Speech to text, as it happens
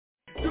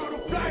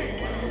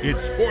It's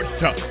Sports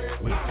Talk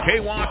with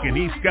K-Walk and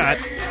E. Scott,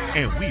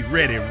 and we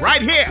read it right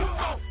here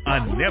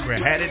on Never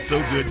Had It So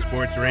Good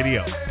Sports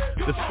Radio.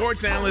 The sports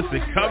analyst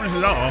that covers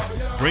it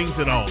all brings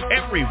it on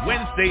every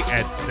Wednesday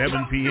at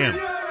 7 p.m.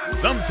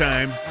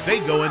 Sometimes they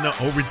go into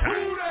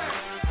overtime.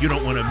 You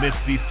don't want to miss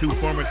these two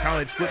former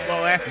college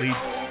football athletes,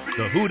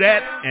 the Who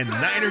Dat and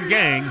Niner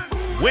Gang,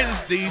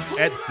 Wednesdays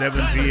at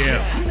 7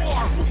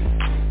 p.m.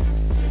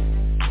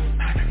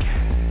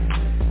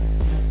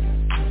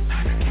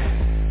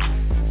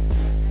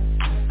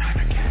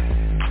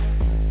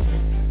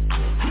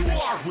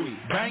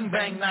 Bang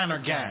Bang Niner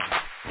Gang.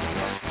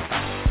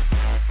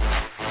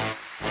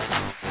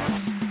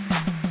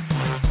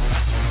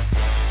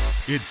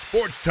 It's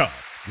Sports Talk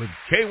with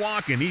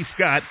K-Walk and E.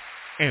 Scott,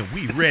 and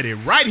we read it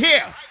right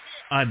here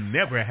on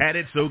Never Had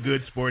It So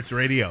Good Sports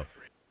Radio.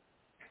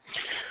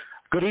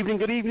 Good evening,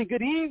 good evening,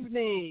 good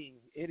evening.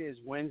 It is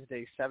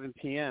Wednesday, 7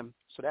 p.m.,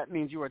 so that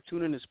means you are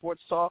tuning in to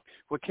Sports Talk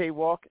with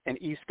K-Walk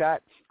and E.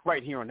 Scott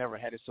right here on Never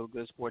Had It So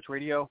Good Sports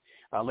Radio.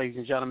 Ladies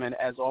and gentlemen,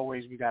 as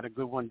always, we got a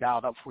good one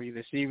dialed up for you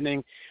this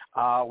evening.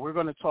 We're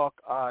going to talk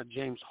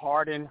James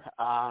Harden,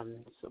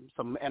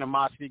 some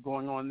animosity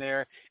going on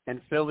there in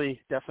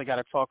Philly. Definitely got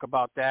to talk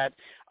about that.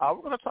 We're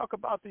going to talk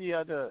about the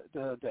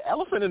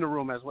elephant in the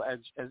room, as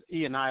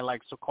E and I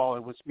likes to call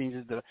it, which means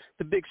is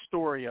the big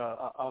story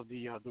of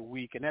the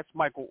week, and that's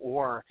Michael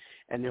Oher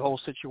and the whole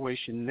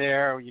situation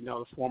there. You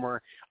know, the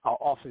former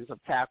offensive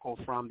tackle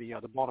from the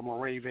Baltimore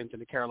Ravens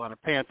and the Carolina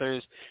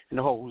Panthers, and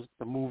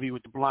the movie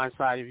with The Blind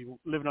Side. If you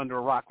living under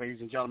a rock,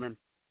 ladies and gentlemen,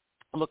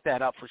 look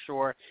that up for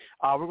sure.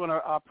 We're going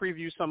to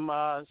preview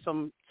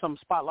some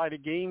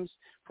spotlighted games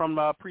from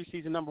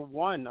preseason number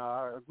 1,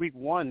 week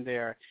 1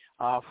 there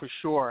for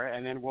sure,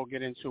 and then we'll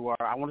get into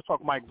I want to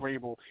talk Mike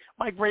Vrabel.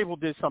 Mike Vrabel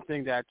did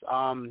something that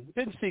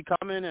didn't see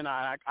coming, and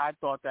I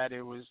thought that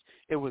it was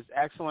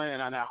excellent,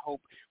 and I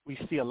hope we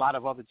see a lot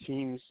of other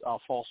teams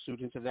fall suit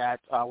into that.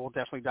 We'll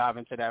definitely dive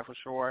into that for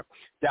sure.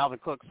 Dalvin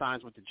Cook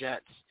signs with the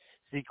Jets.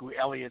 Ezekiel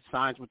Elliott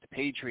signs with the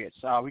Patriots.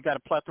 We got a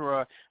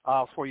plethora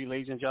for you,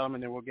 ladies and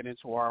gentlemen, and we'll get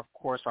into our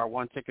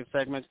one-ticket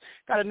segments.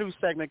 Got a new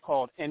segment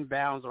called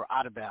Inbounds or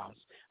Out of Bounds.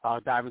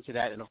 Dive into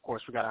that, and, of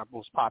course, we got our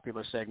most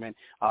popular segment,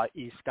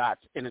 E.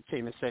 Scott's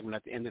entertainment segment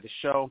at the end of the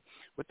show.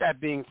 With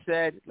that being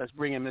said, let's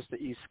bring in Mr.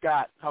 E.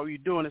 Scott. How are you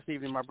doing this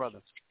evening, my brother?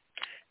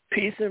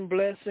 Peace and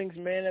blessings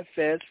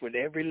manifest with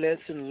every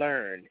lesson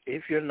learned.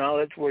 If your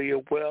knowledge were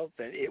your wealth,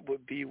 then it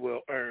would be well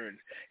earned.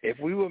 If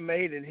we were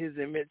made in his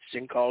image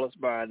and call us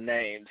by our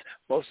names,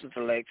 most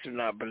intellects do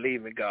not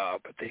believe in God,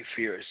 but they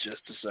fear us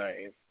just the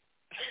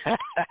same.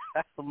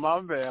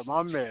 my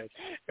man.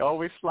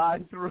 Always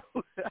sliding through,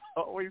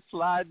 always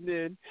sliding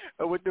in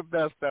with the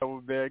best of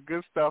them, man.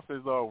 Good stuff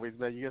as always,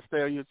 man. You got to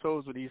stay on your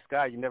toes with E.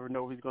 Scott. You never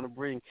know what he's going to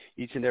bring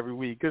each and every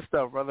week. Good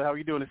stuff, brother. How are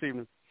you doing this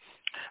evening?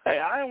 Hey,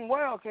 I am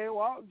well, okay.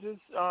 Well,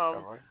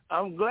 right.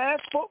 I'm glad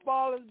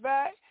football is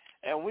back,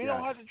 and we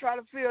don't have to try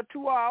to fill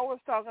 2 hours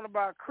talking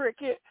about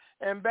cricket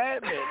and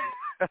badminton.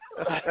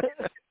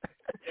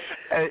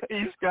 Hey,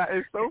 E. Scott,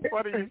 it's so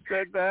funny you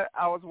said that.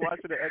 I was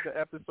watching the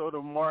episode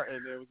of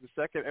Martin.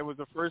 It was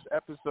the first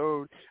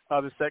episode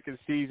of the second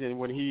season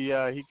when he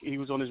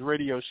was on his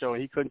radio show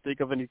and he couldn't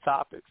think of any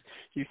topics.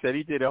 He said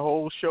he did a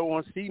whole show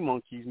on sea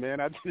monkeys,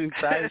 man. I did an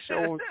entire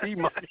show on sea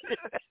monkeys.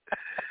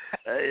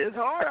 It's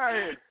hard out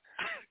here.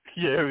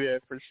 Yeah,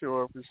 for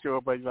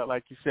sure. But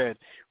like you said,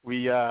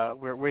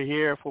 we're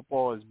here.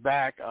 Football is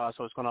back,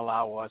 so it's going to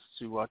allow us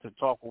to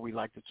talk what we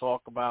like to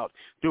talk about,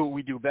 do what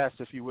we do best,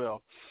 if you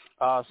will.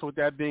 So with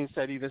that being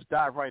said, let's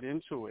dive right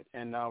into it.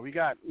 And we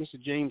got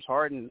Mr. James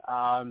Harden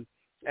and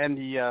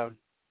the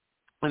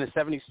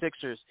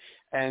 76ers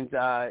and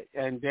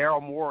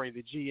Daryl Morey,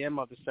 the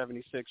GM of the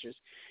 76ers.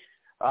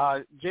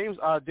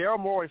 Daryl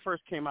Morey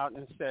first came out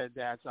and said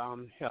that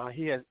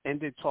he has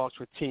ended talks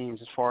with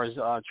teams as far as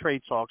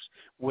trade talks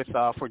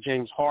for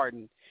James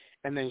Harden.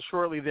 And then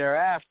shortly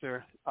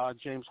thereafter,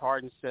 James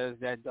Harden says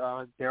that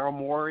Daryl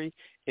Morey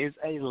is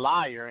a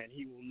liar and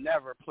he will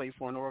never play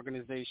for an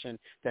organization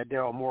that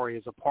Daryl Morey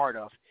is a part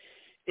of.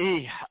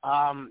 A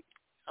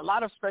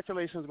lot of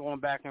speculations going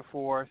back and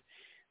forth.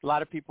 A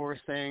lot of people were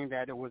saying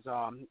that it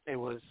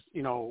was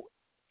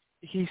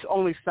he's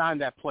only signed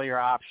that player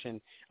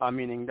option,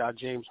 meaning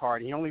James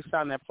Harden. He only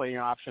signed that player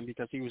option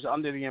because he was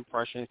under the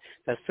impression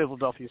that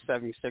Philadelphia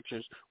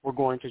 76ers were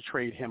going to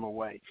trade him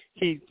away.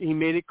 He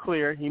made it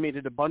clear, he made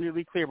it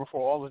abundantly clear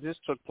before all of this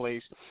took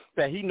place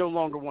that he no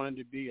longer wanted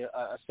to be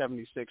a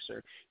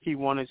 76er. He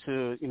wanted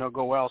to,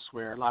 go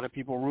elsewhere. A lot of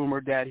people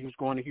rumored that he was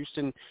going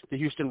to the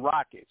Houston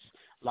Rockets.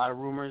 A lot of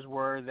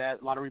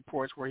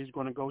reports were he's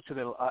going to go to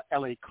the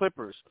LA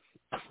Clippers.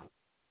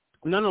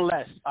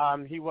 Nonetheless,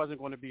 he wasn't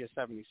going to be a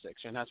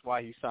 76er, and that's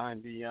why he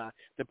signed the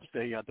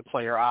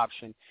player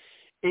option.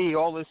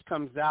 All this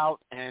comes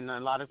out, and a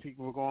lot of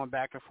people were going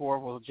back and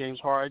forth. Well, James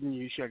Harden,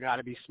 you sure got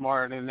to be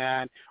smarter than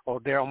that. Or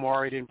Daryl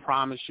Morey didn't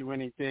promise you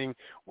anything.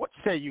 What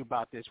say you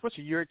about this? What's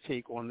your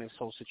take on this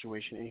whole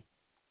situation, E?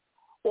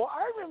 Well,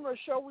 I remember a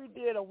show we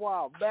did a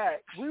while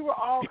back. We were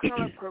all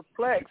kind of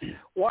perplexed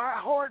why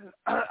Harden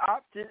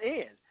opted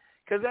in.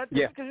 Because,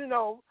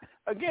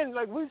 again,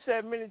 like we've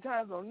said many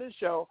times on this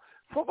show,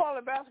 football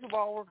and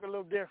basketball work a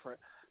little different.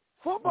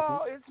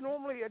 Football, it's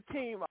normally a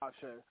team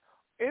option.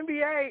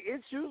 NBA,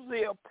 it's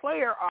usually a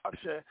player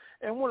option.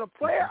 And when a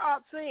player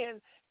opts in,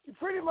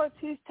 pretty much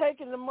he's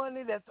taking the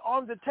money that's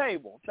on the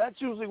table. That's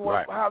usually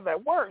how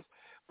that works.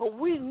 But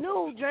we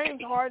knew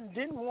James Harden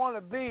didn't want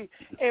to be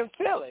in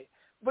Philly.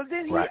 But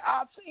then he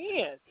opts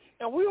in.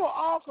 And we were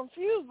all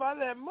confused by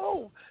that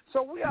move.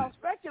 So we all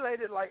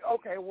speculated like,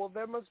 okay, well,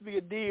 there must be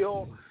a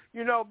deal.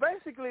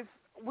 Basically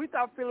we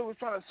thought Philly was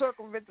trying to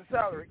circumvent the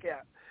salary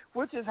cap,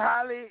 which is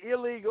highly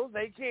illegal.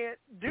 They can't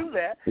do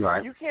that.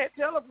 Right. You can't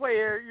tell a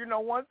player,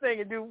 one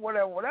thing and do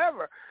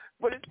whatever.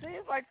 But it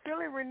seems like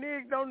Philly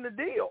reneged on the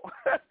deal.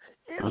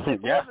 It was a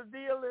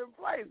deal in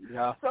place.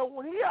 Yeah. So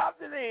when he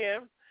opted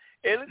in,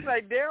 it looks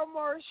like Daryl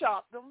Morey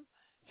shopped him.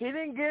 He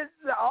didn't get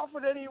the offer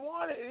that he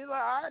wanted. He's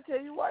like, all right,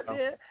 tell you what,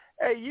 then,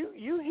 hey,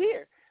 you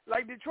here.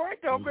 Like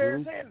Detroit told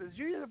Barry Sanders,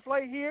 you either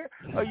play here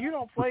or you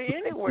don't play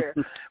anywhere.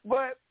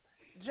 But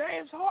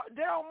James Harden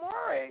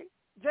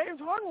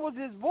was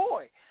his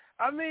boy.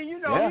 I mean, he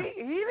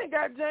didn't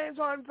got James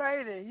Harden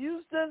paid in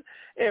Houston,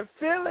 in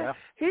Philly. Yeah.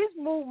 He's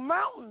moved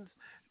mountains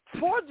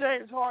for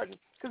James Harden.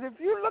 Because if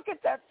you look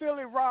at that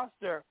Philly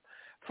roster,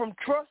 from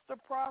trust the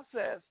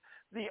process,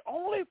 the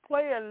only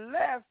player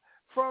left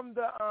from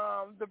the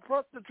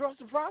trust the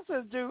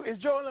process dude is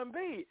Joel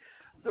Embiid.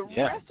 The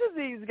rest of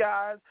these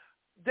guys,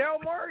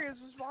 Daryl Morey is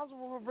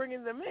responsible for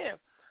bringing them in.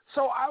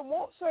 So I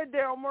won't say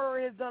Daryl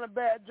Morey has done a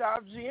bad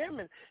job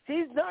GMing.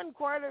 He's done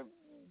quite a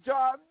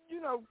job,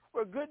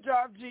 a good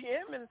job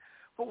GMing,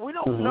 but we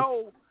don't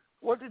know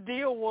what the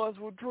deal was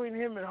between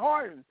him and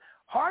Harden.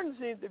 Harden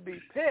seemed to be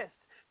pissed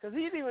because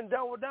he'd even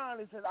doubled down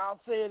and said,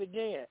 I'll say it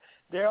again.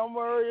 Daryl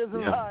Morey is a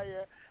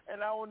liar,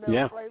 and I will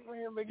never play for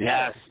him again.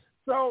 Yes.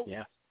 So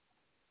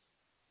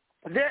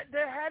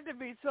there had to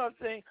be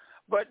something.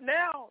 But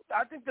now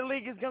I think the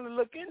league is going to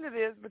look into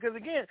this because,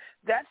 again,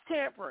 that's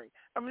tampering.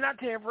 I mean, not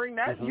tampering.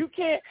 You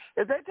can't –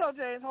 if they tell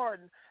James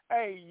Harden,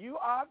 hey, you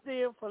opt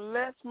in for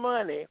less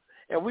money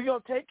and we're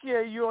going to take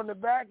care of you on the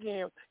back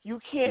end, you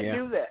can't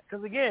do that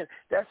because, again,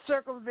 that's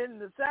circumventing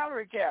the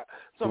salary cap.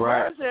 So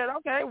Barry said,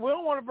 okay, we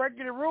don't want to break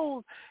any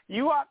rules.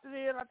 You opted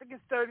in, I think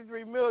it's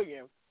 $33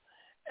 million.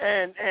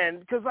 And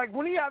because, like,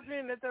 when he opted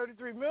in at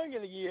 $33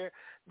 million a year,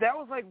 that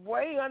was, like,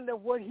 way under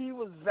what he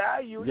was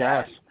valued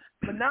at.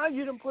 But now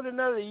you done put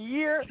another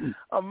year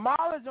of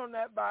mileage on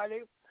that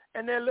body,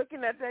 and they're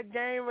looking at that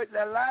game,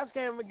 that last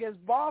game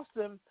against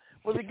Boston.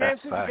 Was it game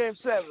 6 or game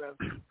 7?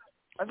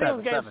 I think it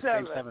was game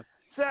 7.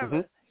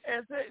 Seven.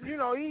 And,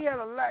 he had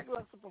a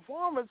lackluster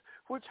performance,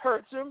 which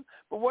hurts him.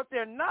 But what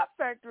they're not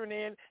factoring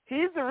in,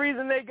 he's the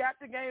reason they got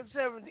to game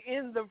 7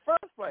 in the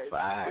first place.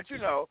 But,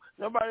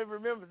 nobody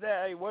remembers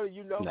that. Hey, what have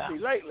you known me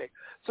lately?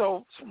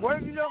 So what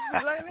have you known me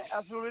lately?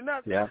 Absolutely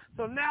nothing. Yeah.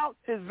 So now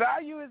his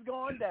value is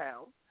going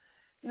down.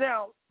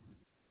 Now,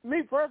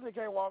 me personally,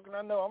 K-Walk, and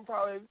I know I'm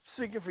probably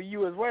speaking for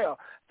you as well,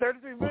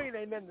 $33 million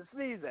ain't nothing to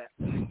sneeze at.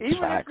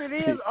 Even if it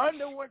is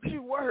under what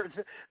you worth,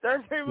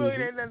 $33 million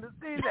ain't nothing to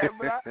sneeze at.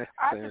 But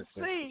I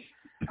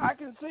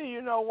can see,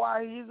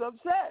 why he's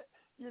upset,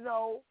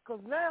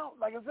 because now,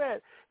 like I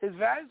said, his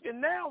value, and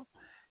now,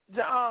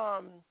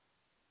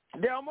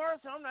 Daryl Morey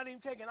said, I'm not even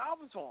taking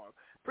offers for him.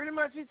 Pretty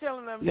much he's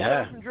telling them,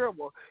 from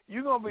dribble,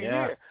 you're going to be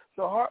here.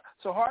 So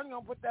Harden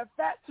going to put that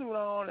fat suit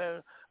on,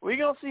 and we're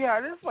going to see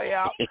how this play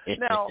out.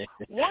 Now,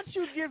 once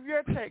you give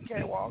your take,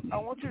 K-Walk, I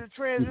want you to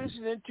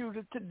transition into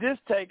this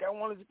take. I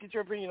wanted to get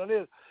your opinion on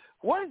this.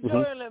 What is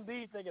Joel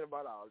Embiid thinking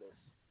about all this?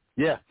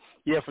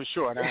 Yeah, for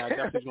sure. And I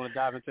definitely want to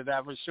dive into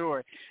that for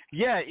sure.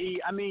 Yeah,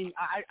 I mean,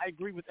 I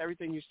agree with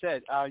everything you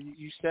said.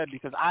 You said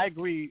because I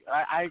agree.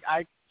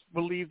 I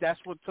believe that's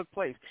what took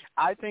place.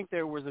 I think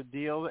there was a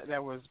deal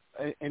that was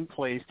in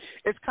place.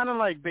 It's kind of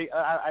like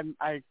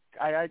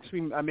I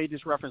made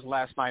this reference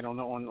last night on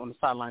the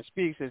Sideline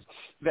Speaks, is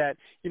that,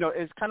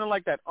 it's kind of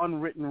like that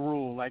unwritten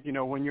rule. Like,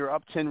 when you're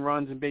up 10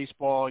 runs in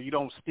baseball, you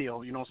don't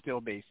steal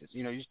bases.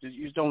 You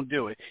just don't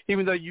do it.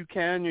 Even though you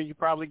can, you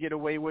probably get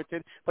away with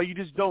it, but you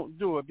just don't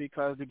do it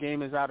because the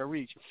game is out of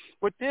reach.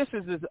 What this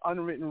is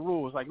unwritten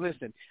rules. Like,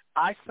 listen,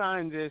 I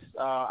signed this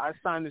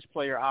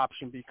player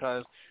option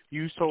because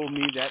you told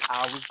me that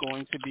I was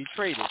going to be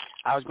traded.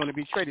 So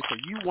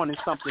you wanted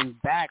something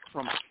back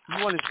from me.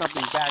 You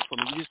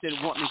just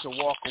didn't want me to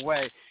walk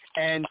away.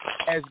 And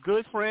as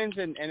good friends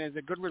and as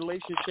a good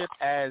relationship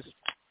as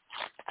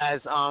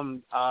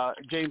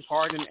James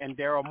Harden and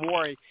Daryl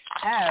Morey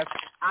have,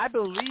 I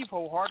believe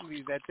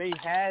wholeheartedly that they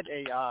had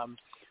a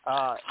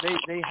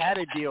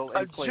deal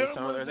in place.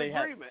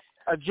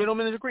 A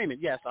gentleman's agreement,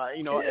 yes. A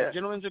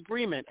gentleman's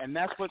agreement, and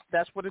that's what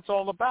it's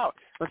all about.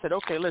 I said,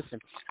 okay, listen,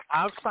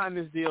 I'll sign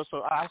this deal,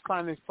 so I'll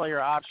sign this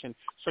player option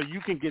so you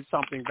can get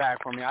something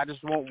back from me. I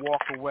just won't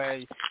walk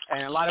away.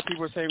 And a lot of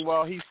people are saying,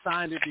 well, he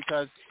signed it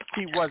because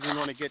he wasn't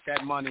going to get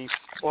that money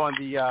on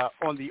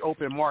the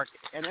open market,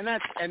 and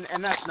that's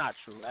not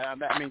true. I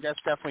mean, that's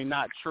definitely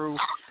not true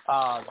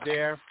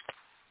there,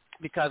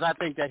 because I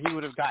think that he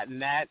would have gotten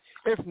that,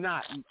 if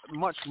not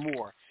much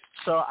more.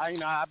 So I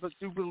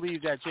do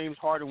believe that James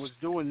Harden was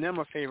doing them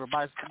a favor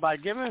by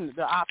giving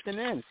the opting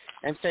in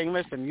and saying,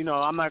 listen,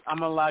 I'm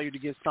gonna allow you to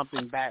get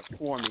something back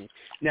for me.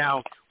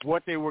 Now,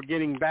 what they were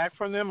getting back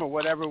from them or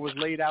whatever was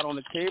laid out on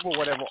the table,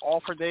 whatever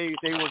offer they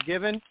were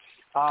given,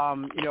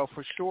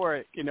 for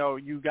sure,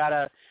 you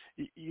gotta.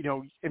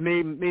 It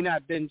may not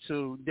have been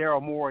to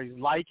Daryl Morey's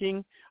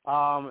liking,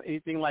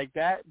 anything like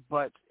that,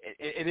 but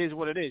it is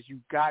what it is. You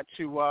got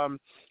to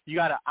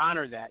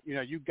honor that.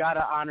 You got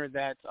to honor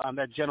that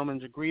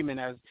gentleman's agreement,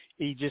 as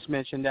he just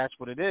mentioned. That's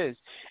what it is,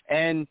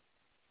 and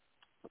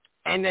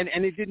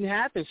it didn't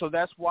happen. So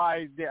that's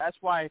why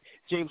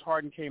James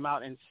Harden came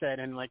out and said,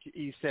 and like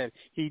he said,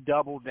 he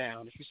doubled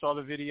down. If you saw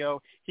the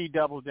video, he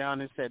doubled down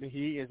and said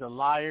he is a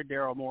liar.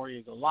 Daryl Morey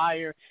is a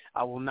liar.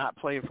 I will not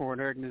play for an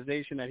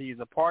organization that he is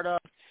a part of.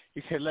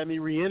 He said, let me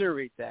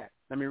reiterate that.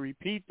 Let me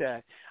repeat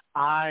that.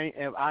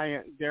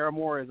 Daryl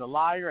Morey is a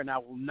liar, and I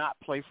will not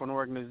play for an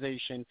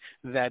organization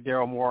that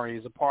Daryl Morey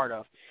is a part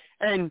of.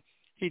 And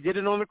he did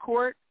it on the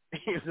court.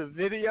 He was a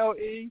video.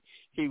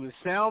 He was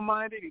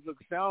sound-minded. He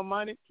looked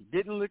sound-minded. He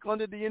didn't look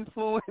under the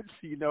influence,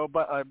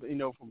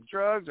 from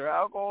drugs or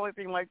alcohol,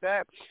 anything like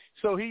that.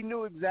 So he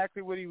knew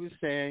exactly what he was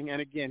saying,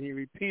 and again, he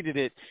repeated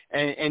it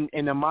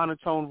in a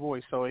monotone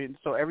voice,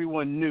 so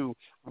everyone knew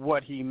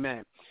what he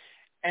meant.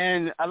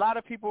 And a lot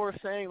of people are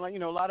saying,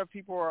 a lot of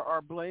people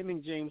are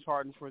blaming James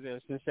Harden for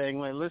this and saying,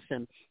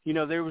 listen,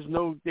 there was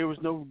no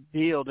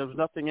deal, there was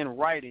nothing in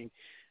writing.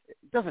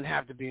 It doesn't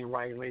have to be in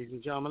writing, ladies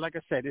and gentlemen. Like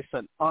I said, it's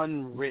an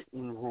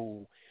unwritten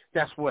rule.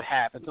 That's what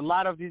happens. A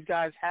lot of these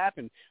guys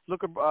happen.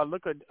 Look at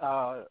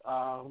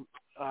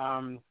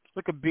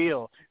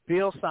Beal.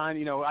 Beal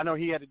signed. I know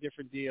he had a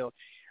different deal.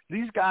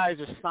 These guys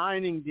are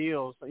signing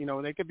deals.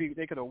 They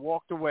could have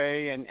walked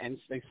away and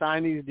they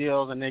sign these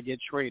deals and they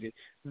get traded.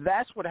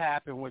 That's what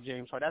happened with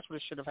James Harden. That's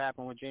what should have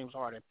happened with James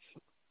Harden.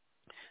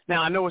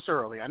 Now, I know it's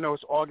early. I know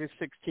it's August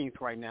 16th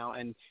right now,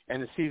 and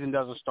the season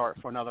doesn't start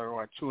for another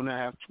 2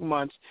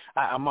 months,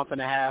 a month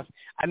and a half.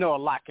 I know a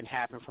lot can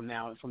happen from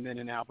then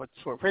and now. But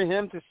for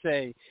him to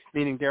say,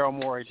 meaning Daryl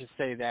Morey, to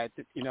say that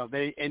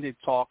they ended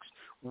talks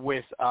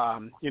with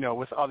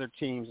with other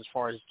teams as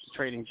far as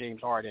trading James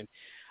Harden.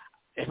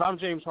 If I'm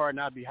James Harden,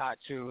 I'd be hot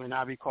too, and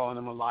I'd be calling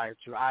him a liar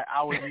too.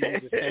 I would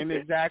use the same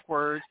exact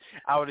words.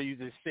 I would use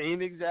the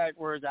same exact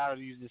words. I would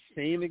use the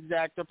same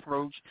exact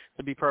approach,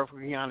 to be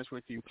perfectly honest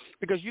with you,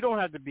 because you don't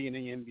have to be in the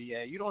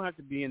NBA. You don't have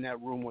to be in that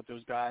room with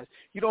those guys.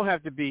 You don't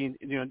have to be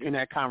in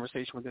that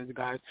conversation with those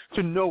guys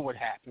to know what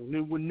happened,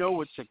 to know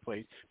what took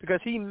place,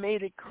 because he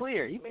made it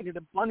clear. He made it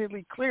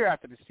abundantly clear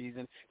after the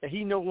season that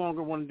he no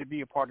longer wanted to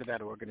be a part of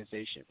that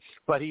organization.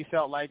 But he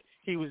felt like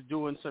he was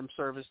doing some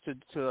service to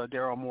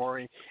Daryl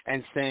Morey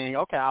and saying,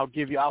 okay,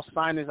 I'll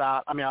sign this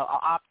out. I'll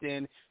opt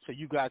in so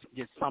you guys can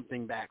get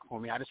something back for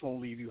me. I just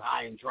won't leave you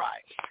high and dry.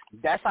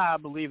 That's how I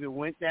believe it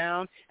went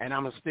down, and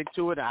I'm going to stick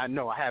to it. I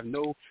know I have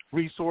no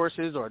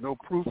resources or no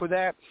proof of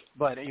that,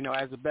 but,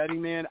 as a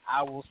betting man,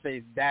 I will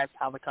say that's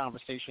how the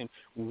conversation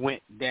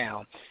went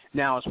down.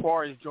 Now, as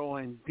far as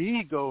Joel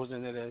Embiid goes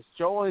into this,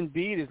 Joel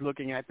Embiid is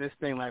looking at this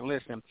thing like,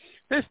 listen,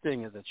 this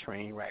thing is a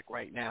train wreck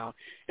right now.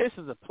 This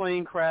is a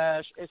plane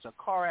crash. It's a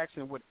car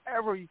accident,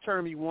 whatever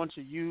term you want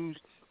to use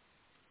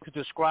to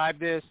describe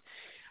this.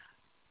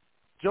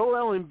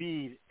 Joel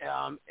Embiid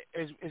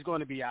is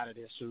going to be out of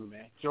there soon,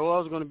 man.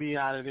 Joel's going to be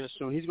out of there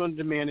soon. He's going to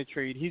demand a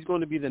trade. He's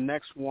going to be the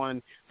next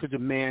one to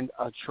demand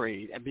a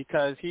trade, and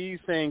because he's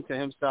saying to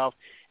himself,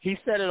 he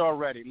said it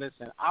already,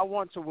 listen, I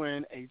want to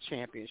win a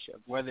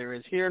championship, whether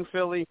it's here in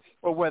Philly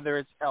or whether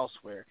it's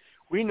elsewhere.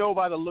 We know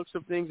by the looks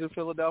of things in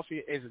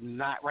Philadelphia is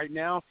not right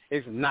now,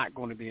 is not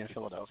going to be in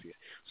Philadelphia.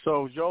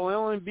 So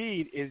Joel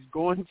Embiid is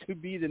going to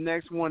be the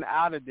next one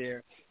out of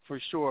there for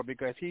sure,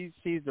 because he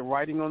sees the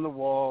writing on the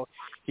wall.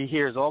 He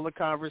hears all the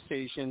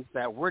conversations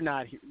that we're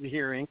not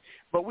hearing,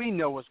 but we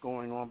know what's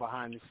going on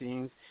behind the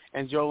scenes.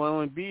 And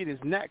Joel Embiid is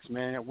next,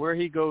 man. Where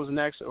he goes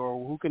next,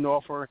 or who can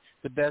offer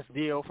the best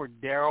deal for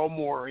Daryl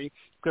Morey,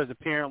 because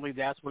apparently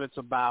that's what it's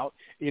about,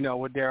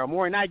 with Daryl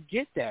Morey. And I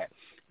get that.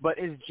 But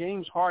it's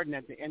James Harden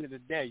at the end of the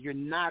day. You're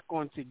not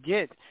going to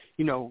get,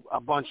 a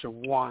bunch of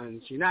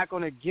ones. You're not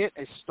going to get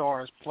a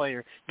stars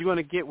player. You're going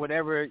to get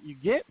whatever you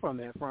get from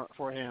him,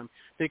 for him,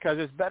 because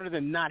it's better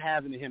than not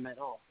having him at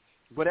all.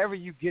 Whatever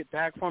you get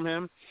back from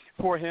him,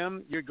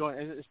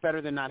 it's better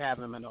than not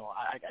having him at all.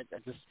 I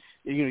just,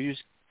 you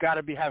just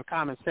got to have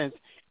common sense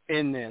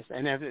in this.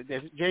 And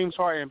if James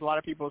Harden, a lot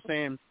of people are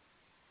saying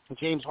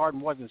James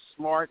Harden wasn't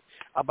smart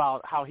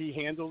about how he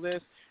handled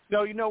this.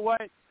 No, you know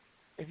what?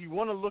 If you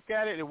want to look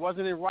at it, it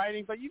wasn't in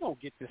writing, but you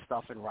don't get this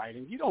stuff in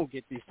writing. You don't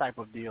get these type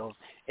of deals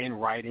in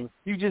writing.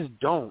 You just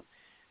don't.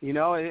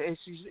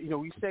 It's just,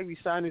 we say we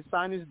sign this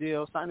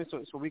deal,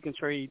 so we can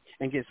trade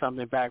and get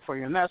something back for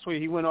you. And that's where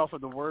he went off of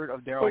the word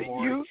of Daryl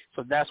Morey.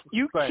 So that's what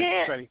you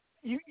can't.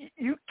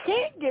 You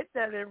can't get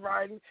that in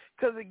writing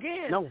because,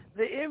 again,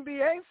 the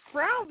NBA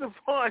frowns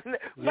upon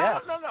it.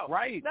 No.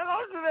 Right. Not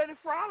only do they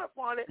frown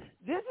upon it,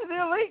 this is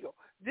illegal.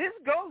 This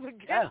goes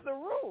against the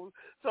rules.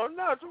 So,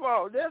 no,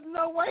 tomorrow, there's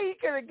no way he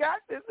could have got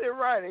this in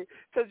writing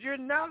because you're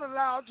not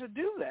allowed to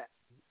do that.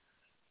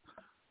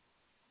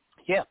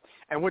 Yeah,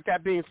 and with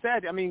that being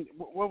said, I mean,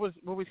 what was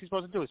he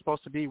supposed to do? It's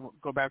supposed to be,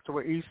 go back to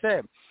what he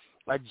said,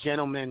 a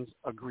gentleman's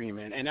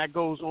agreement, and that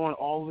goes on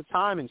all the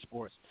time in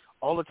sports,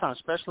 all the time,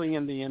 especially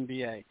in the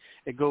NBA.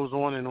 It goes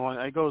on and on.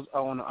 It goes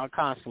on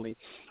constantly.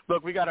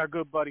 Look, we got our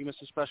good buddy,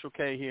 Mr. Special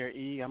K here,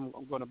 E. I'm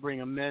going to bring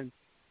him in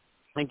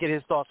and get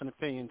his thoughts and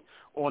opinions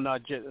on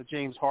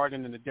James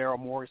Harden and the Daryl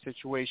Morey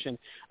situation.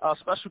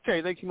 Special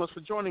K, thank you much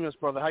for joining us,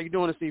 brother. How you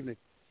doing this evening?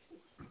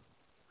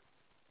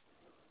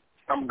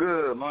 I'm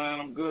good, man.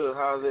 I'm good.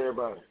 How's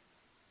everybody?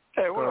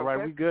 Hey, what all right.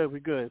 Man? We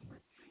good.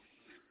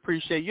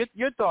 Appreciate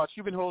your thoughts.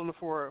 You've been holding it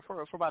for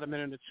about a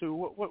minute or two.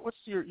 What's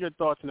your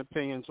thoughts and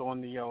opinions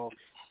on the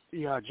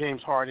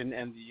James Harden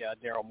and the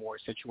Daryl Morey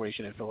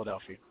situation in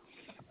Philadelphia?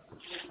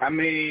 I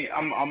mean,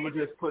 I'm gonna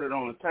just put it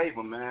on the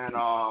table, man.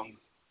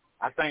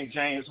 I think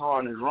James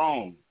Harden is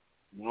wrong.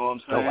 You know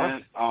what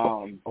I'm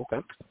saying?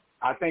 Okay.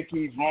 I think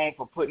he's wrong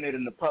for putting it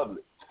in the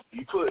public.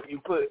 You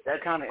put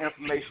that kind of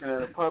information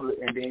in the public,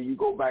 and then you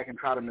go back and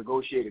try to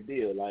negotiate a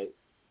deal. Like,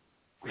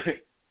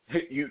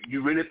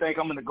 you really think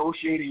I'm gonna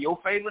negotiate in your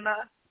favor now?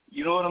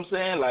 You know what I'm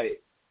saying? Like,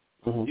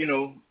 you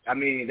know, I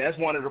mean, that's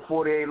one of the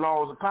 48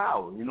 laws of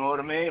power. You know what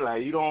I mean?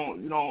 Like, you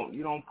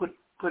don't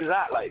put it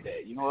out like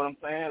that. You know what I'm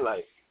saying?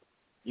 Like,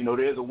 you know,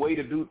 there's a way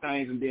to do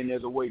things, and then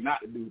there's a way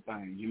not to do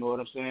things. You know what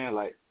I'm saying?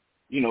 Like,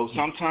 you know,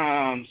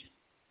 sometimes,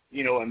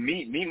 you know, and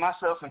me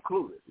myself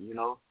included, you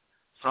know,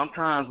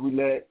 sometimes we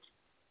let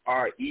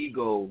our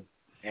ego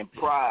and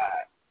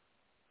pride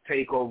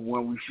take over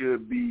when we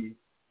should be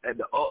at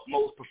the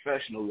utmost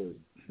professionalism.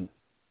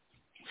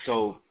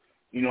 So,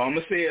 you know, I'm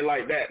going to say it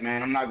like that,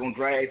 man. I'm not going to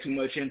drag too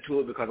much into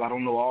it because I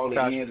don't know all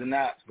the ins and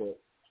outs, but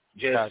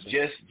just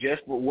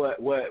with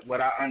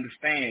what I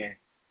understand,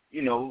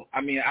 you know,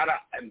 I mean,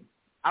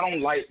 I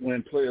don't like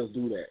when players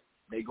do that.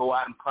 They go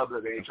out in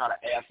public and they try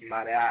to ask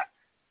somebody out.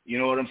 You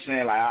know what I'm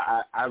saying?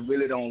 Like, I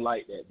really don't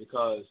like that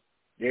because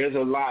there's a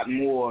lot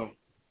more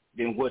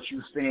than what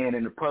you seeing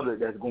in the public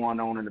that's going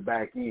on in the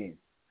back end.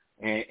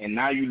 And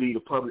now you leave the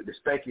public to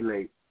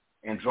speculate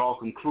and draw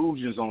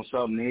conclusions on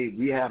something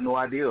we have no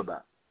idea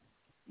about.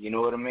 You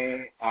know what I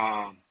mean?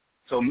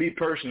 So me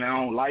personally, I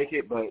don't like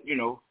it, but, you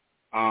know,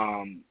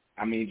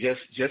 I mean,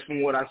 just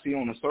from what I see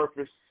on the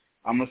surface,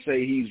 I'm going to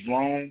say he's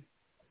wrong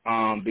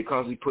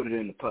because he put it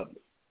in the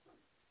public.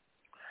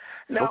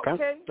 Now,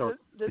 okay, the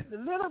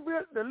little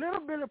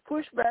bit of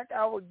pushback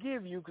I would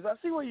give you, because I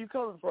see where you're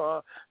coming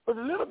from, but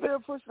the little bit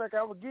of pushback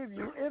I would give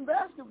you, in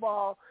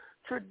basketball,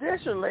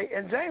 traditionally,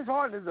 and James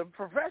Harden is a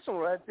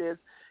professional at this,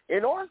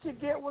 in order to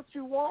get what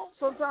you want,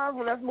 sometimes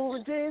when that's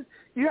moving teams,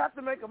 you have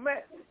to make a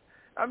mess.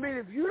 I mean,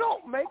 if you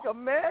don't make a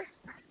mess,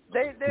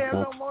 they have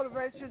no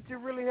motivation to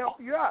really help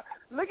you out.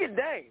 Look at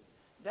Dame.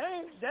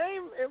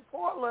 Dame in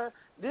Portland,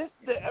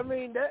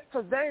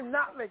 because Dame's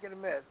not making a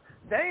mess.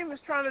 Dame is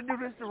trying to do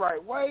this the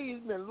right way.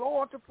 He's been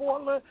loyal to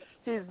Portland.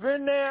 He's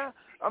been there.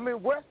 I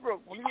mean,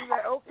 Westbrook, when he was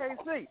at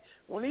OKC,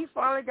 when he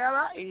finally got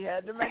out, he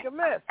had to make a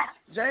mess.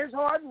 James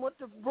Harden went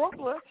to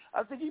Brooklyn.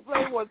 I think he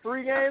played,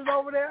 3 games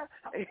over there?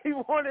 And he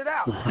wanted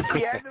out.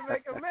 He had to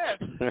make a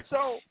mess.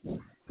 So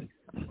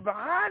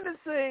behind the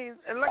scenes,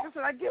 and like I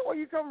said, I get where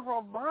you're coming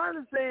from. Behind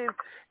the scenes,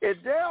 if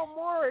Daryl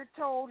Morey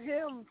told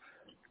him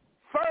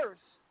first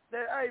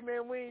that, hey,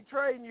 man, we ain't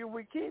trading you,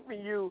 we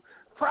keeping you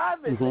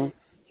privately,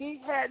 he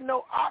had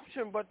no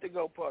option but to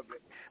go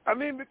public. I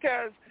mean,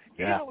 because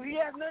he had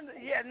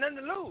nothing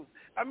to lose.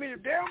 I mean, if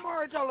Daryl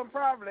Morey told him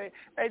privately,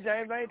 hey,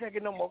 James, I ain't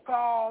taking no more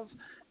calls,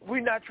 we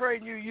not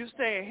trading you, you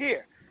staying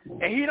here,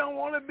 and he don't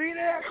want to be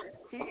there,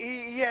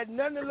 he had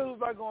nothing to lose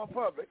by going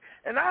public.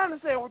 And I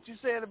understand what you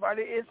said about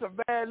it. It's a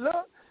bad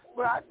look,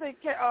 but I think,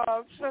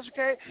 Special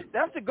K,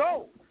 that's the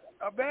goal.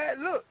 A bad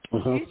look.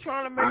 He's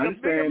trying to make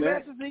as big a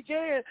mess as he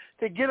can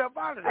to get up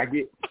out of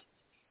there.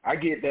 I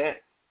get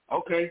that.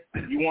 Okay,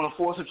 you want to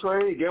force a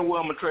trade? Guess where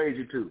I'm gonna trade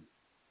you to?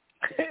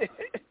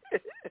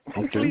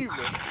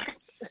 Cleveland.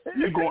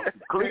 You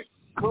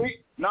going?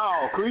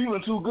 No,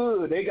 Cleveland too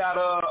good. They got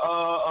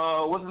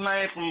what's his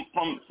name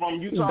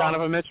from Utah?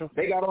 Donovan Mitchell.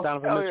 They got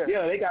Mitchell.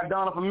 Yeah, they got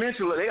Donovan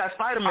Mitchell. They got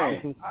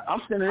Spider-Man.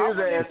 I'm sending his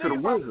ass to the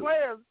Wizards.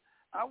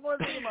 I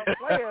wasn't thinking about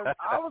players.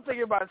 I was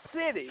thinking about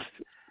cities.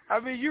 I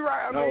mean, you're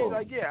right. I mean,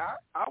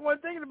 I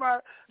wasn't thinking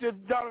about just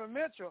Donovan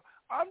Mitchell.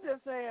 I'm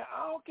just saying,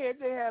 I don't care if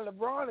they had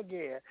LeBron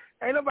again.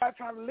 Ain't nobody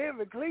trying to live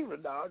in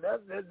Cleveland, dog.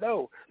 That's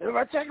no.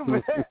 Nobody checking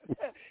for that.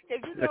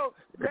 Because, you know,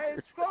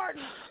 James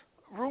Harden,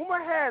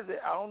 rumor has it,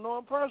 I don't know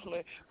him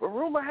personally, but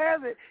rumor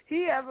has it,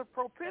 he has a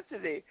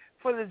propensity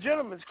for the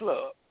gentleman's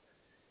club.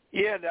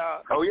 Yeah,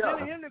 dog. Oh, yeah.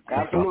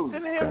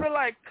 Sending him to,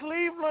 like,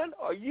 Cleveland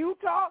or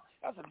Utah,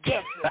 that's a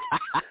death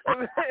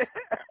sentence.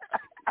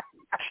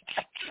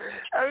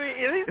 I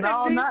mean, at least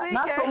not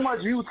so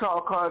much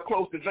Utah, cause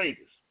close to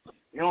Vegas.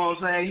 You know what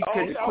I'm saying? You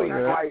catch a quick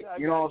flight.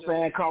 You know what I'm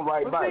saying? Come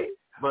right back.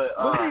 But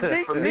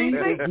for me,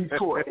 it's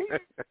Detroit.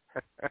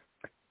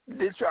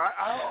 Detroit.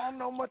 I don't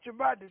know much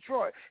about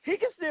Detroit. He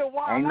can still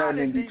wild out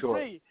in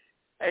D.C.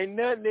 Ain't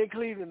nothing in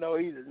Cleveland, though,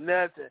 either.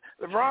 Nothing.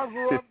 LeBron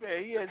grew up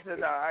there. He had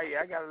said,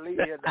 I got to leave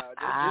here now.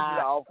 This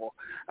is awful.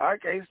 I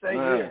can't stay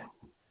here.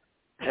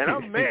 And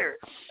I'm married.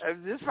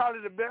 This is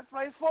probably the best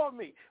place for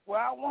me, where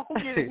I won't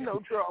get in no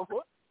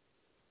trouble.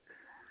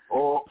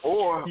 Or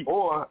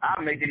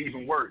I'll make it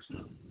even worse.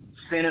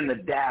 Send him to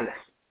Dallas.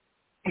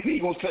 He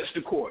gonna touch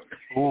the court.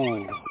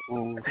 Ooh.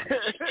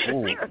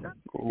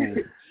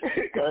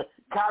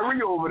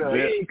 Kyrie over there,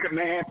 he ain't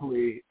command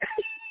play.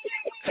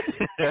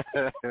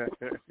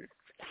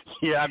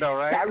 Yeah, I know,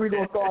 right? Kyrie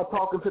gonna start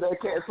talking to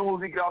that cat as soon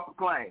as he get off the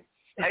plane.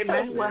 Hey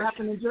man, what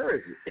happened in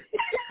Jersey?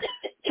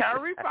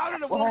 Kyrie probably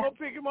the one gonna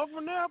pick him up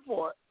from the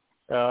airport.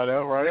 Oh,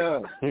 that's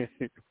right. Yeah.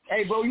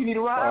 Hey, bro, you need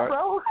a ride,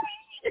 bro?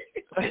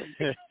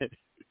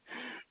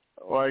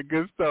 All right,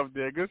 good stuff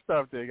there,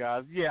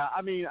 guys. Yeah,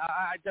 I mean,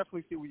 I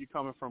definitely see where you're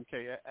coming from,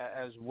 Kay,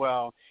 as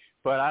well.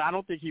 But I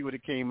don't think he would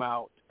have came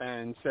out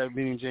and said,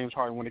 meaning James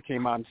Harden would have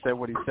came out and said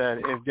what he said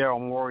if Daryl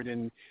Morey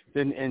didn't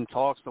end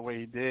talks the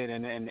way he did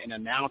and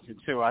announced it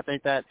too. I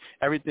think that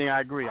everything,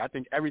 I agree. I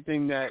think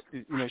everything that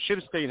should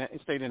have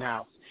stayed in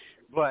house.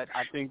 But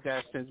I think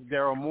that since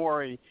Daryl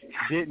Morey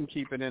didn't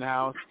keep it in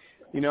house,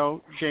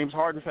 James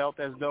Harden felt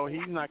as though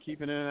he's not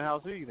keeping it in the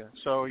house either.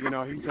 So, he's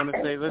going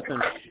to say,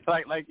 listen,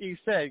 like he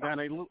said,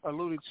 kind of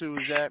alluded to,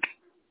 is that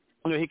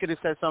he could have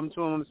said something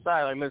to him on the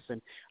side, like,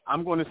 listen,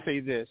 I'm going to say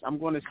this. I'm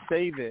going to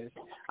say this.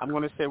 I'm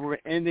going to say we're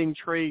ending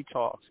trade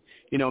talks.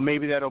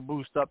 Maybe that'll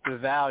boost up the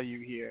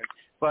value here.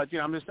 But,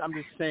 I'm just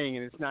saying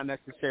it. It's not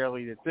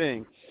necessarily the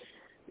thing.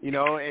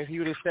 If he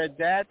would have said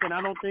that, then I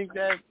don't think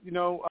that,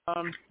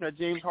 that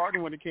James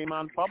Harden would have came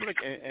out in public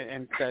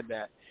and said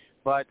that.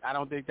 But I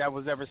don't think that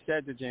was ever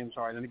said to James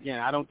Harden. And, again,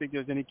 I don't think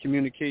there's any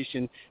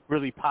communication,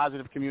 really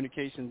positive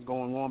communications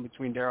going on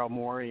between Daryl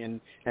Morey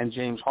and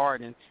James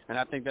Harden. And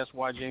I think that's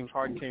why James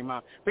Harden came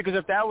out. Because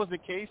if that was the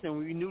case and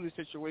we knew the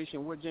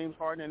situation with James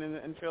Harden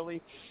in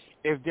Philly,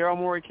 if Daryl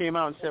Morey came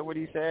out and said what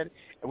he said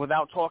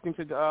without talking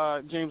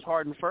to James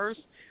Harden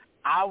first,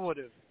 I would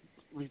have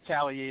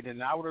retaliated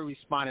and I would have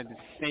responded the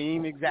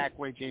same exact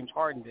way James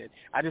Harden did.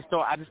 I just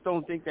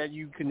don't think that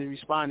you can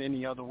respond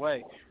any other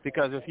way,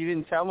 because if he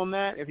didn't tell him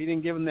that, if he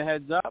didn't give him the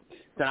heads up,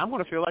 then I'm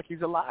going to feel like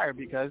he's a liar,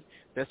 because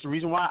that's the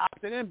reason why I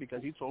opted in,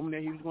 because he told me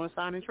that he was going to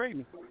sign and trade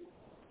me.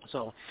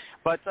 So,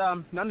 but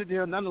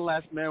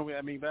nonetheless, man,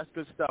 I mean, that's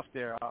good stuff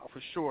there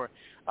for sure.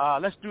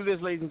 Let's do this,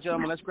 ladies and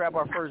gentlemen. Let's grab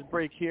our first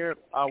break here.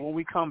 When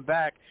we come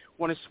back,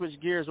 I want to switch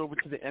gears over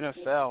to the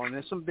NFL, and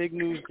there's some big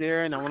news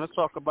there, and I want to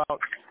talk about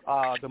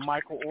the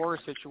Michael Oher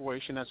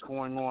situation that's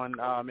going on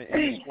in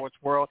the sports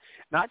world,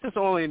 not just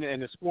only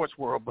in the sports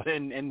world, but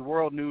in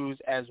world news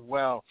as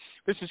well.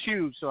 This is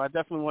huge, so I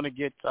definitely want to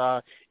get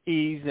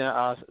E's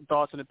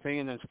thoughts and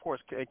opinions, and of course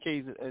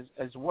K's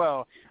as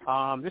well.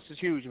 This is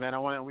huge, man.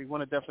 We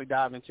want to definitely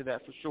dive into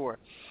that for sure.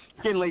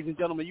 Again, ladies and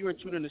gentlemen, you are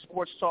tuned in to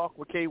Sports Talk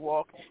with K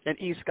Walk and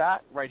E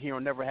Scott right here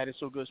on Never Had It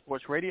So Good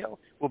Sports Radio.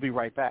 We'll be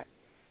right back.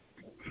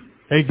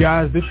 Hey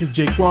guys, this is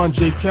Jaquan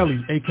J.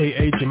 Kelly,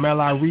 a.k.a. Jamel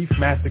Arif,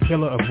 Master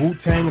Killer of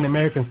Wu-Tang and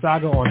American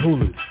Saga on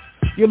Hulu.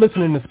 You're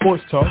listening to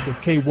Sports Talk with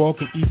K Walk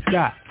and E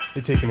Scott.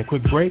 They're taking a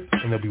quick break,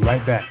 and they'll be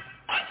right back.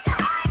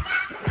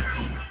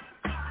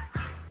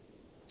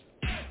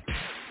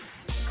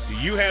 Do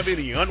you have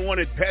any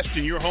unwanted pests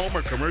in your home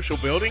or commercial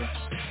building?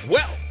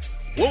 Well,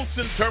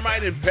 Wilson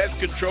Termite and Pest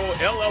Control,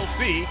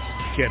 LLC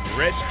can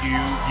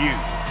rescue you.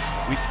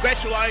 We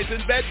specialize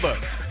in bed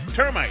bugs,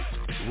 termites,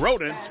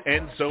 rodents,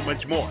 and so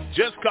much more.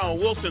 Just call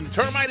Wilson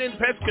Termite and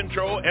Pest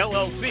Control,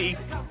 LLC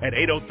at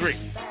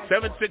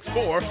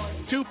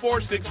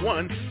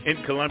 803-764-2461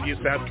 in Columbia,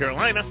 South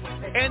Carolina,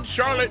 and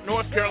Charlotte,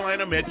 North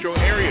Carolina metro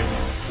area.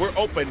 We're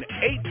open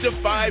 8 to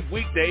 5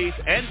 weekdays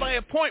and by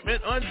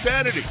appointment on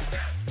Saturdays.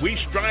 We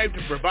strive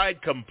to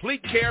provide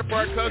complete care for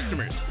our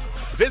customers.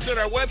 Visit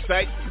our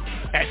website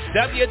at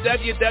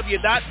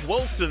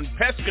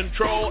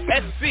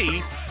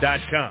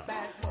www.wilsonpestcontrolsc.com.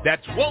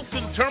 That's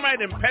Wilson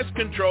Termite and Pest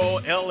Control,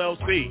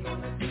 LLC.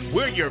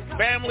 We're your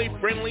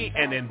family-friendly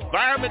and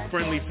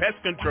environment-friendly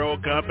pest control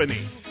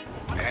company.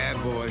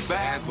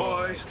 Bad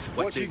boys,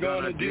 what you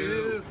gonna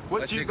do?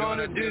 What you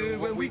gonna do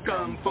when we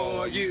come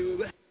for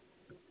you?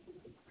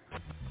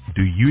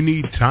 Do you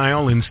need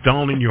tile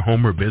installed in your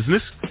home or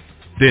business?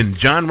 Then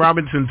John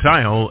Robinson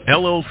Tile,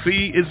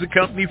 LLC is the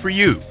company for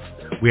you.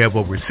 We have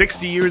over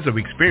 60 years of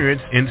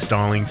experience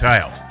installing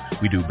tiles.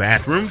 We do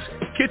bathrooms,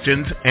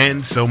 kitchens,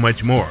 and so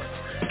much more.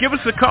 Give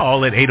us a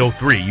call at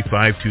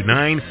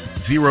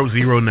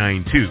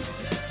 803-529-0092.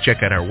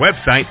 Check out our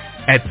website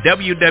at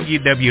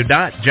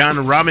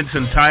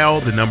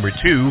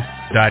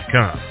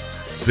www.johnrobinsontile2.com.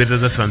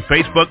 Visit us on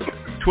Facebook,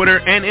 Twitter,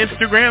 and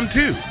Instagram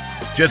too.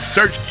 Just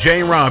search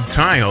J. Rob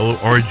Tile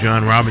or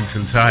John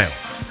Robinson Tile.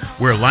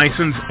 We're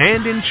licensed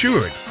and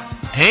insured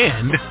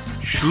and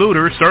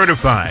Schluter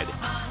certified.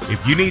 If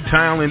you need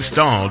tile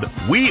installed,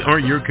 we are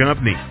your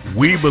company.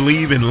 We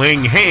believe in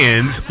laying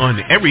hands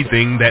on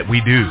everything that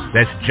we do.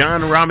 That's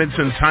John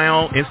Robinson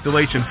Tile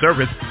Installation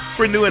Service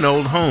for new and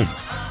old homes.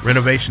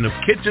 Renovation of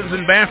kitchens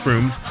and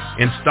bathrooms,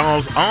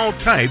 installs all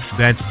types.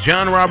 That's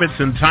John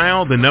Robinson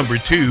Tile,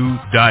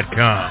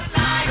 2.com.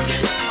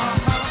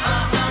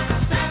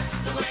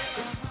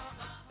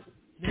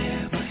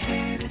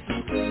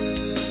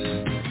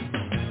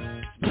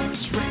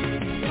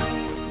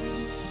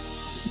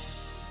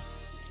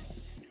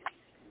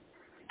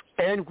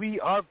 And we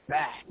are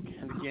back.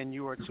 And again,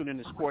 you are tuned in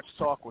to Sports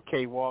Talk with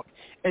K-Walk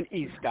and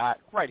E. Scott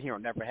right here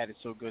on Never Had It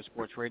So Good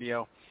Sports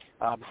Radio.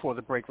 Before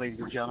the break, ladies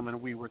and gentlemen,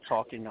 we were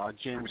talking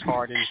James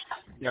Harden,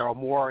 Daryl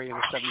Morey, and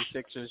the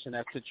 76ers and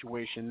that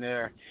situation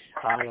there.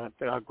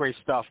 Great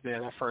stuff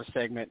there, that first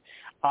segment.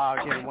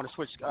 Again, I want to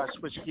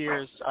switch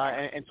gears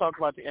and talk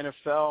about the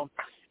NFL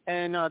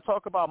and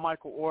talk about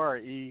Michael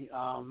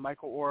Oher.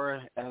 Michael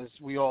Oher, as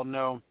we all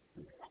know,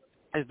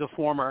 is the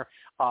former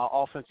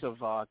offensive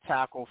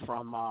tackle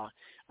from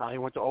he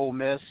went to Ole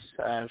Miss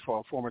and for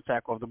a former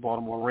tackle of the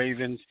Baltimore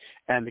Ravens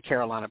and the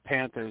Carolina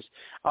Panthers.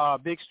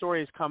 Big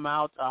story has come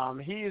out.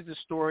 He is the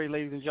story,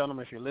 ladies and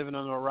gentlemen, if you're living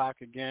under a rock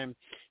again.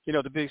 You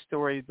know, the big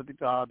story,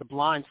 the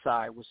Blind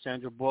Side with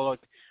Sandra Bullock.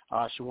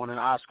 She won an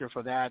Oscar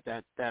for that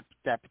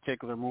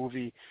particular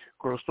movie,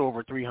 grossed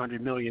over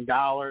 $300 million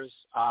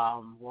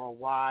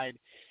worldwide.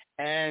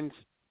 And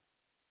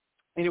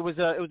it was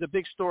a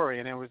big story,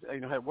 and it was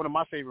one of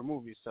my favorite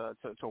movies to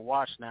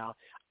watch now.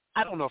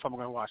 I don't know if I'm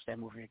going to watch that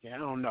movie again. I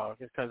don't know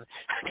because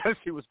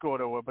it was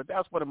going over, but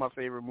that's one of my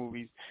favorite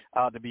movies,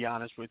 to be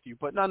honest with you.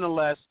 But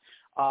nonetheless,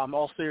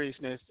 all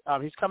seriousness,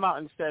 he's come out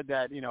and said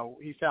that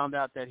he found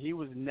out that he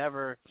was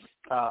never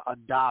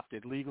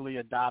legally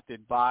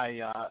adopted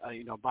by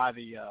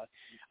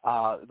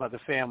the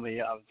family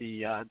of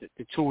the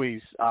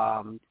Tuohys,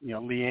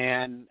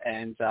 Leanne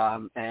and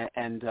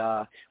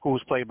who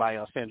was played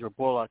by Sandra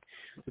Bullock,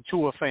 the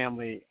Tua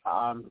family.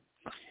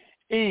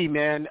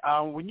 Man,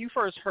 when you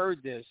first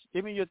heard this,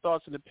 give me your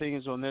thoughts and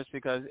opinions on this,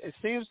 because it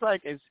seems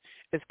like it's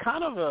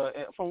kind of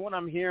from what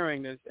I'm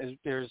hearing,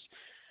 there's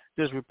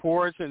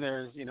reports and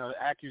there's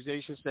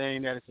accusations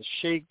saying that it's a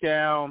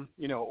shakedown.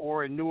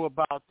 Oher knew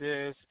about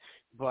this,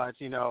 but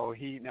he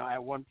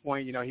at one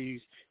point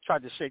he's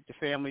tried to shake the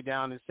family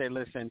down and say,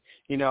 listen,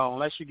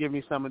 unless you give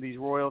me some of these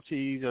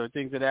royalties or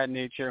things of that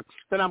nature,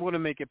 then I'm going to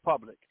make it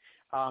public.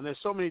 There's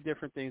so many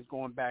different things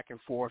going back and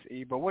forth,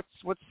 E. But what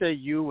say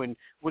you, and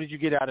what did you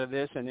get out of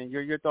this, and then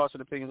your thoughts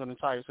and opinions on the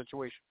entire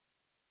situation?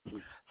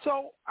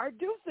 So I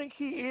do think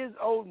he is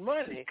owed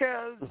money,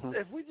 because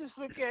if we just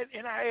look at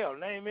NIL,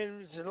 name,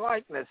 image, and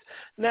likeness,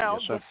 now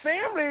the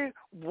family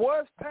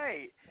was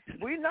paid.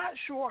 We're not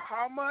sure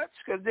how much,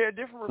 because there are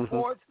different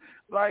reports.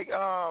 Like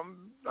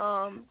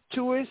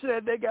Tuohy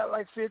said they got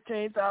like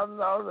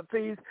 $15,000 a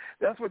piece.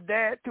 That's what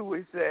Dad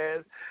Tuohy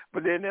says.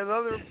 But then there's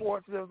other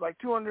reports that was like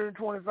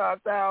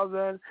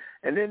 $225,000,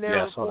 and then there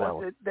are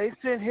reports that they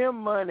sent him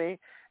money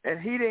and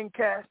he didn't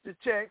cash the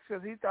checks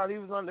because he thought he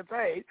was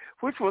underpaid,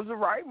 which was the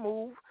right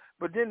move.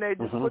 But then they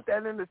just put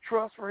that in the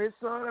trust for his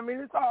son. I mean,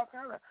 it's all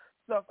kind of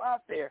stuff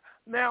out there.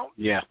 Now,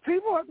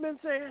 people have been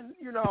saying,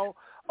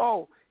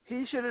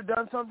 he should have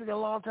done something a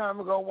long time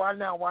ago. Why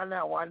now? Why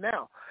now? Why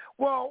now?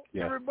 Well,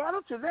 the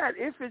rebuttal to that,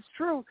 if it's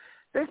true,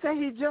 they say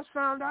he just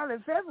found out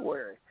in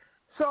February.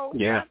 So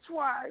that's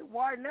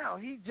why now?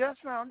 He just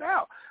found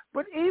out.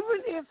 But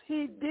even if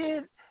he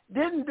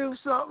didn't do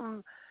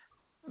something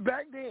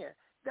back then,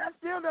 that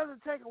still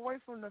doesn't take away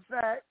from the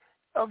fact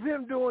of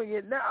him doing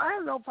it now. I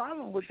have no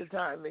problem with the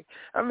timing.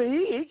 I mean,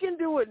 he can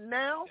do it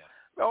now.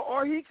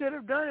 Or he could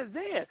have done it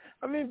then.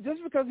 I mean,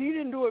 just because he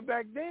didn't do it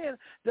back then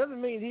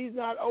doesn't mean he's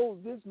not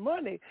owed this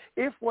money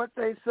if what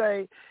they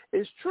say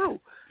is true.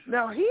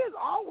 Now, he has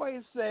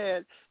always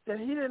said that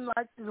he didn't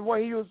like the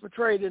way he was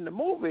portrayed in the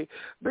movie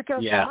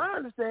because from my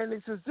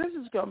understanding, since this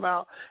has come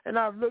out and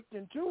I've looked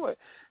into it,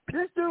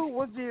 this dude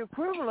was the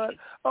equivalent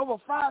of a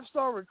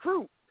 5-star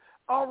recruit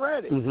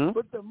already.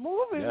 But the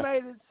movie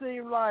made it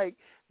seem like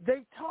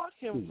they taught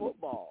him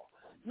football.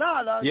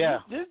 No,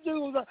 this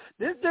dude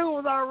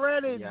was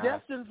already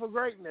destined for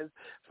greatness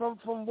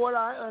from what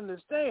I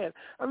understand.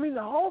 I mean,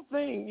 the whole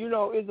thing,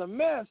 is a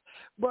mess.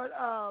 But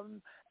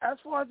as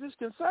far as this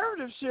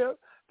conservatorship,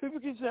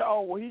 people can say,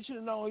 oh, well, he should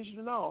have known,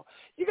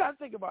 You got to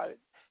think about it.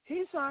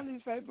 He signed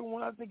his paper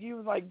when I think he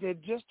was like they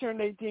just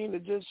turned 18 or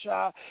just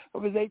shy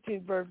of his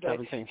 18th birthday.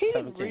 He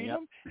didn't read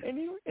them, and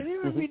even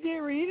if he did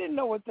read, he didn't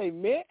know what they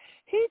meant.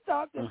 He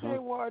thought that they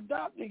were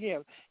adopting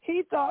him.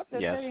 He thought that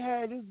they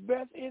had his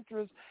best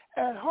interest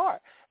at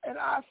heart. And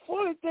I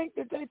fully think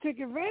that they took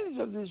advantage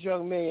of this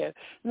young man.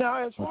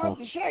 Now, as far as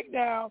the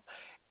shakedown,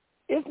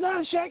 it's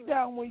not a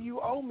shakedown when you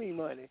owe me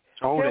money.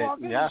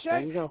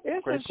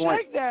 It's a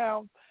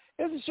shakedown.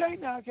 It's a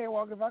shakedown,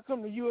 K-Walk, if I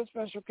come to you at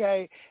Special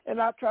K and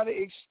I try to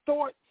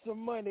extort some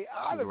money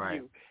out of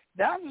you.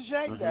 That's a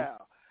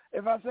shakedown.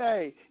 If I say,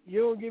 hey,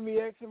 you don't give me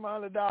X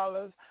amount of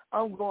dollars,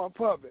 I'm going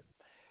public.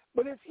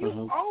 But if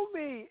you owe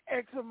me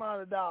X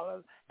amount of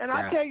dollars and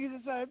I tell you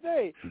the same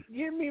thing,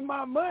 give me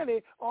my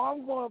money or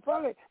I'm going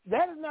public,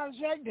 that is not a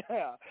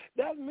shakedown.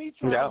 That's me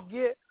trying to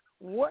get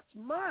what's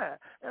mine.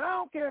 And I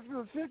don't care if it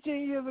was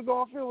 15 years ago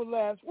or if it was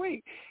last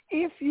week.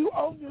 If you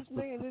owe this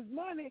man his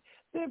money,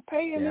 then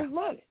pay him his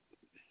money.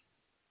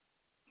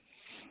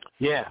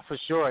 Yeah, for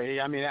sure.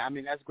 I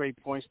mean, that's great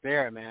points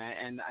there,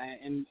 man.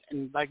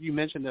 And like you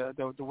mentioned,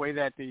 the way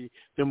that the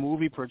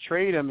movie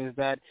portrayed him is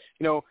that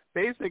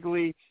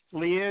basically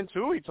Leanne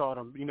too. He taught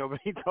him, but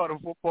he taught him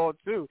football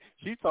too.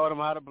 She taught him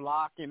how to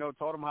block,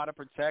 taught him how to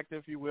protect,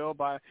 if you will,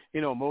 by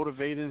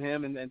motivating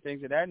him and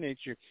things of that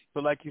nature.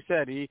 But like you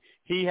said,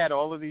 he had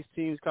all of these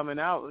teams coming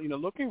out,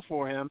 looking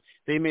for him.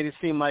 They made it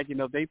seem like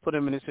they put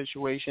him in a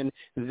situation.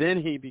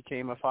 Then he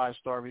became a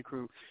 5-star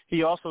recruit.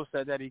 He also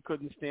said that he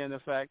couldn't stand the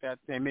fact that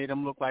they made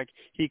him look like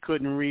he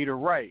couldn't read or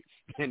write,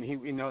 and he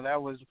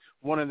that was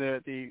one of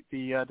the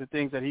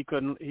things that he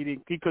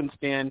couldn't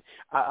stand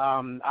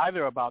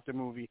either about the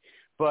movie.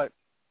 But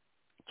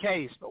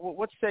Case,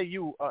 what say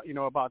you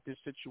about this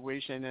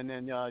situation, and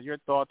then your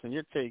thoughts and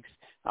your takes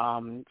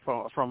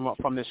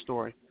from this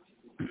story?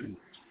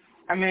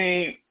 I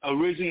mean,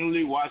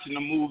 originally watching the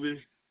movie,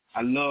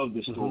 I loved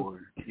the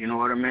story. You know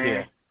what I mean?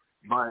 Yeah.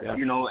 But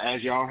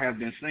as y'all have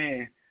been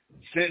saying,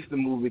 since the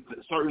movie,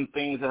 certain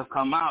things have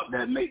come out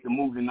that make the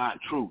movie not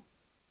true.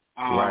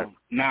 Right.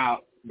 Now,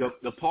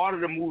 the part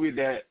of the movie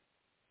that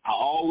I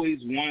always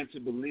wanted to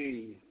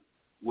believe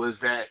was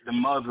that the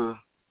mother,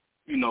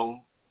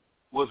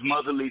 was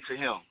motherly to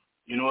him.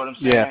 You know what I'm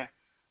saying? Yeah.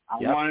 I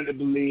wanted to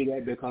believe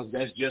that because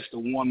that's just a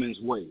woman's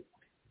way.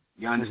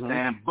 You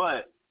understand?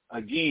 But,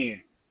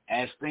 again,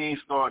 as things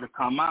start to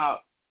come out,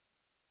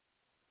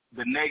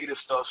 the negative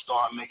stuff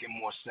start making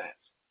more sense.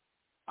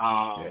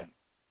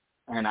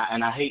 And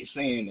I hate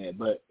saying that,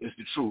 but it's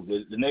the truth.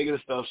 The negative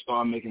stuff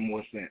start making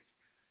more sense.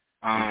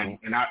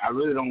 And I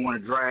really don't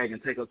want to drag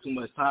and take up too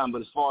much time,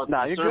 but as far as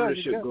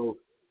conservatorship goes,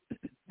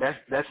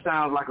 that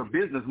sounds like a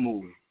business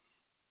move.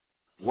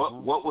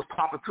 What was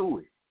Papa to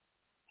it?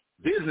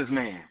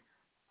 Businessman.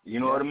 You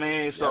know what I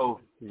mean? So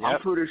I'm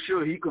pretty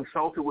sure he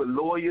consulted with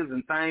lawyers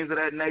and things of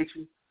that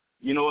nature.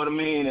 You know what I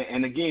mean?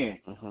 And again,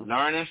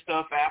 learning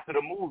stuff after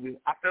the movie,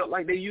 I felt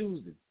like they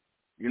used him.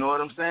 You know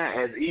what I'm saying?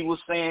 As he was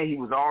saying, he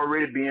was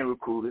already being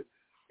recruited.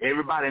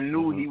 Everybody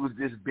knew he was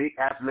this big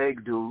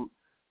athletic dude.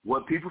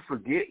 What people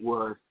forget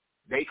was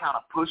they kind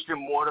of pushed him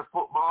more to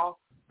football.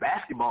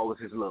 Basketball was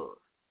his love,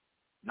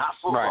 not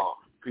football.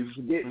 Right. People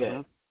forget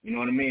that. You know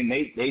what I mean?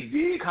 They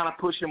did kind of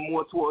push him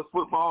more towards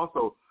football,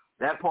 so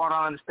that part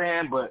I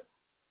understand. But,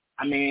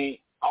 I mean,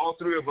 all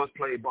three of us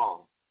played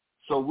ball.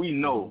 So we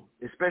know,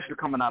 especially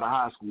coming out of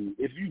high school,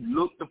 if you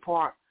look the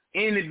part,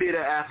 any bit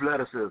of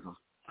athleticism,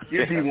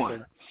 you're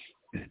D1.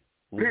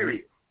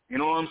 Period. You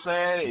know what I'm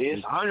saying?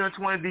 It's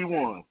 120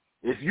 D1.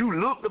 If you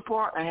look the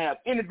part and have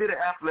any bit of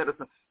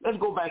athleticism, let's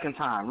go back in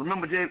time.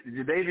 Remember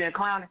Jadeveon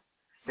Clowney?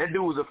 That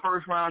dude was a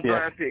first-round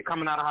draft pick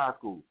coming out of high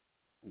school.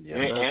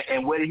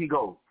 And where did he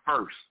go?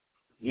 First.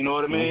 You know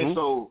what I mean?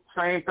 So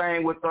same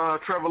thing with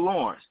Trevor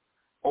Lawrence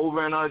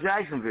over in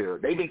Jacksonville.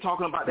 They've been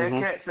talking about that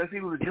cat since he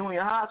was a junior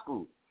in high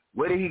school.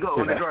 Where did he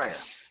go in the draft?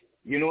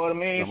 You know what I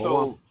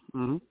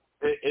mean?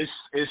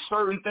 It's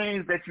certain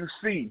things that you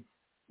see,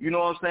 you know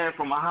what I'm saying,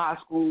 from a high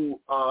school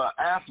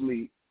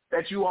athlete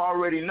that you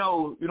already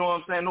know, you know what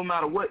I'm saying, no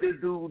matter what this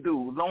dude will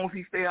do, as long as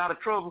he stay out of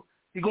trouble,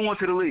 he going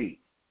to the league.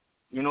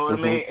 You know what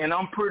I mean? And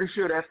I'm pretty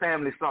sure that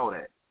family saw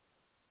that.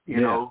 You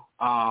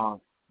know,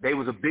 they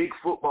was a big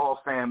football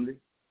family,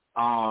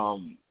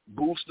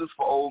 boosters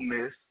for Ole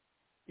Miss.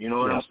 You know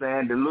what I'm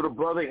saying? The little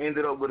brother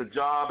ended up with a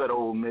job at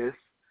Ole Miss.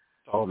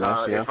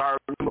 If I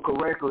remember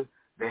correctly,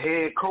 the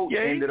head coach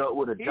ended up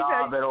with a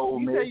job at Ole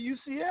Miss. He's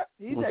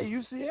at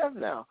UCF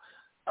now.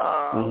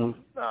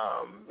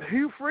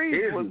 Hugh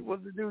Freeze was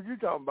the dude you're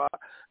talking about.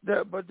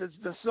 But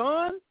the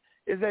son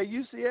is at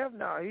UCF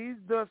now. He's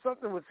doing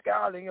something with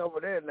scouting over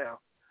there now.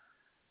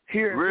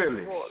 Here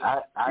really?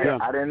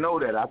 I didn't know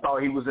that. I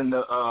thought he was in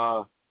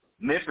the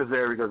Memphis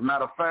area. Because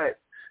matter of fact,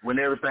 when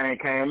everything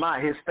came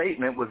out, his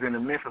statement was in the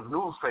Memphis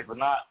newspaper,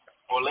 not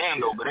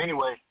Orlando. But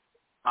anyway,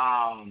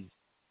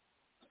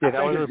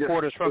 that was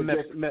reporters from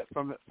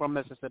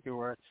Mississippi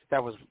where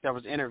that was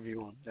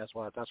interviewing. That's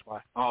why.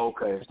 Oh,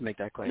 okay. Just to make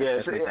that clear.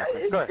 Yeah,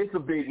 it's a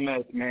big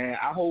mess, man.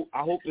 I hope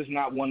it's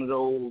not one of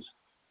those.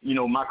 You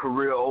know, my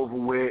career over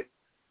with.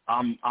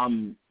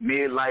 I'm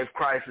midlife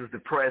crisis,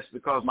 depressed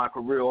because my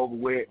career over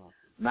with.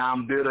 Now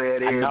I'm bitter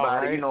at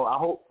everybody. Right? You know, I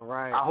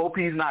hope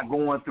he's not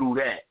going through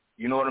that.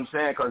 You know what I'm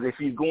saying? Because if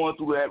he's going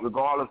through that,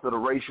 regardless of the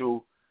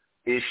racial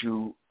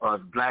issue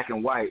of black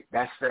and white,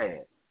 that's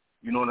sad.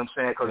 You know what I'm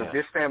saying? Because if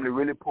this family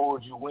really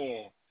pulled you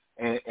in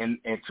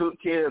and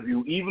took care of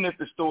you, even if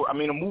the story, I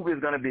mean, a movie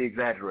is going to be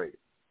exaggerated.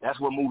 That's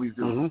what movies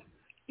do.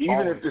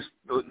 Even if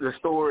the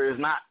story is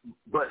not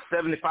but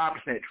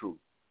 75% true.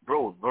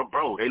 Bro,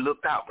 they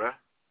looked out, bro.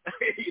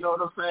 You know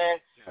what I'm saying?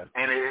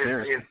 And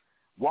it's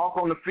walk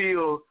on the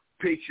field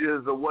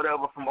pictures or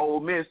whatever from Ole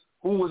Miss.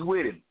 Who was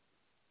with him?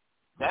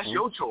 That's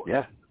your choice.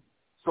 Yeah.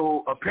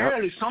 So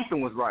apparently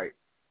something was right.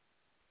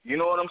 You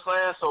know what I'm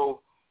saying?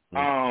 So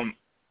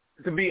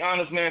to be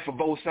honest, man, for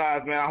both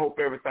sides, man, I hope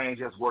everything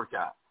just worked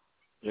out.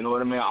 You know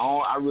what I mean?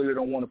 I really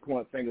don't want to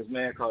point fingers,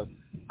 man, because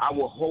I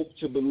would hope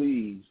to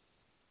believe,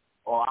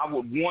 or I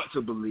would want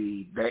to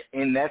believe that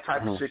in that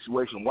type of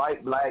situation,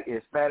 white, black,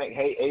 Hispanic,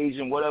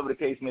 Asian, whatever the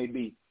case may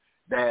be,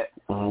 that,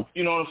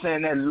 you know what I'm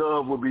saying, that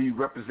love will be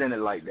represented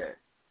like that.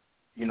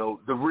 You know,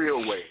 the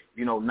real way,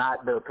 you know,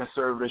 not the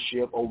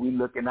conservatorship or we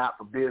looking out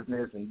for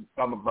business and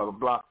blah, blah, blah, blah,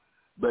 blah.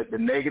 but the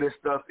negative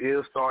stuff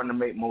is starting to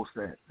make more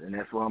sense, and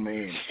that's what I'm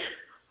in.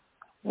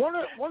 One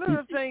of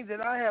the things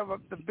that I have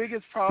the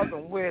biggest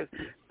problem with,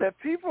 that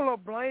people are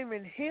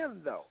blaming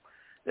him, though.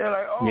 They're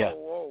like,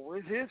 oh,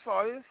 it's his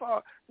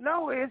fault.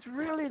 No, it's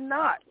really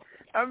not.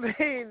 I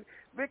mean,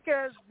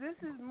 because this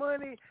is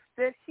money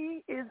that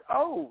he is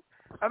owed.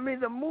 I mean,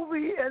 the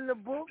movie and the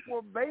book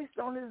were based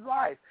on his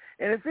life.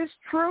 And if it's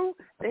true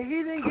that he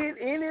didn't get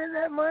any of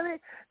that money,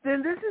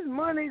 then this is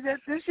money that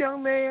this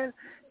young man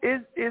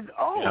is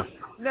owed. Yeah.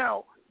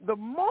 Now, the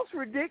most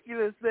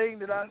ridiculous thing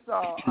that I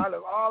saw out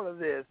of all of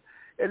this,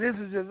 and this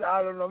is just,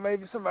 I don't know,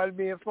 maybe somebody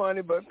being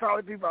funny, but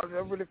probably people out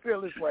there really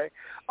feel this way.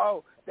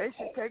 Oh, they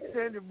should take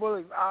Sandra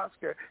Bullock's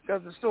Oscar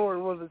because the story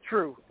wasn't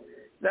true.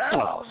 That's the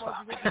most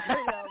ridiculous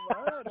thing I've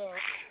ever heard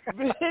of.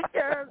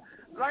 Because,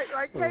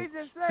 like Kay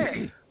just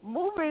said,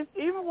 movies,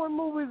 even when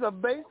movies are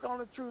based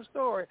on a true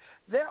story,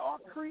 there are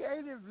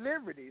creative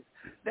liberties.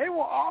 They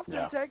will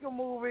often take a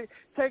movie,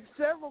 take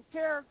several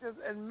characters,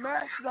 and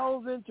mash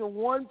those into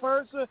one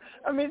person.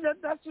 I mean,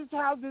 that's just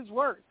how this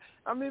works.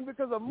 I mean,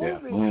 because a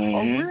movie,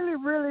 a really,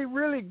 really,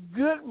 really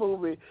good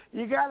movie,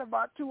 you got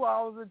about 2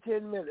 hours and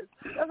 10 minutes.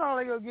 That's all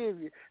they're going to give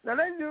you. Now,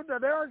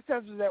 there are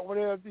exceptions that when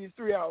there are these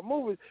 3-hour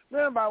movies,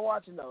 nobody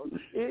watching those.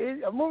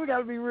 A movie got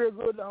to be real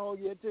good to hold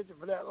your attention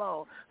for that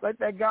long. Like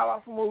that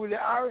god-awful movie,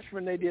 The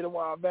Irishman, they did a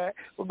while back,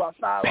 for about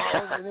 5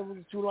 hours, and it was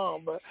too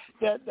long, but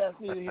that's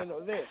neither here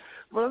nor there.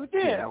 But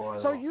again,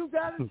 so you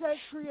got to take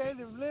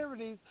creative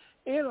liberties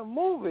in a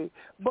movie,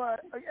 but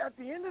at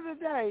the end of the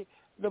day,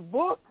 the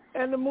book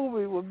and the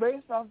movie were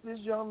based off this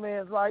young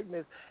man's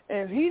likeness,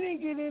 and if he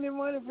didn't get any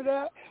money for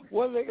that,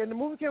 and the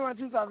movie came out in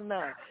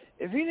 2009,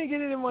 if he didn't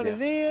get any money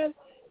then,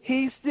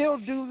 he still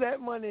due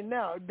that money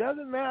now. It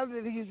doesn't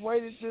matter that he's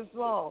waited this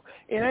long.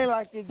 It ain't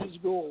like it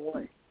just go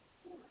away.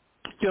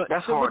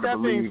 That's hard to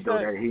believe, though,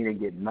 that he didn't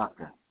get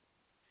nothing.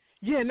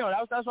 Yeah, no,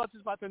 that's what I was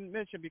just about to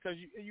mention, because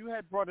you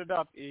had brought it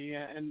up,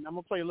 and I'm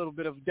gonna play a little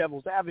bit of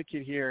devil's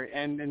advocate here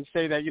and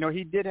say that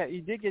he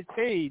did get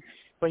paid,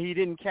 but he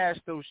didn't cash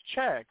those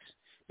checks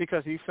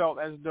because he felt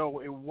as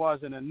though it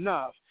wasn't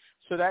enough.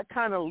 So that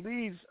kind of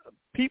leads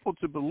people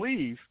to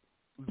believe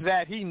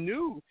that he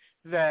knew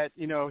that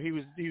he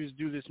was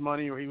due this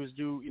money, or he was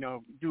due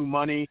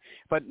money,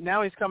 but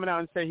now he's coming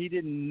out and saying he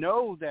didn't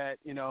know that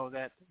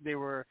that they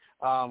were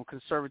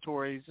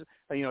conservatories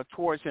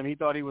towards him. He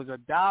thought he was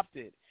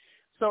adopted.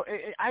 So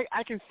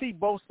I can see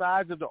both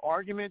sides of the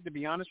argument, to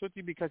be honest with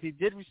you, because he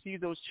did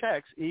receive those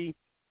checks,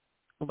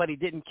 but he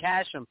didn't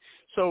cash them.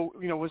 So,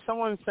 when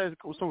someone says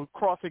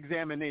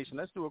cross-examination,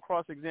 let's do a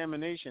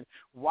cross-examination.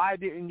 Why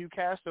didn't you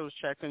cash those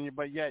checks,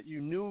 but yet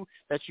you knew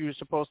that you were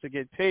supposed to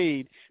get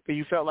paid, but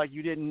you felt like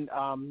you didn't,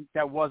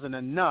 that wasn't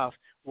enough?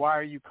 Why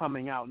are you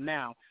coming out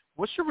now?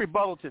 What's your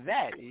rebuttal to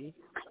that, E?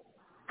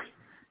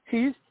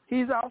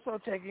 He's also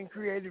taking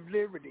creative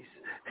liberties,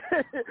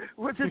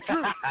 which is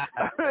true.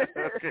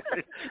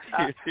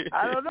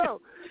 I don't know.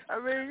 I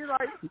mean,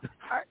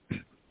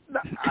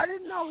 I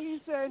didn't know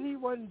he said he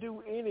wasn't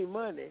due any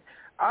money.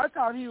 I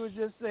thought he was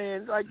just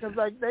saying, because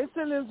they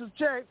sent him some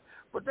checks,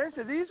 but they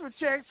said these were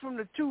checks from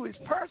the Tuies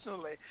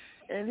personally,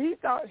 and he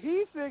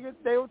figured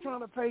they were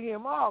trying to pay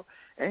him off,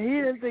 and he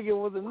didn't think it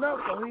was enough,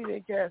 so he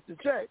didn't cash the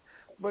check.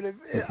 But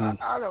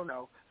I don't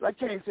know. Like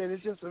Kane said,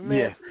 it's just a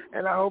mess,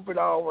 and I hope it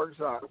all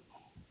works out.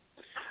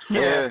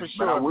 Yeah, for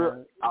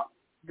sure.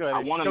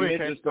 I want to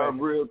mention stuff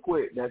real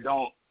quick that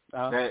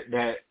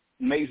that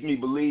makes me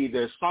believe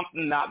there's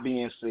something not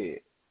being said.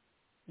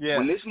 Yeah.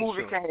 When this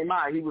movie came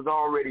out, he was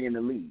already in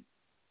the league.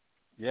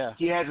 Yeah.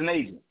 He has an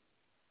agent.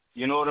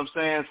 You know what I'm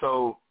saying?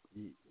 So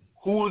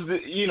who's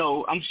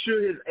I'm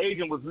sure his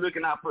agent was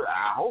looking out for.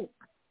 I hope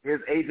his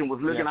agent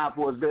was looking out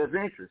for his best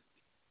interest.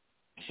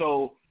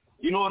 So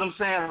you know what I'm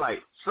saying?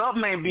 Like,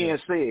 something ain't being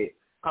said,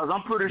 because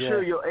I'm pretty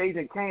sure your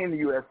agent came to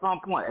you at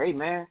some point. Hey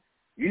man,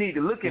 you need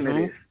to look into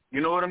this.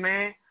 You know what I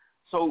mean?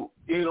 So,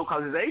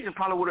 because his agent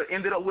probably would have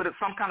ended up with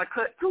some kind of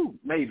cut too,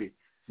 maybe.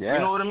 Yeah. You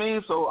know what I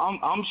mean? So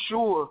I'm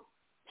sure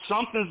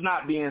something's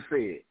not being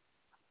said.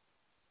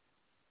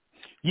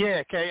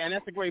 Yeah, okay, and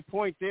that's a great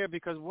point there,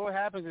 because what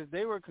happens is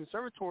they were a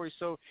conservatory,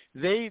 so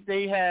they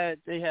had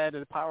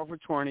a power of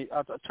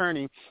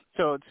attorney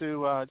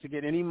to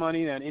get any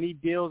money and any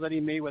deals that he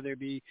made, whether it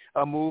be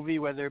a movie,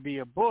 whether it be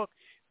a book.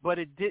 But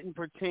it didn't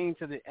pertain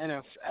to the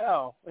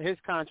NFL, his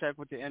contract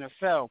with the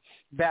NFL.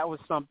 That was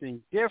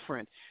something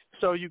different.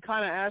 So you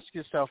kind of ask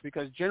yourself,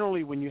 because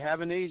generally when you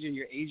have an agent,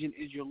 your agent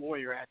is your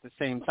lawyer at the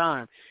same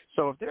time.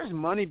 So if there's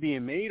money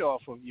being made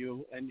off of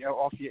you and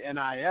off your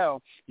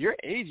NIL, your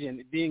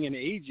agent, being an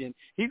agent,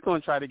 he's going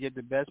to try to get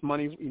the best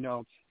money,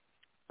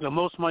 the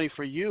most money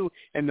for you,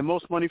 and the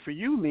most money for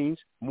you means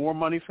more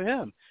money for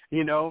him,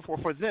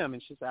 for them.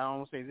 It's just, I don't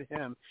want to say to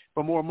him,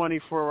 but more money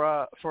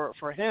for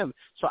him.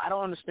 So I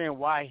don't understand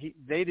why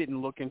they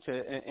didn't look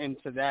into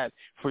that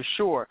for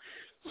sure.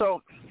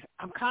 So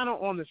I'm kind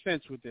of on the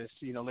fence with this,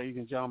 ladies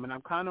and gentlemen.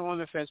 I'm kind of on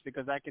the fence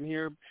because I can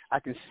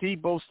see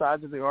both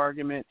sides of the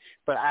argument,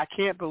 but I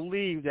can't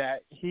believe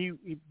that he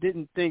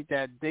didn't think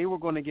that they were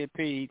going to get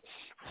paid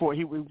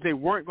they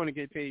weren't going to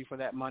get paid for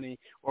that money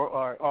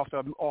or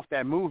off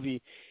that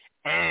movie,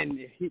 and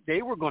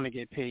they were going to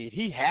get paid.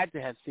 He had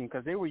to have seen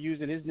because they were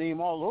using his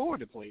name all over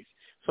the place.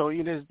 So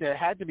there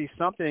had to be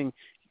something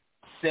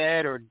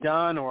said or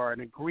done or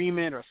an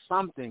agreement or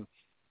something.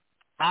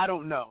 I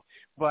don't know.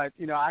 But,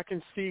 I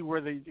can see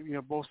where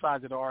both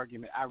sides of the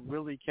argument. I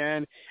really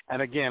can.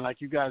 And, again, like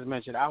you guys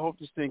mentioned, I hope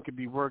this thing could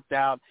be worked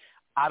out.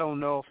 I don't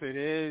know if it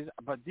is.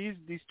 But these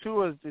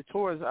tours,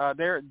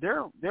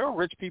 they're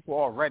rich people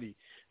already.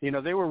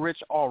 They were rich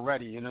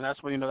already.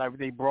 That's when,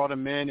 they brought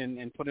them in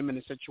and put them in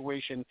a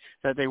situation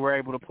that they were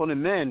able to put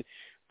them in.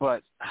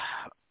 But,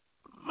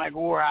 Mike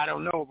Oher, I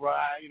don't know, bro.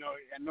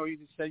 I know you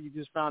just said you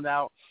just found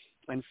out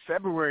in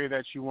February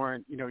that you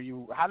weren't,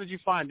 how did you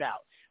find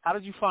out? How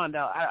did you find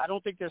out? I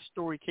don't think that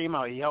story came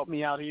out. He helped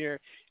me out here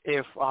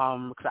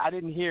because I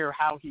didn't hear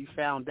how he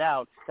found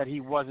out that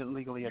he wasn't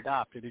legally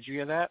adopted. Did you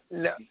hear that?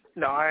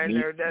 No, I didn't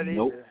hear that either.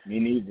 Nope, me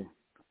neither.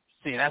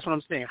 See, that's what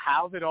I'm saying.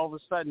 How did all of a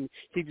sudden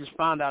he just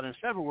found out in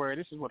February?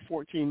 This is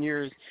 14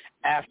 years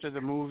after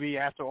the movie,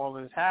 after all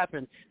of this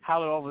happened. How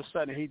did all of a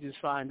sudden he just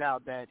find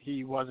out that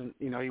he wasn't,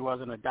 he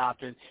wasn't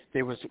adopted?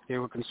 They were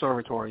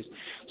conservatories.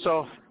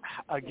 So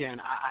again,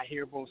 I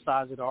hear both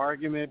sides of the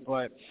argument,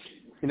 but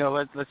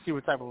let's see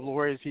what type of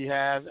lawyers he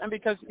has. And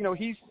because,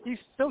 he's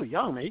still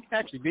young, man. He can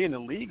actually be in the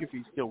league if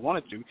he still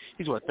wanted to.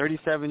 He's,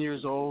 37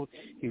 years old.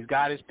 He's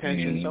got his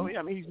pension. So,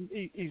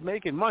 he's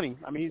making money.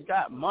 He's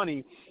got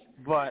money.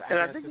 But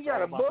I think he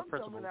got a book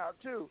coming out,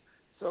 too.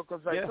 So,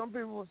 because some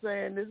people were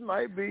saying this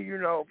might be,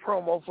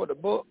 promo for the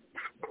book.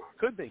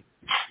 Could be.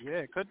 Yeah,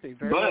 it could be.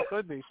 Very well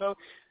could be. So,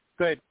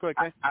 go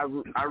ahead.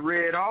 I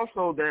read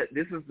also that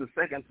this is the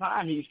second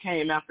time he's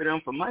came after them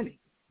for money.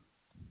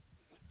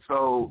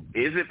 So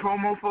is it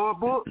promo for a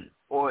book,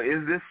 or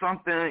is this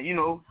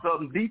something,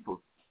 something deeper?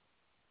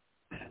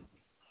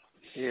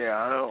 Yeah,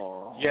 I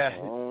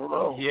don't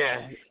know.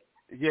 Yeah,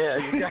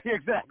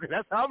 exactly.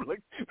 That's how I'm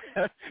looking.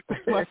 That's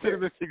my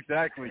sentiments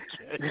exactly.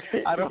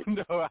 I don't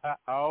know. I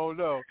don't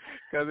know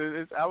because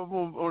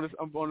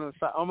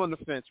I'm on the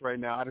fence right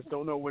now. I just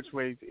don't know which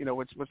way,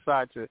 which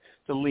side to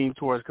lean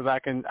towards because I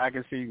can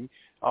see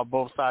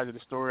both sides of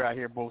the story. I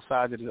hear both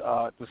sides of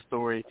the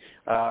story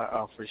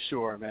for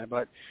sure, man.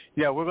 But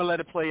yeah, we're gonna let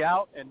it play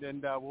out, and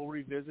then we'll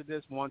revisit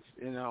this once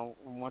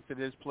it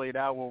is played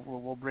out.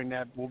 We'll bring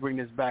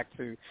this back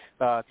to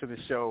the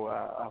show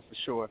for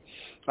sure.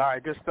 All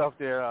right, good stuff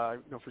there,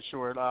 for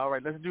sure. All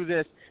right, let's do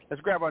this.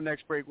 Let's grab our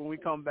next break. When we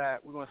come back,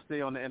 we're gonna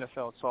stay on the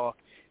NFL talk,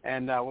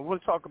 and we're gonna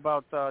talk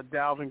about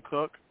Dalvin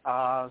Cook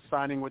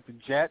signing with the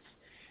Jets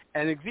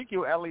and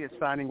Ezekiel Elliott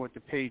signing with the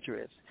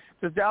Patriots.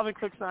 Does Dalvin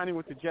Cook signing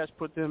with the Jets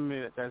put them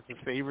as the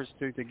favorites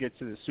to get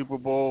to the Super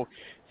Bowl?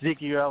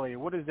 Ezekiel Elliott,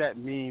 what does that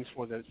mean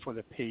for the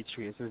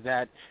Patriots? Does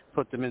that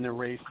put them in the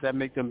race? Does that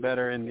make them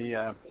better in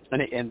the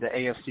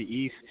AFC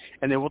East?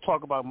 And then we'll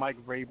talk about Mike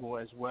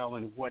Vrabel as well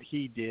and what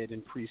he did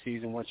in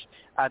preseason, which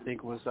I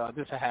think was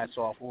just a hats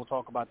off. We'll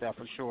talk about that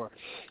for sure.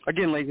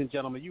 Again, ladies and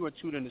gentlemen, you are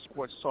tuned in to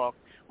Sports Talk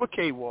with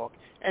K-Walk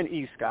and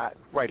E. Scott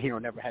right here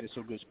on Never Had It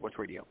So Good Sports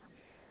Radio.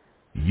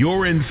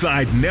 You're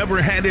inside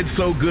Never Had It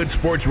So Good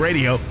Sports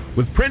Radio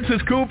with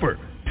Princess Cooper,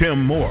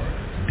 Tim Moore,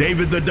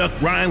 David the Duck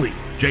Riley,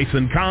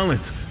 Jason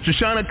Collins,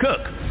 Shoshana Cook,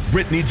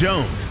 Brittany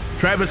Jones,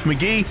 Travis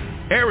McGee,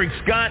 Eric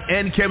Scott,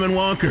 and Kevin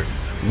Walker.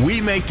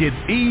 We make it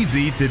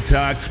easy to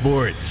talk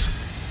sports.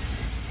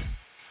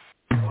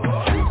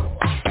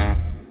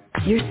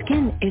 Your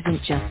skin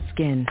isn't just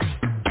skin.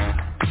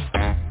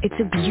 It's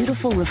a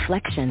beautiful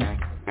reflection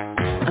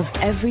of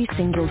every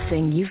single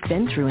thing you've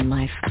been through in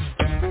life.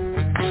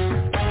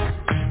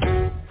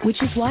 Which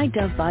is why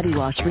Dove Body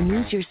Wash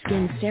removes your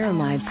skin's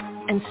ceramides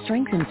and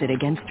strengthens it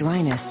against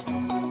dryness.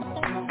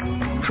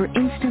 For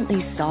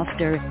instantly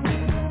softer,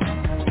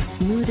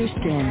 smoother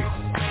skin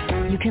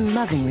you can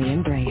lovingly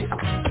embrace.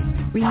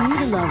 Renew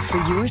the love for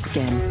your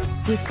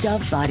skin with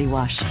Dove Body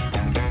Wash.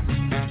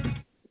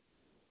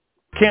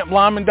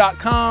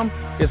 CampLyman.com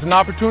is an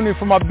opportunity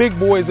for my big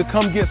boys to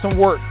come get some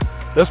work.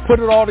 Let's put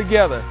it all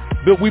together.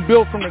 We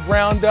built from the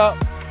ground up.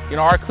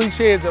 Our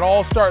cliche is it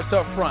all starts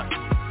up front.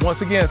 Once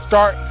again,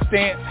 start,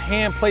 stance,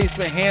 hand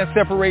placement, hand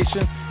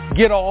separation,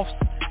 get offs,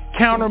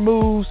 counter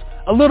moves,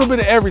 a little bit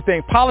of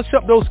everything. Polish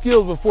up those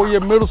skills before your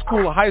middle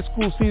school or high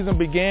school season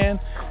began.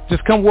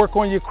 Just come work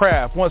on your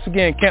craft. Once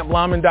again,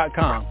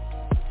 CampLyman.com.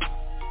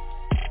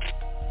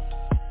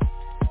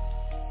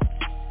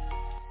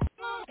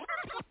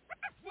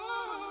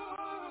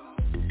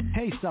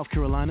 Hey, South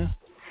Carolina.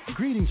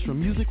 Greetings from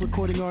music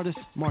recording artist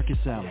Marcus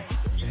Allen.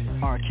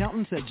 Our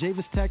accountants at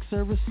Javis Tax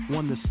Service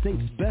won the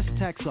state's best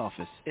tax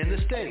office in the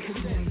state.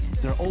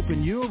 They're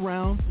open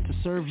year-round to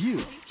serve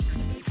you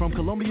from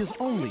Columbia's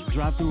only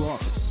drive-through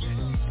office.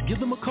 Give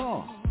them a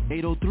call,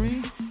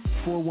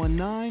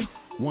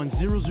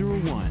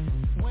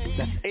 803-419-1001.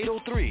 That's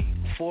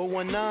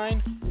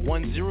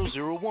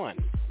 803-419-1001.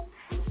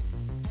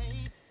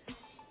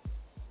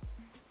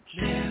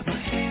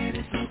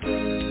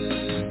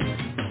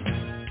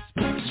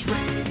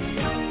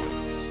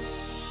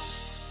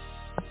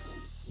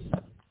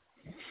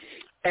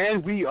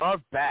 And we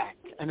are back.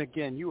 And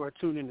again, you are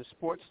tuned into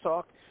Sports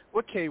Talk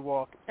with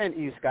K-Walk and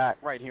E. Scott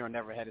right here on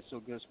Never Had It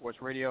So Good Sports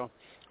Radio.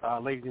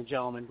 Ladies and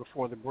gentlemen,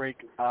 before the break,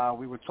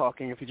 we were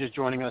talking, if you're just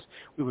joining us,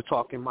 we were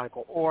talking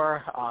Michael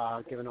Oher,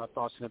 giving our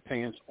thoughts and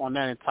opinions on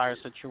that entire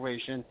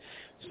situation.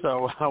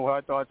 So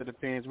our thoughts and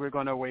opinions, we're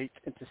going to wait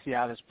to see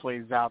how this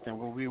plays out, and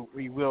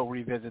we will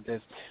revisit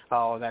this,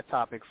 that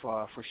topic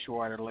for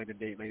sure at a later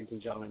date, ladies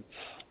and gentlemen.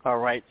 All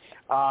right.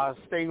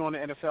 Staying on the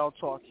NFL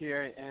talk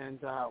here, and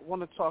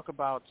want to talk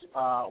about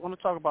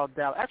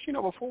Dalvin. Actually,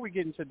 no, before we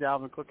get into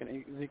Dalvin Cook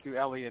and Ezekiel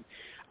Elliott,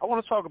 I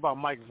want to talk about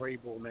Mike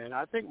Vrabel, man.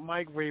 I think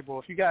Mike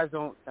Vrabel, if you guys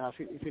don't,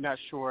 if you're not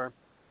sure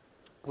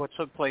what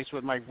took place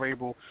with Mike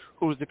Vrabel,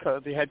 who's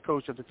the head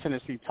coach of the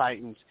Tennessee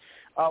Titans,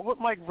 what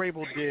Mike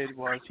Vrabel did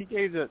was he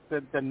gave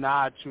the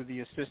nod to the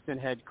assistant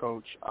head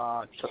coach,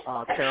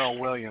 Terrell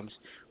Williams,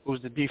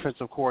 who's the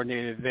defensive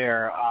coordinator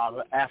there,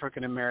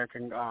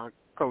 African-American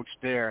coach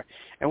there.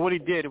 And what he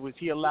did was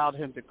he allowed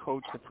him to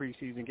coach the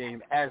preseason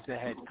game as the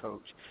head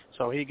coach.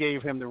 So he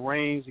gave him the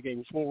reins, he gave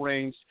him full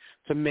reins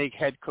to make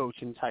head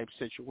coaching type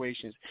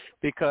situations,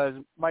 because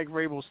Mike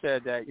Vrabel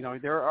said that,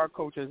 there are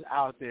coaches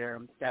out there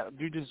that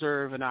do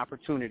deserve an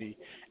opportunity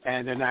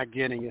and they're not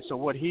getting it. So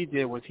what he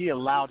did was he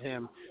allowed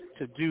him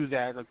to do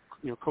that,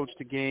 coach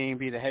the game,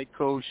 be the head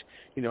coach,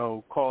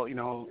 call,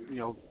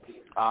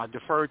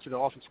 defer to the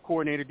offensive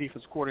coordinator,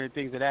 defensive coordinator,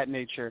 things of that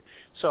nature.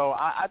 So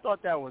I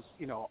thought that was,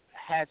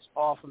 hats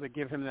off to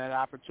give him that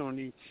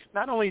opportunity.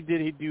 Not only did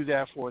he do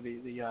that for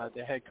the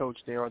head coach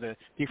there or the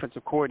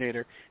defensive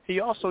coordinator, he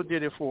also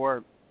did it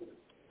for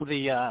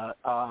the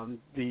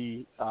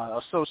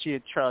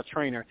associate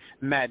trainer,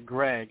 Matt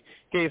Gregg,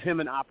 gave him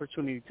an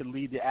opportunity to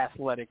lead the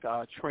athletic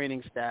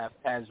training staff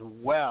as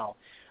well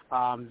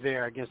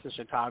there against the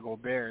Chicago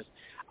Bears.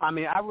 I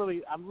mean, I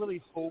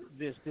really hope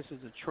this is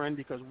a trend,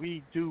 because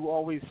we do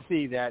always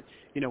see that,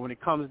 when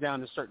it comes down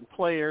to certain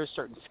players,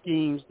 certain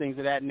schemes, things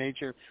of that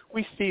nature,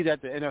 we see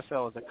that the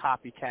NFL is a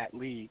copycat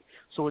league.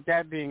 So with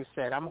that being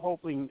said, I'm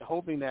hoping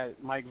that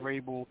Mike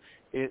Vrabel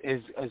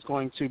is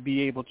going to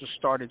be able to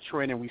start a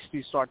trend, and we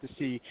start to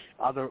see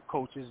other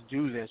coaches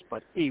do this.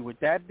 But with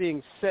that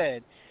being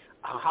said,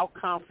 how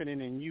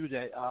confident in you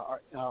that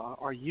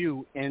are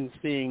you in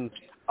seeing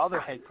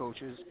other head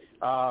coaches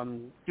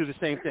do the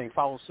same thing,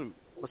 follow suit?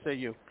 What say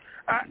you?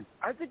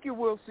 I think you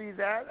will see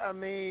that. I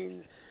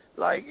mean,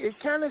 like, it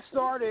kind of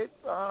started,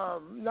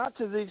 not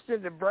to the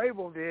extent that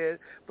Vrabel did,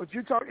 but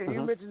you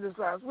mentioned this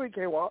last week,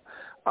 K-Walk,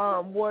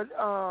 what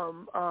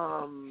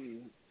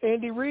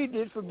Andy Reid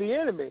did for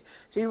Bieniemy.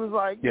 He was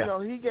like,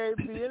 he gave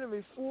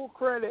Bieniemy full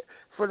credit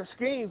for the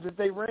schemes that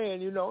they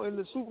ran, in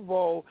the Super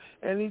Bowl,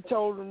 and he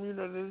told them, this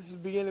is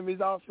Bieniemy's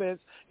offense,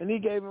 and he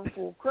gave him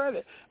full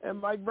credit. And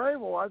Mike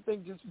Vrabel, I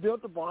think, just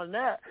built upon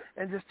that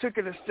and just took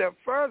it a step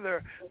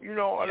further,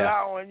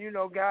 allowing,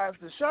 guys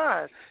to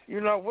shine.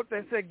 What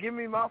they said, give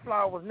me my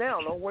flowers now,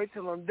 don't wait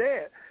till I'm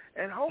dead.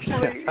 And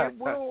hopefully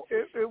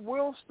it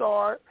will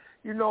start,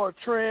 a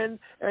trend,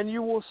 and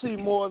you will see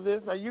more of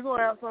this. Now, you're going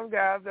to have some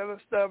guys that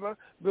are stubborn,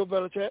 Bill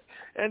Belichick,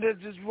 and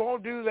that just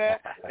won't do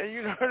that,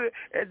 and,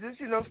 and just,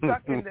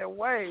 stuck in their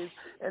ways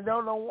and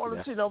don't want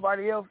to see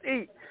nobody else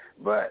eat.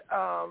 But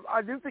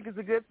I do think it's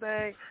a good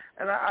thing,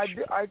 and I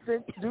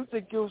do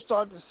think you'll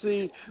start to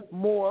see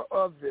more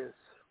of this.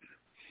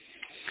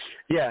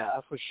 Yeah,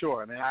 for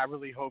sure. I mean, I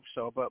really hope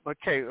so. But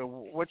Kay,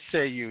 what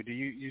say you? Do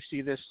you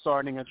see this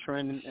starting a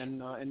trend in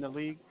the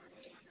league?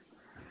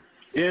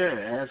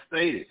 Yeah, as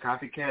stated,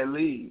 copycat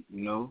league.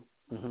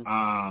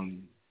 I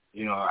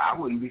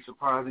wouldn't be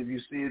surprised if you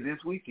see it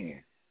this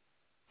weekend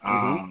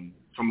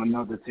from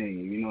another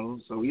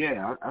team. So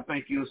yeah, I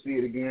think you'll see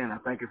it again. I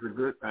think it's a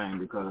good thing,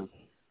 because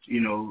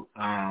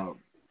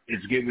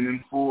it's giving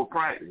them full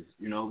practice.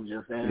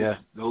 Just as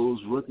those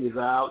rookies are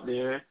out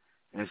there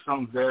and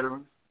some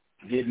veterans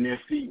getting their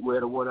feet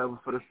wet or whatever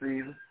for the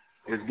season,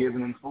 it's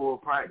giving them full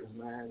practice,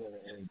 man,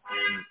 and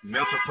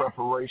mental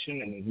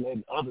preparation, and it's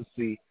letting others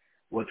see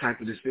what type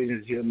of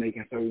decisions he'll make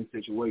in certain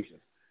situations.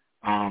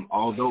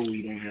 Although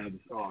we don't have the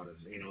starters,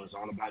 it's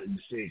all about the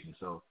decision.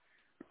 So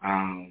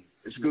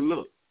it's a good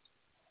look.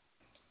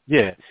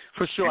 Yeah,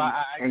 for sure.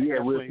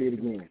 We'll see it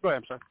again. Go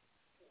ahead, I'm sorry.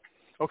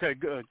 Okay,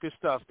 good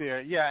stuff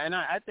there. Yeah, and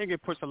I think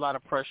it puts a lot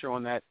of pressure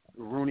on that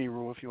Rooney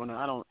Rule. If you want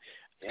to,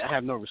 I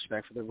have no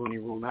respect for the Rooney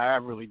Rule. I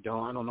really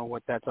don't. I don't know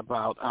what that's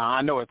about.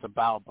 I know it's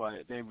about,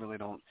 but they really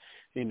don't,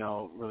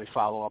 really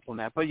follow up on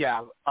that. But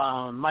yeah,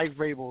 Mike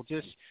Vrabel,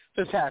 just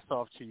hats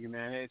off to you,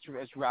 man.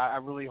 I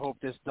really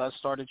hope this does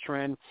start a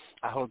trend.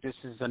 I hope this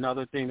is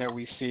another thing that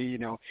we see,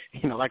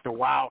 like the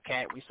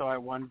Wildcat we saw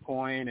at one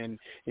point, and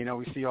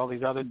we see all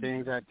these other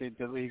things that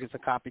the league is a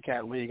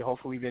copycat league.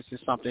 Hopefully, this is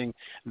something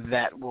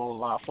that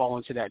will fall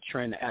into that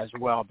trend as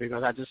well,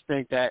 because I just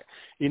think that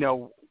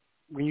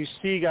when you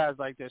see guys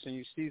like this, and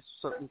you see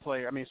certain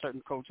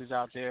coaches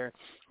out there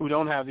who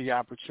don't have the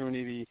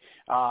opportunity,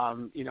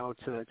 to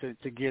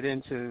get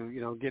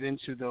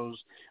into those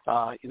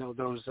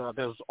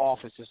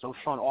offices, those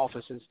front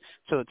offices,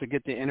 to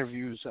get the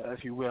interviews,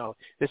 if you will.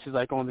 This is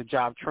like on the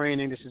job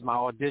training. This is my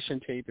audition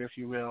tape, if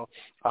you will.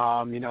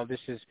 This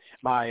is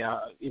my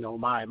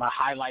my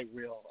highlight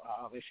reel,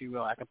 if you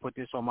will. I can put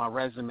this on my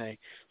resume.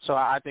 So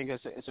I think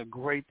it's a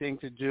great thing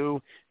to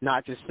do.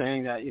 Not just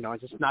saying that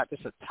it's not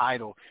just a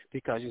title,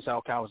 because you say,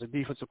 okay, I was a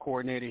defensive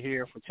coordinator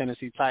here for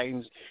Tennessee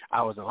Titans.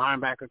 I was a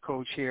linebacker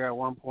coach here at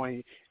one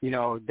point.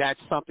 That's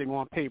something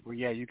on paper.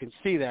 Yeah, you can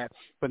see that,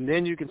 but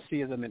then you can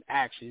see them in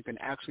action. You can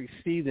actually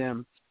see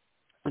them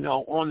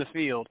on the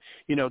field,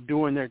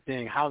 doing their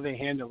thing, how they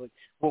handle it,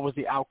 what was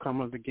the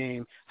outcome of the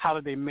game, how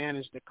did they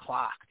manage the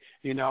clock,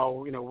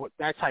 what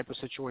that type of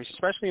situation,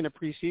 especially in a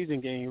preseason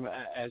game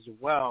as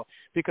well,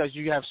 because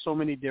you have so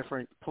many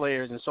different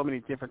players and so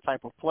many different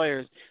type of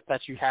players that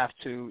you have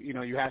to,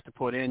 you have to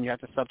put in, you have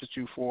to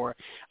substitute for.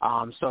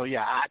 I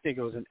think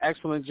it was an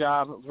excellent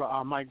job,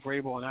 Mike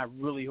Vrabel, and I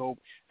really hope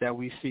that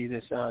we see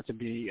this to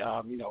be,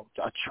 a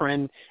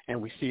trend,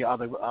 and we see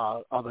other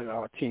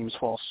teams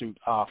fall suit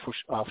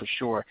for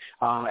sure.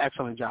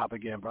 Excellent job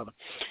again, brother.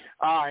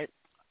 All right,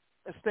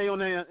 let's stay on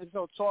the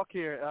talk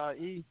here.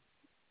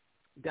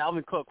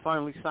 Dalvin Cook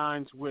finally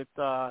signs with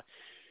the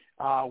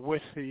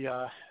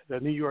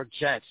New York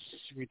Jets.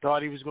 We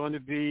thought he was going to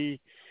be.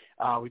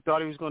 with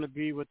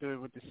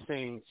the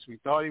Saints. We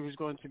thought he was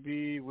going to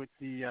be with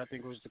I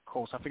think it was the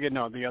Colts. I forget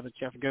the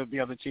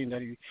other team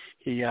that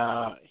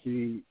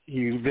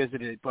he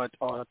visited, but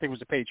I think it was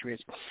the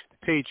Patriots.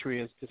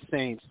 The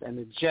Saints, and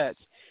the Jets.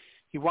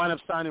 He wound up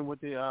signing with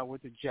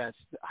the Jets.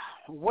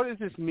 What does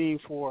this mean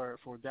for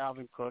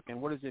Dalvin Cook,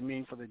 and what does it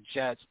mean for the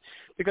Jets?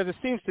 Because it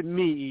seems to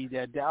me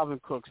that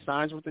Dalvin Cook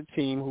signs with a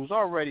team who's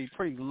already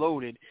pretty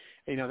loaded.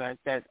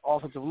 That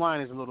offensive line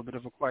is a little bit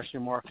of a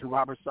question mark, and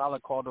Robert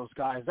Saleh called those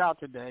guys out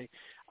today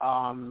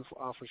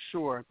for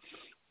sure.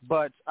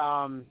 But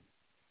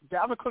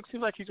Dalvin Cook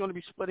seems like he's going to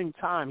be splitting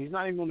time. He's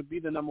not even going to be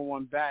the number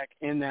one back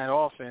in that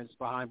offense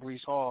behind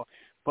Breece Hall.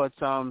 But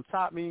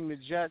top meaning the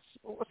Jets,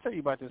 what's tell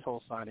you about this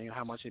whole signing and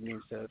how much it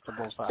means to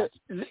both sides?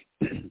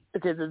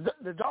 Okay,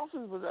 the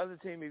Dolphins was the other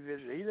team he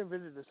visited. He didn't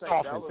visit the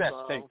Saints.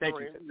 Dolphins, thank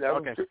you.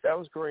 That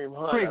was Kareem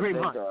Hunt.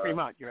 Kareem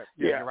Hunt, you're right.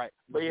 Yeah, you're right.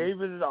 But yeah, he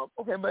visited off.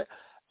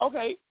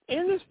 Okay,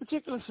 in this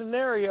particular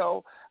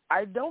scenario,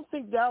 I don't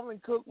think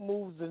Dalvin Cook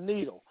moves the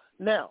needle.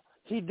 Now,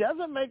 he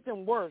doesn't make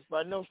them worse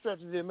by no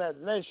stretch of the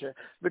imagination,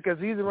 because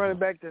he's a running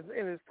back that's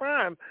in his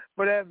prime.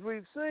 But as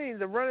we've seen,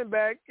 the running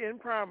back in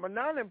prime or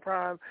not in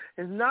prime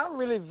is not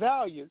really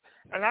valued.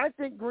 And I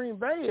think Green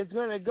Bay is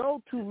going to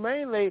go to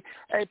mainly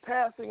a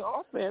passing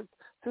offense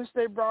since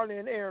they brought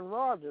in Aaron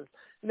Rodgers.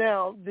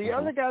 Now, the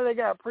other guy they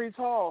got, Breece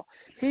Hall,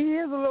 he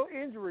is a little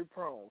injury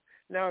prone.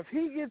 Now, if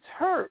he gets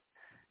hurt,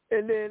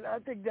 and then I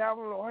think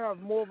Dalvin will have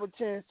more of a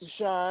chance to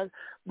shine.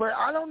 But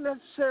I don't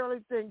necessarily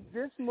think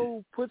this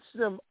move puts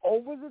them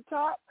over the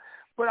top,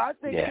 but I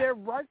think they're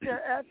right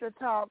there at the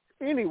top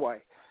anyway.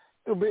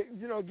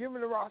 Given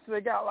the roster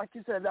they got, like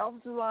you said, the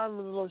offensive line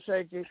was a little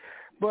shaky,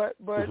 but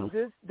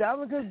this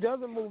Dalvin Cook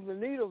doesn't move the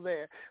needle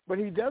there. But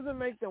he doesn't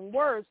make them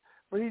worse,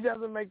 but he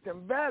doesn't make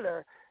them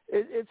better.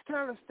 It's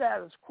kind of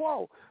status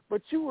quo,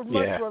 but you would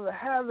much rather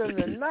have them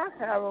than not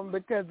have them,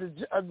 because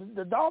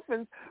the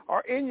Dolphins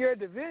are in your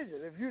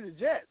division if you're the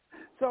Jets.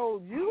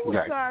 So you would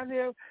sign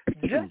him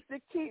just to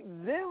keep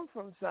them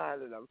from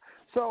signing them.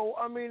 So,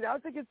 I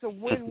think it's a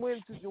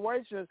win-win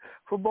situation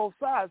for both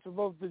sides, for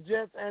both the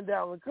Jets and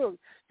Dalvin Cook.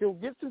 He'll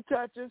get some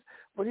touches,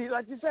 but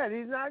like you said,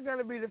 he's not going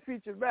to be the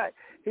featured back.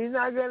 He's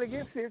not going to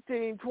get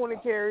 15, 20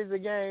 carries a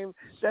game.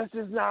 That's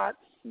just not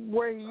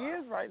where he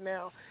is right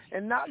now,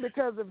 and not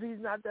because of he's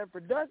not that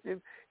productive.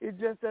 It's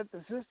just that the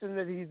system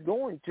that he's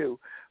going to.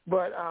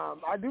 But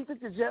I do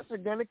think the Jets are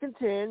going to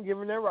contend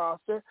given their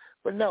roster,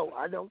 but no,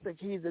 I don't think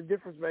he's a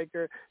difference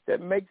maker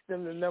that makes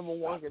them the number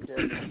one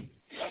contender.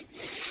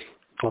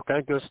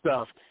 Okay, good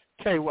stuff.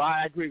 Kay, well,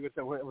 I agree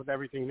with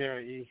everything there,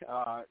 E.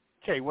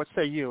 Kay, what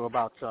say you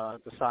about the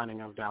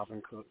signing of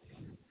Dalvin Cook?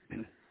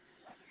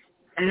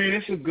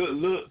 It's a good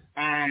look.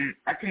 I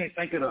can't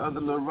think of the other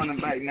little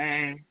running back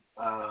name.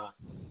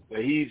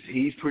 But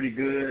he's pretty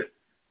good.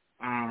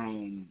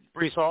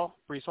 Breece Hall?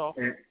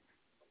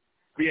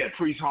 Yeah,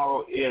 Breece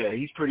Hall. Yeah,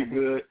 he's pretty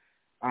good.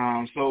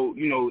 So,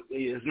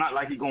 it's not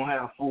like he's going to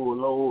have full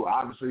load.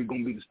 Obviously, he's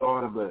going to be the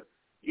starter, but,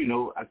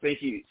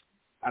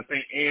 I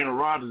think Aaron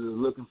Rodgers is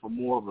looking for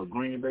more of a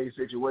Green Bay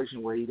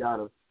situation where he got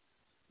a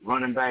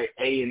running back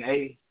A and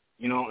A,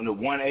 in the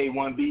 1A,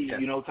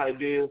 1B, type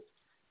deal.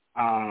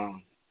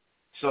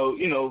 So,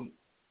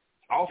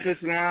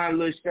 offensive line a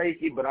little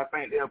shaky, but I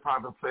think they'll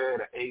probably play at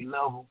an A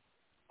level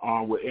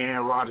with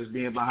Aaron Rodgers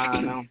being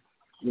behind them.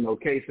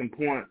 Case in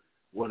point,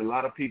 what a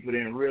lot of people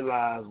didn't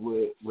realize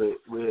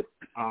with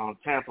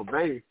Tampa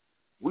Bay,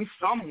 we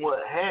somewhat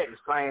had the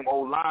same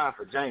old line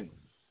for Jameis.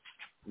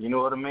 You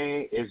know what I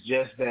mean? It's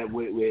just that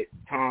with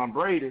Tom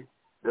Brady,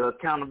 the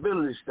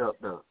accountability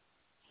stepped up.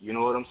 You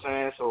know what I'm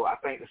saying? So I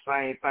think the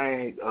same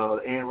thing,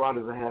 Aaron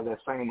Rodgers will have that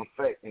same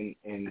effect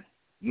in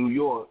New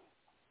York,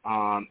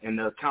 and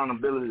the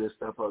accountability to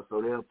step up.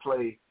 So they'll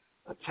play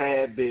a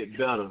tad bit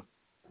better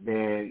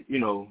than,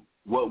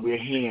 what we're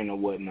hearing or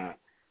whatnot.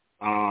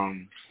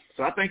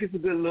 So I think it's a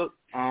good look.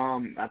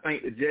 I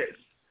think the Jets,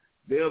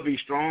 they'll be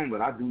strong, but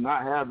I do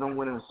not have them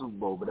winning the Super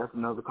Bowl, but that's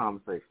another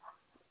conversation.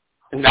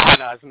 No,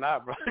 it's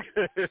not, bro.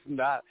 It's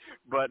not.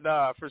 But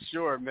for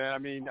sure, man. I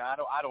mean, I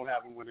don't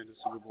have them winning the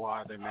Super Bowl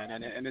either, man.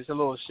 And it's a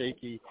little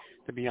shaky,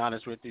 to be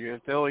honest with you.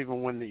 If they'll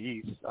even win the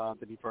East,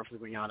 to be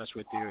perfectly honest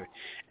with you,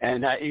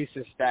 and that East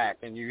is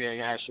stacked, and you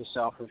ask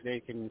yourself if they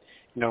can,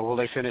 will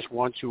they finish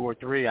 1, 2, or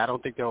 3? I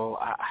don't think they'll.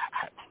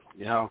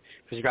 Because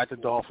you got the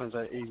Dolphins,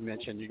 as you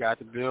mentioned, you got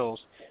the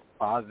Bills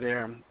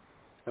there,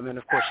 and then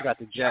of course you got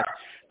the Jets.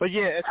 But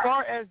yeah, as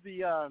far as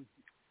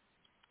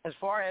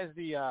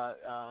the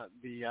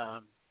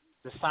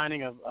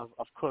signing of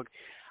Cook,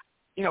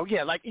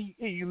 like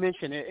you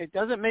mentioned, it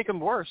doesn't make him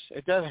worse.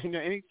 It doesn't.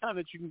 Anytime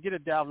that you can get a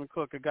Dalvin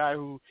Cook, a guy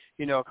who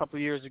a couple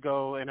of years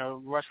ago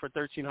rushed for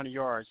 1,300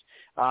 yards,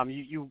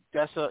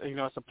 that's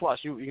it's a plus.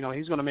 He's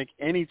going to make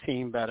any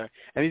team better,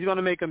 and he's going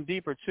to make them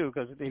deeper too,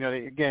 because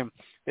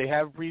they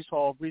have Breece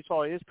Hall. Breece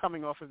Hall is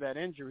coming off of that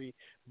injury,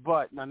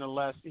 but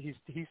nonetheless, he's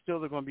still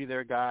going to be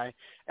their guy.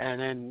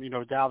 And then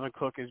Dalvin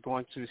Cook is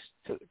going to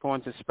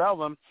spell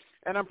them.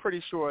 And I'm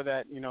pretty sure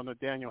that,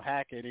 Nathaniel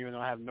Hackett, even though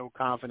I have no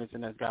confidence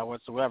in that guy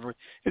whatsoever,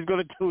 is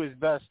going to do his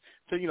best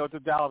to, to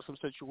dial up some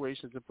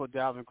situations to put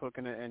Dalvin Cook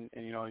in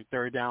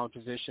third down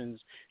positions,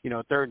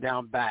 third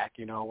down back,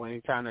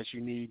 anytime that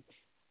you need,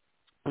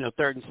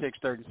 3rd and 6,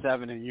 3rd and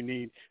 7, and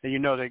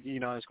that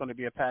it's going to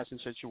be a passing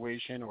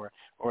situation or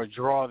a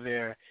draw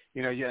there.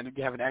 You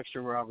have an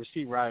extra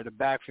receiver out of the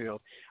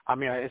backfield. I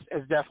mean,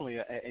 it's definitely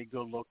a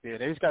good look there.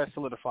 They just got to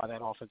solidify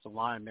that offensive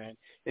line, man.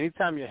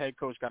 Anytime your head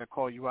coach got to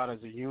call you out as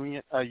a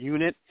unit,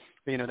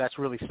 that's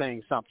really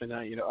saying something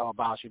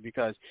about you,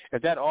 because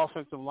if that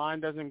offensive line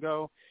doesn't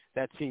go,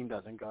 that team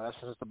doesn't go. That's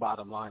just the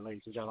bottom line,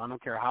 ladies and gentlemen. I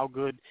don't care how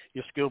good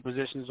your skill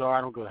positions are.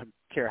 I don't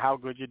care how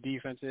good your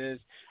defense is.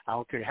 I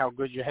don't care how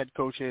good your head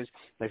coach is.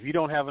 If you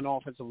don't have an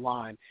offensive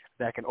line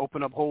that can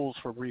open up holes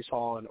for Breece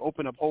Hall and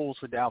open up holes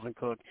for Dalvin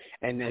Cook,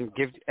 and then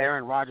give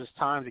Aaron Rodgers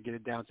time to get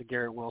it down to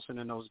Garrett Wilson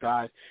and those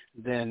guys,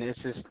 then it's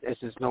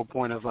just no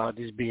point of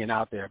just being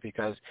out there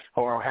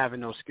or having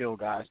those skill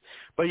guys.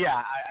 But yeah,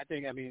 I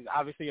think,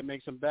 obviously it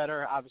makes them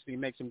better. Obviously it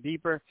makes them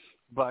deeper,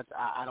 but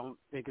I don't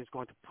think it's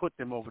going to put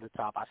them over the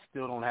top. I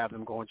still don't have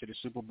them going to the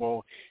Super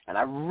Bowl, and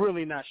I'm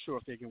really not sure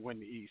if they can win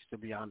the East, to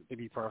be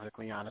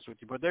perfectly honest with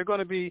you. But they're going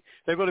to be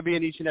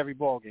in each and every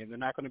ball game. They're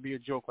not going to be a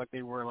joke like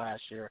they were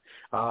last year,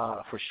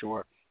 for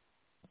sure.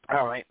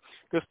 All right,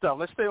 good stuff.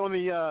 Let's stay on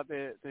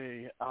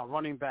the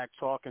running back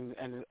talk and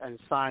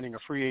signing a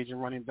free agent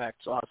running back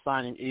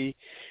signing.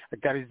 I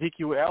got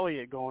Ezekiel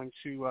Elliott going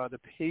to the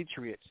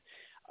Patriots.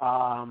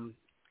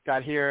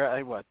 Got here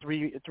a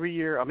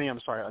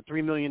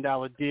 $3 million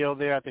deal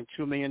there. I think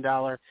 $2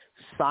 million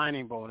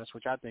signing bonus,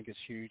 which I think is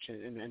huge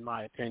in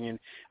my opinion.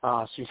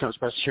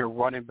 Especially a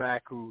running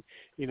back who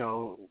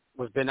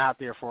was been out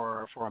there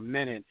for a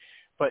minute.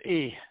 But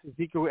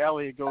Ezekiel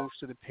Elliott goes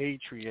to the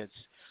Patriots.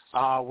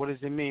 What does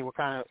it mean?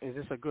 Is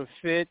this a good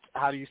fit?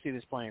 How do you see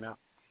this playing out?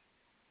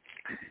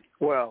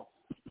 Well,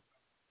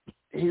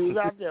 he was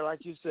out there,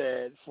 like you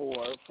said,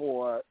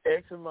 for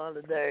X amount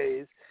of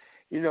days.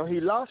 He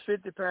lost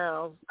 50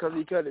 pounds because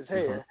he cut his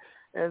hair,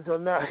 and so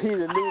now he's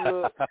a new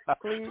look,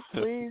 clean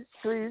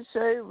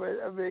shave,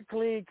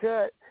 clean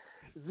cut.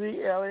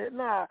 Zeke Elliott.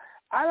 Nah,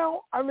 I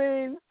don't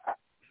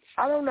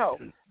know.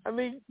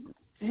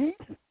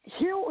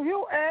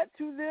 He'll add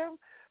to them,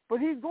 but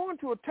he's going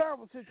to a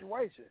terrible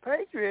situation.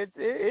 Patriots,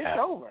 it's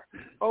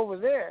over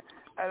there.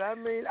 And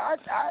I'm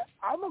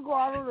gonna go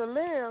out on a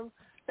limb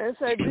and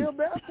say Bill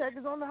Belichick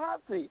is on the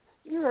hot seat.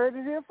 You heard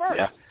it here first.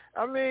 Yeah.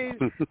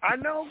 I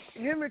know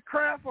him and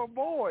Kraft are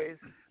boys,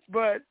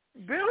 but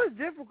Bill is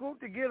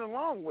difficult to get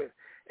along with.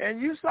 And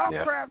you saw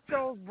Kraft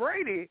chose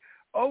Brady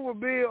over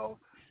Bill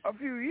a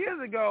few years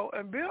ago,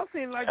 and Bill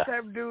seemed like the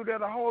type of dude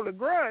that'll hold a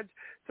grudge,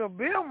 so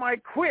Bill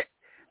might quit.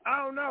 I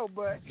don't know,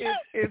 but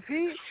if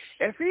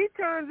he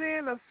turns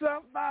in a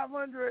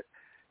sub-500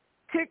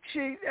 tick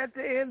sheet at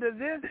the end of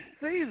this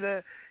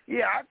season,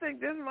 I think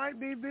this might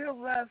be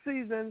Bill's last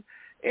season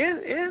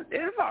in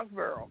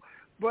Foxborough.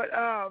 But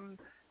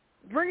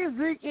bringing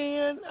Zeke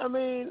in,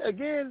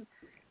 again,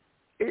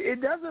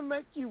 it doesn't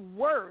make you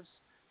worse,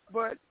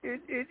 but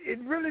it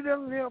really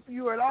doesn't help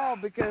you at all,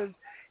 because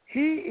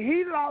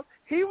he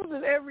was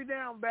an every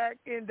down back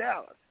in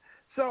Dallas.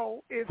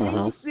 So if he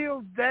was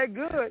still that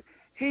good,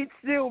 he'd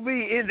still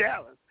be in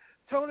Dallas.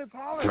 Tony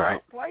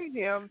Pollard played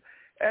him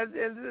as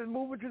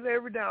moving to the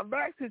every down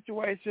back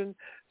situation.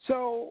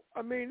 So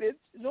it's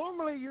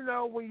normally,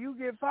 when you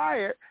get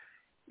fired,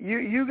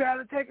 you got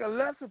to take a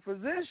lesser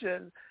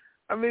position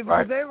I mean,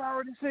 because they've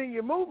already seen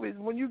your movies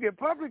when you get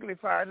publicly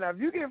fired. Now, if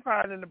you get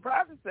fired in the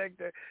private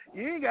sector,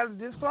 you ain't got to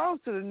disclose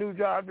to the new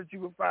job that you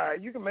were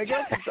fired. You can make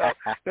up some stuff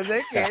because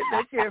they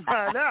can't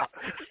find out.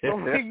 But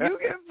when you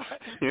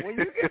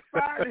get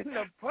fired in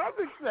the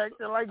public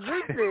sector, like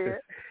we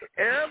did,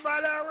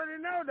 everybody already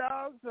know,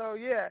 dog. So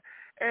yeah,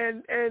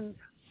 and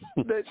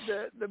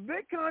the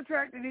big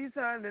contract that he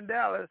signed in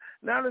Dallas,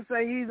 now to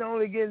say he's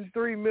only getting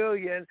 $3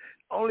 million,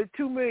 only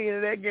 $2 million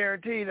of that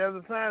guaranteed as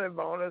a signing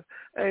bonus.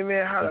 Hey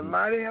man, how the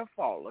mighty have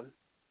fallen.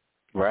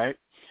 Right.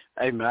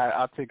 Hey man,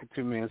 I'll take a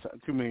 $2 million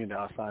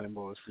signing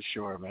bonus for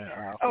sure, man.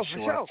 For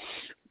sure.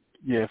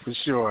 Yeah, for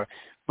sure.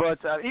 But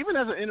even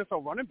as an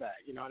NFL running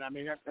back, you know, and I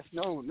mean that's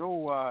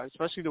no,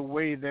 especially the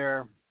way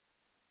they're.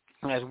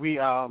 As we,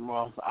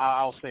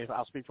 I'll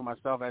speak for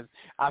myself. As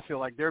I feel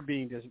like they're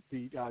being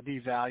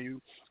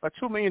devalued. A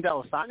 $2 million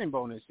signing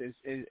bonus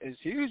is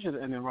huge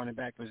in the running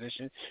back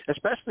position,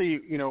 especially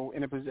in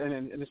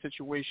a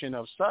situation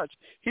of such.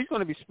 He's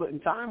going to be splitting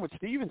time with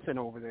Stevenson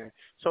over there,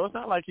 so it's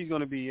not like he's going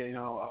to be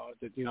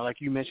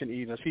like you mentioned,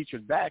 either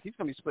featured back. He's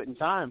going to be splitting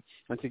time,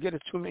 and to get a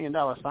 $2 million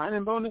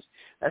signing bonus,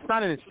 that's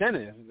not an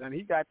incentive, and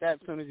he got that as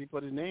soon as he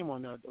put his name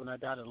on that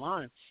dotted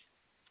line.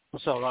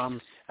 So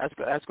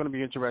that's going to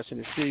be interesting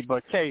to see.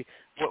 But, Kay,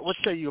 what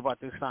say you about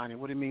this signing,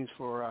 what it means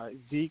for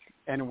Zeke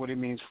and what it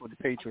means for the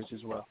Patriots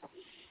as well?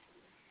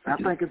 I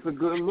think it's a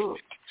good look.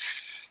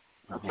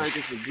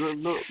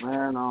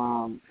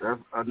 Man.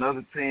 That's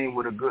another team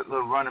with a good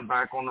little running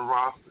back on the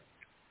roster.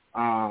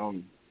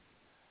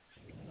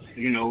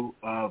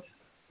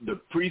 The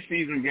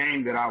preseason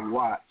game that I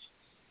watched,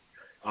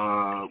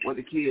 what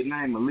the kid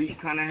named,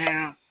 Malik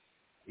Cunningham,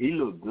 he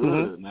looked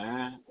good,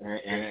 man.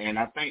 And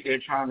I think they're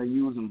trying to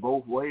use him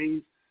both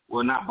ways.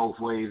 Well, not both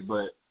ways,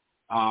 but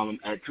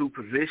at two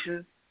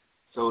positions.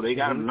 So they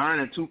got him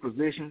learning two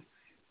positions.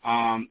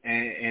 And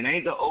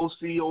ain't the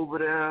OC over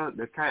there,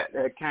 the cat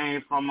that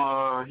came from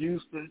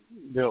Houston?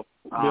 Bill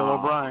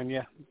O'Brien,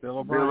 yeah. Bill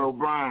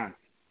O'Brien.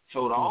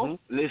 So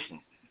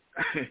listen,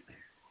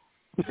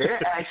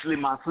 they're actually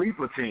my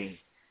sleeper team.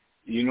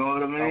 You know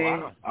what I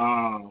mean? Oh,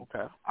 wow.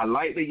 Okay. I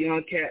like the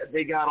young cats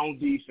they got on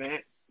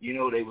defense. You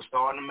know, they were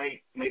starting to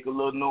make a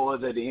little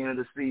noise at the end of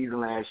the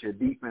season last year,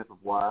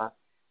 defensive-wise.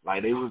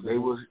 Like, they was,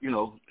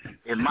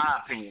 in my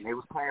opinion, they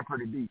was playing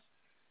pretty deep.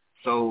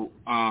 So,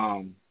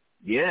 I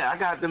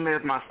got them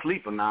as my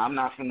sleeper now. I'm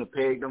not going to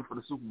peg them for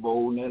the Super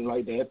Bowl, nothing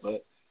like that,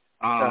 but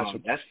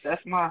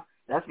that's my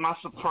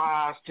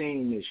surprise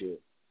team this year,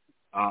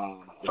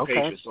 the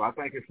Patriots. So I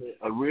think it's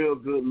a real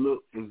good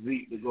look for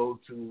Zeke to go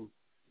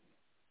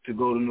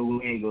to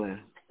New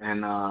England.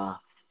 And,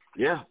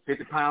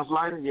 50 pounds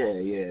lighter,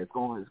 it's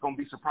going to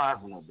be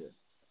surprising up there.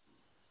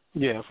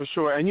 Yeah, for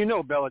sure. And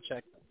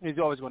Belichick, he's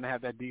always going to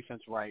have that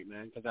defense right,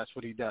 man, because that's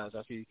what he does.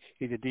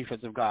 He's a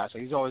defensive guy, so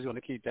he's always going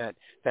to keep that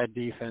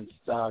defense,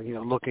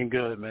 looking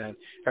good, man.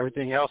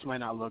 Everything else might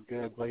not look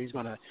good, but he's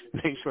going to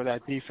make sure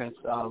that defense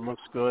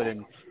looks good,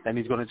 and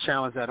he's going to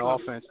challenge that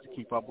offense to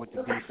keep up with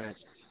the defense.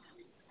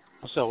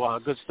 So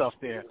good stuff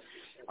there.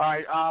 All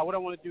right, what I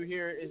want to do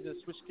here is to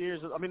switch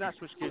gears. I mean, not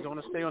switch gears. I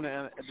want to stay on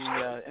the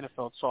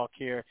NFL talk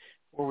here.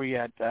 Where we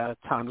at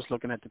time? Just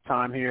looking at the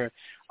time here.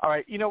 All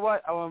right, you know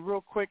what?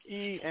 Real quick,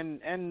 E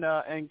and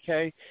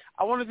K.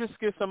 I want to just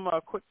give some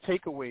quick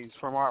takeaways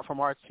from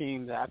our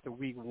teams after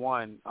Week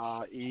 1,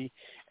 E.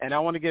 And I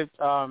want to get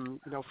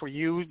for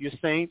you, your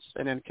Saints,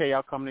 and then K,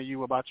 I'll come to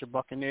you about your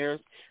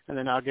Buccaneers, and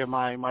then I'll give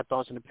my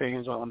thoughts and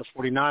opinions on the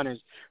 49ers.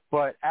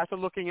 But after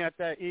looking at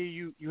that,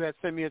 E, you had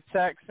sent me a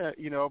text,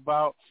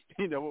 about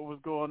what was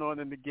going on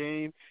in the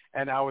game,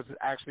 and I was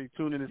actually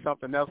tuning in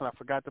something else, and I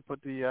forgot to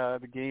put the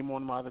game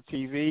on my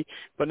TV.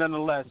 But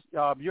nonetheless,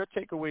 your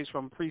takeaways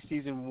from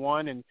preseason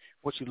 1 and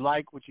what you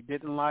like, what you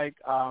didn't like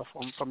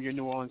from your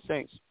New Orleans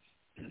Saints.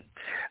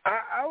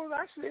 I was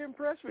actually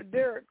impressed with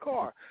Derek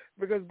Carr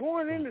because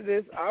going into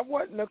this, I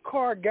wasn't a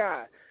Carr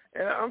guy,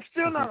 and I'm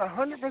still not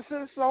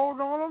 100% sold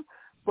on him.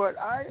 But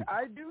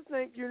I do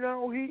think, he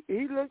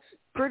looks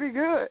pretty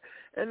good.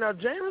 And now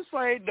Jameis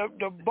played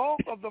the bulk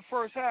of the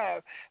first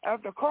half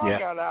after Carr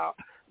got out.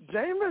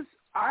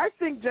 I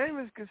think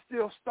Jameis could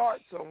still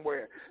start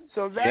somewhere.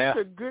 So that's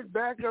a good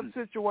backup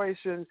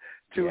situation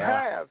to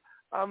have.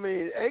 I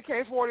mean,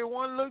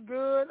 AK-41 looked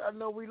good. I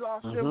know we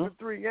lost him for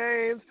 3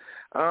 games.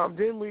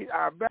 Then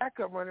our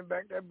backup running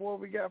back, that boy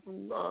we got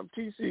from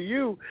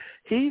TCU,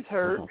 he's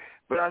hurt.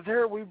 But I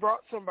heard we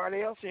brought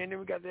somebody else in. Then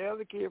we got the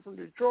other kid from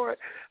Detroit.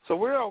 So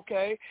we're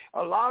okay.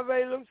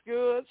 Olave looks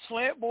good.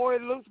 Slant Boy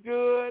looks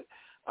good.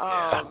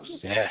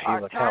 He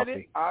looks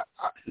healthy.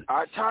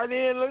 Our tight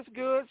end looks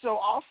good. So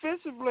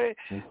offensively,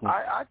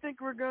 I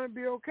think we're going to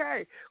be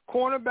okay.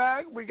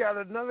 Cornerback, we got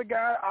another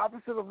guy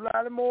opposite of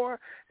Lattimore,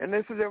 and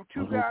there were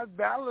 2 guys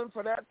battling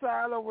for that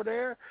side over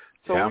there.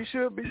 So we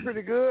should be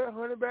pretty good.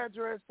 Hunter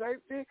Badger at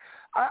safety.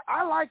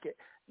 I like it.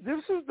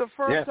 This is the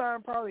first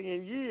time probably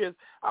in years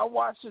I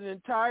watched an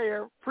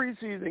entire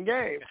preseason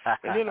game.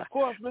 And then, of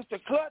course, Mr.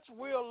 Clutch,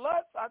 Will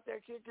Lutz out there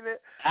kicking it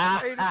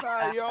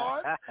 85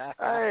 yards.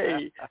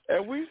 Hey,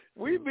 and we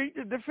beat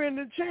the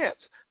defending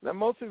champs. Now,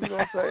 most people are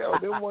going to say, oh,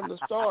 they won the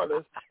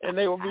starters, and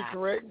they will be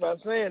correct by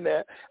saying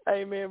that.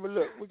 Hey, man, but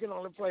look, we can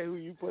only play who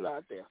you put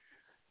out there.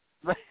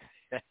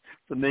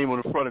 The name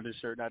on the front of the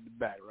shirt, not the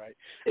back, right?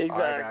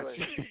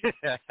 Exactly.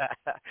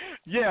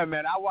 Yeah,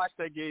 man, I watched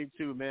that game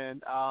too,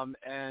 man.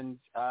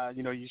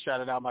 You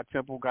shouted out my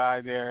Temple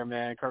guy there,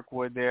 man,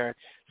 Kirkwood there.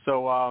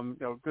 So,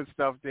 good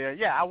stuff there.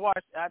 Yeah,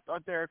 I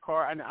thought Derek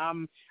Carr, and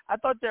I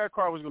thought Derek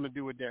Carr was going to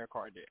do what Derek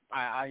Carr did.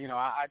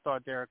 I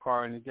thought Derek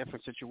Carr in a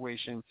different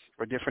situation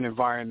or different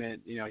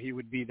environment, he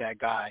would be that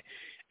guy.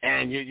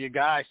 And your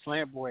guy,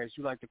 Slant Boy, as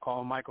you like to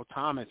call him, Michael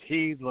Thomas,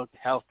 he looked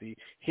healthy.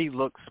 He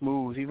looked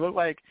smooth. He looked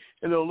like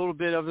a little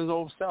bit of his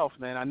old self,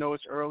 man. I know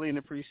it's early in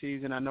the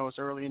preseason. I know it's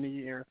early in the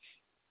year.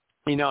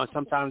 And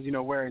sometimes,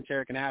 wear and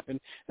tear can happen.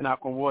 And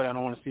knock on wood, I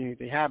don't want to see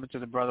anything happen to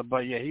the brother.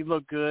 But, yeah, he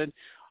looked good.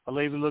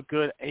 Alavy looked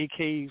good.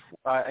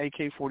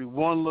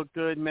 AK-41 looked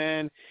good,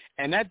 man.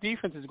 And that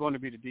defense is going to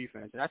be the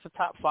defense. That's a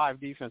top 5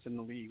 defense in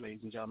the league,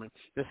 ladies and gentlemen.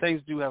 The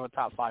Saints do have a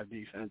top 5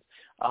 defense.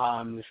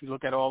 If you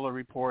look at all the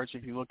reports,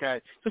 if you look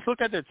at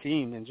their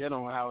team in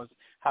general,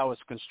 how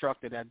it's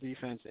constructed, that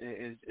defense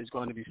is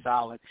going to be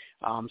solid.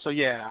 So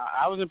yeah,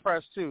 I was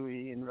impressed too,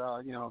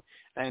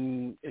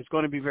 and it's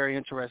going to be very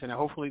interesting. And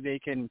hopefully they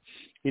can,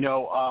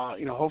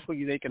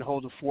 hopefully they can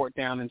hold the fort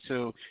down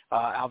until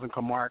Alvin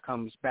Kamara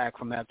comes back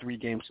from that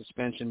 3-game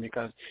suspension,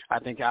 because I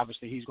think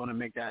obviously he's going to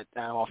make that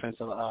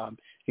offensive,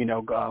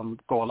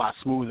 go a lot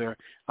smoother,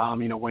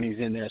 when he's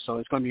in there. So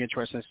it's going to be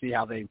interesting to see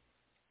how they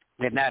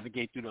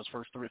navigate through those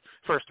first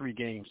three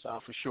games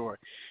for sure.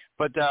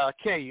 But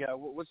Kay,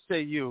 what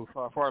say you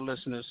for our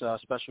listeners?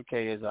 Special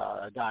K is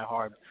a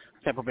diehard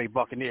Tampa Bay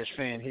Buccaneers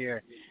fan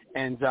here,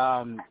 and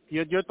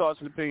your thoughts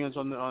and opinions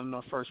on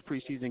the first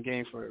preseason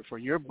game for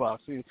your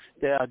Bucs.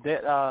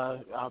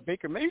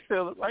 Baker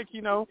Mayfield looked like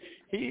he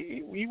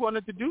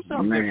wanted to do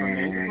something different.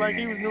 Man. It looked like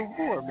he was new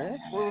board, man.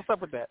 What's up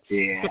with that?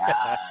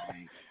 Yeah,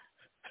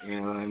 you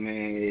know what I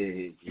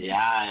mean?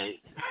 Yeah,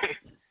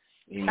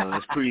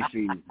 it's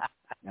preseason.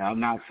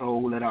 I'm not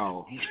sold at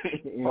all.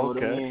 You know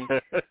what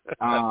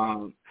I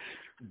mean?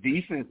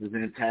 Defense is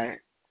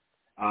intact.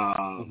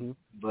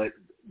 But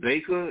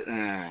Baker,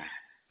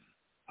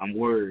 I'm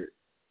worried,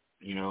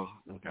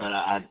 Okay.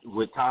 But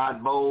with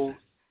Todd Bowles,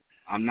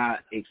 I'm not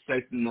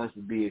expecting us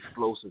to be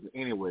explosive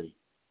anyway.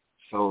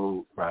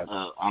 So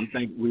I'm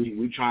thinking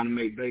we trying to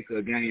make Baker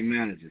a game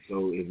manager.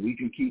 So if we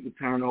can keep the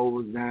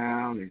turnovers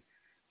down and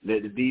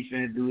let the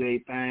defense do their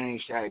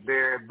thing, Shaq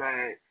Barrett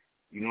back,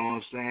 you know what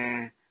I'm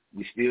saying?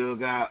 We still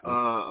got,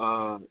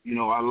 our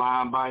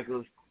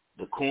linebackers.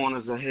 The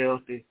corners are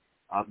healthy.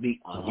 Our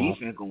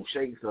defense going to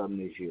shake something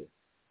this year.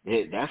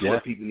 That's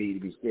what people need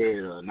to be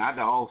scared of, not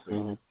the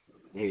offense.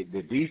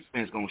 The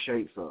defense going to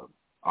shake something.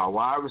 Our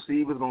wide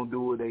receivers going to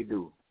do what they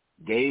do.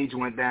 Gage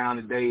went down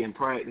today in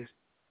practice.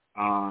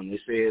 They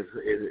said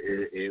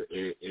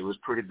it was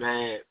pretty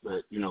bad,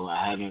 but,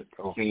 I haven't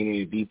seen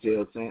any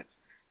details since.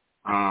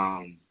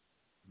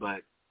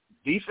 But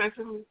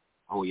defensively,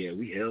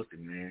 we healthy,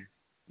 man.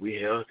 We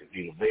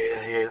healthy.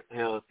 Bear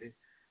healthy.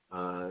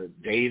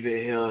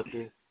 David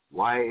healthy.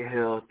 White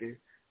healthy.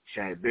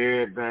 Shaq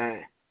Barrett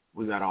back.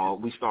 We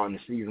starting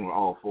the season with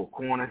all 4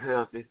 corners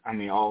healthy. I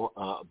mean,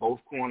 both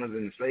corners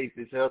and the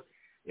safeties healthy.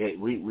 Yeah,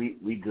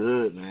 we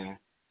good, man.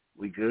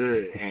 We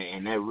good.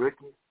 And that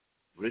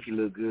Ricky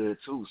look good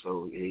too.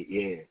 So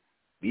yeah,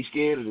 be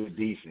scared of the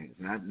defense,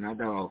 not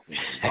the offense.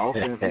 The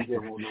offense, we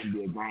just want them to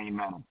be a game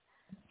manager.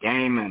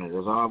 Game manager.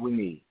 That's all we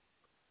need.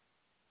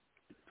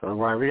 So,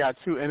 right, we got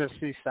 2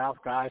 NFC South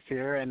guys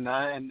here, and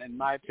in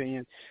my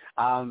opinion,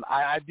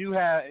 I think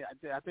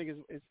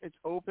it's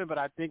open, but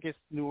I think it's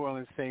New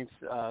Orleans Saints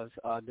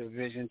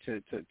division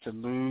to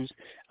lose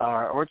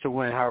or to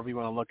win, however you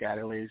want to look at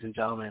it, ladies and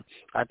gentlemen.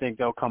 I think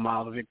they'll come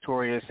out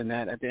victorious in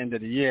that at the end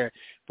of the year.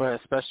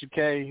 But Special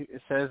K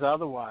says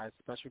otherwise.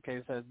 Special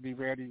K says be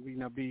ready,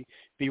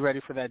 be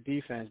ready for that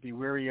defense, be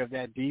wary of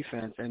that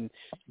defense, and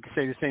you can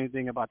say the same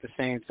thing about the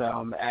Saints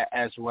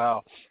as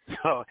well.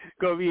 So it's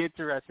going to be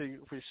interesting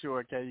for sure.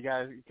 Okay, you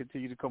guys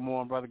continue to come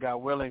on, brother, God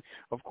willing,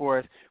 of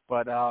course.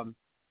 But I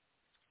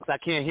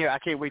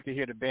can't wait to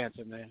hear the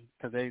banter, man,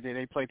 because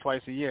they play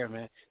twice a year,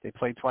 man. They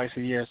play twice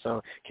a year,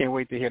 so can't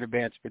wait to hear the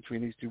banter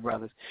between these 2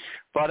 brothers.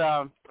 But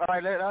all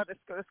right,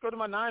 let's go to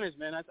my Niners,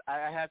 man.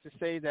 I have to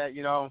say that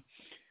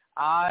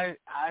I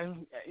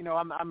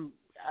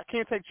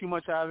can't take too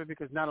much out of it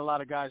because not a lot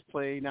of guys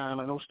play.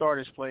 No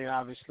starters play,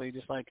 obviously,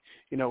 just like,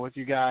 with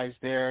you guys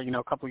there,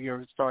 a couple of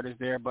your starters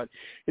there. But,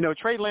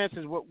 Trey Lance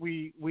is what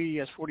we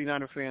as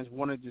 49er fans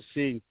wanted to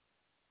see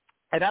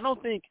And I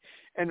don't think,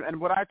 and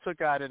what I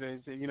took out of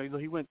it is,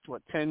 he went,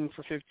 10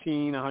 for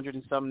 15, 100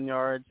 and something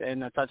yards,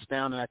 and a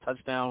touchdown, and that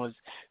touchdown was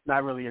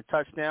not really a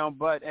touchdown,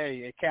 but, hey,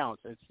 it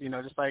counts. It's,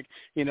 just like,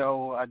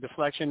 a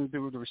deflection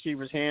through the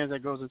receiver's hands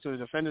that goes into the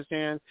defender's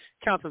hands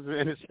counts as an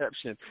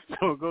interception.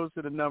 So it goes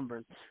to the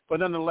numbers.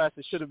 But nonetheless,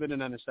 it should have been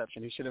an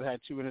interception. He should have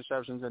had 2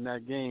 interceptions in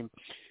that game.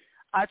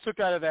 I took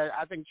out of that,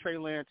 I think Trey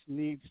Lance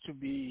needs to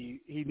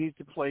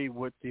play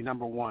with the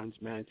number ones,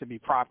 man, to be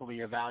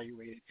properly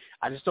evaluated.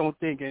 I just don't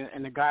think,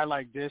 and a guy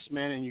like this,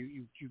 man, and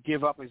you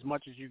give up as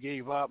much as you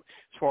gave up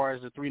as far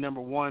as the 3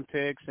 number 1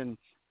 picks and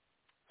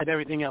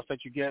everything else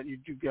that you get, you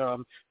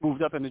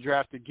moved up in the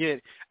draft to get.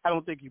 I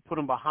don't think you put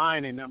him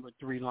behind a number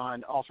 3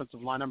 line,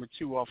 offensive line, number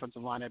 2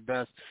 offensive line at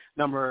best.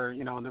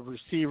 The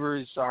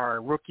receivers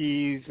are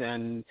rookies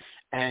and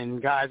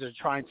guys are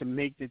trying to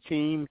make the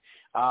team.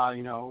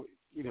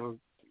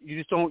 You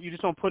just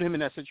don't put him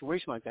in that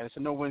situation like that. It's a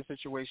no-win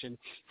situation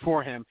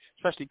for him,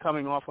 especially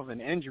coming off of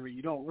an injury.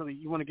 You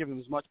want to give him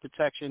as much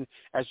protection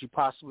as you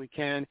possibly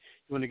can.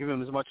 You want to give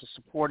him as much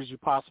support as you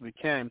possibly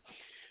can.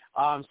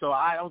 So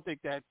I don't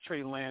think that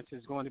Trey Lance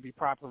is going to be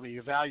properly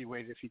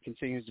evaluated if he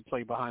continues to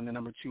play behind the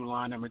number 2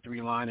 line, number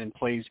 3 line, and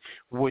plays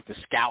with the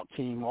scout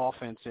team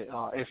offense,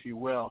 if you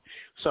will.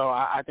 So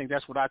I think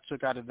that's what I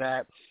took out of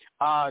that.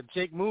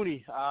 Jake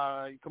Mooney,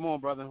 come on,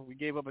 brother. We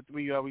gave up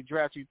we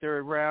drafted you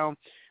 3rd round,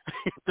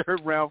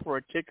 3rd round for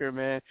a kicker,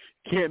 man.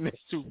 You can't miss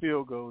 2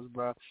 field goals,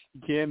 bro.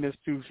 You can't miss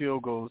 2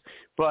 field goals.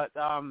 But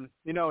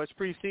it's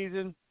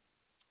preseason.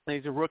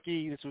 He's a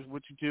rookie. This is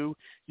what you do.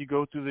 You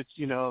go through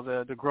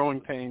the growing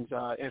pains,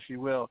 if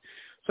you will.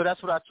 So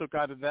that's what I took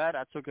out of that.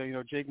 I took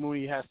Jake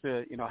Mooney has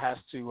to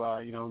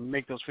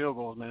make those field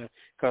goals, man,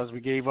 because we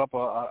gave up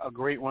a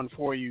great one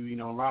for you.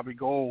 Robbie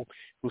Gould,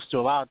 who's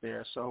still out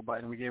there. So,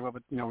 but we gave up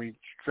we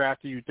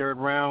drafted you 3rd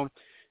round.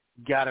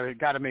 Got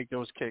to make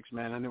those kicks,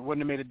 man. And it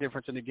wouldn't have made a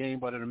difference in the game,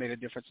 but it would have made a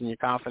difference in your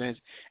confidence.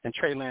 And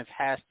Trey Lance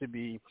has to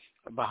be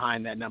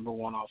behind that number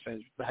 1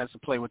 offense, has to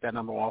play with that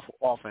number 1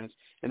 offense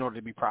in order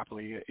to be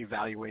properly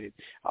evaluated,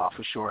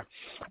 for sure.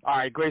 All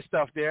right, great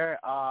stuff there,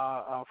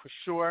 for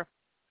sure.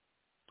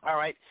 All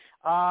right.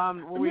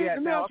 Where we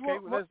at now? Okay,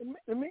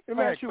 let me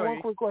ask you one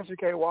quick question,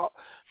 K-Walk,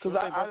 because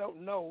I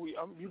don't know.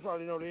 You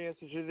probably know the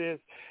answer to this.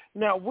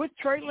 Now, with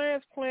Trey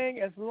Lance playing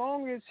as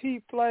long as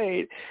he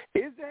played,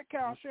 is that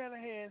Kyle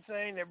Shanahan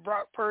saying that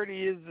Brock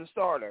Purdy is the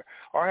starter?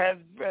 Or has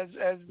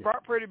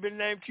Brock Purdy been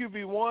named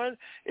QB1?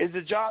 Is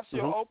the job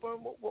still open?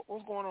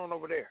 What's going on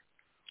over there?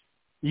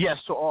 Yes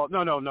to all.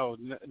 No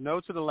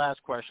to the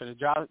last question.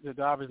 The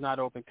job is not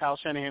open. Kyle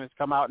Shanahan has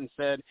come out and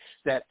said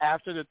that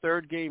after the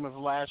 3rd game of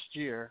last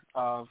year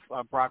of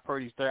Brock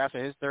Purdy's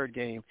after his 3rd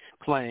game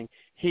playing,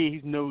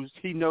 he knows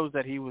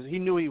that he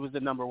knew he was the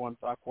number 1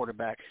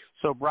 quarterback.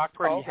 So Brock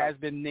Purdy has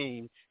been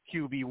named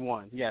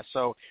QB1. Yes.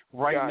 So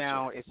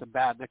now it's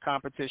the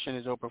competition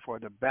is open for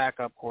the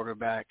backup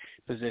quarterback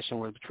position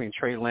between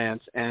Trey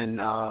Lance and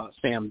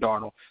Sam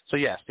Darnold. So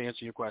yes, to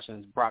answer your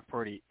question, Brock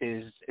Purdy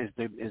is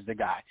the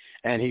guy,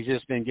 and he's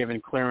just been given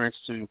clearance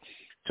to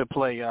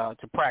play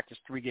to practice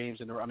 3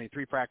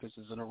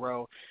 practices in a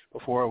row.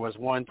 Before it was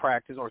 1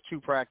 practice or 2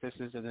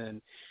 practices, and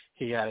then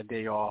he had a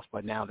day off.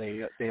 But now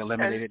they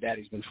eliminated that.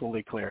 He's been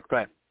fully cleared. Go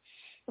ahead.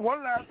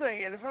 One last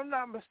thing, and if I'm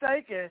not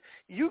mistaken,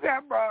 you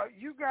got Brock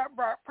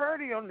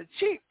Purdy on the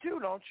cheap too,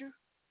 don't you?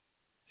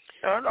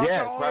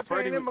 Yeah, Brock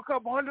Purdy paying him a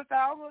couple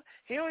 $100,000.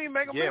 He don't even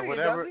make a million,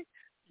 does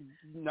he?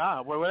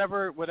 Nah,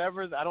 whatever.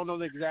 I don't know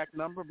the exact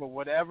number, but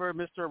whatever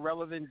Mr.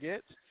 Irrelevant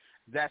gets,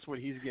 that's what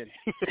he's getting.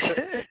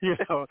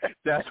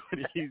 That's what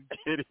he's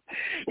getting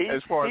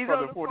as far as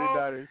from the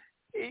 49ers.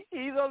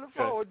 He's on the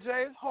phone with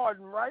James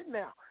Harden right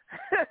now.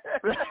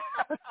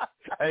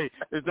 Hey,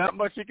 there's not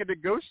much he can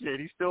negotiate.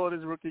 He's still on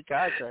his rookie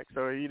contract,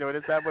 so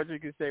there's not much he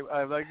can say.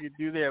 I'd like you to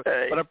do there,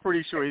 but I'm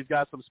pretty sure he's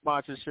got some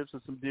sponsorships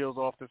and some deals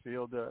off the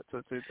field to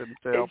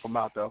help him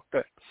out, though.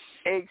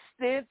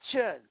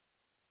 Extension.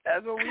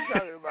 That's what we're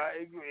talking about.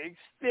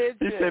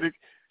 Extension.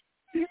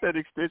 He said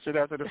extension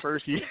after the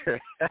 1st year.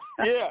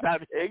 Yeah,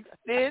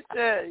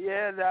 extension.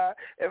 Yeah, nah.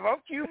 If I'm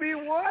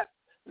QB1.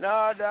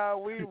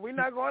 No, we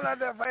not going out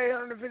there for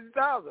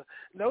 $850,000.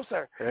 No,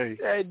 sir.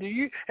 Hey, do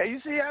you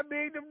see how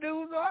big them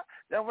dudes are?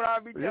 That's what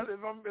I'll be telling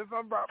if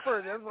I'm Brock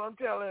Purdy. That's what I'm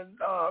telling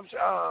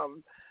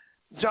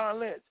John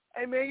Lynch.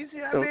 Hey man, you see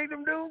how big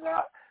them dudes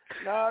are?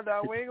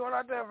 No, we ain't going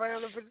out there for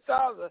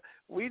 $850,000.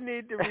 We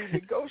need to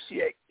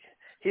renegotiate.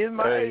 Here's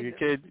my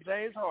agent,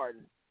 James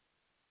Harden.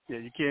 Yeah,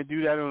 you can't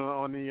do that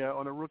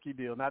on a rookie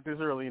deal. Not this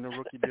early in the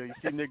rookie deal. You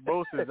see Nick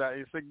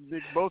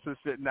Bosa's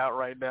sitting out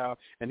right now,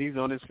 and he's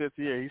on his 5th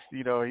year.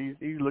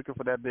 He's looking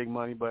for that big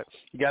money, but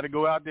you got to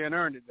go out there and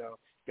earn it, though.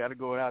 Got to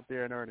go out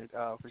there and earn it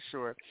for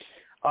sure.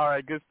 All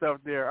right, good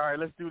stuff there. All right,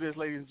 let's do this,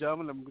 ladies and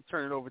gentlemen. I'm going to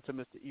turn it over to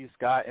Mr. E.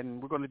 Scott, and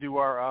we're going to do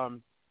our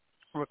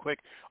real quick,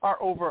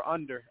 our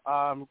over/under.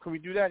 Can we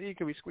do that, E?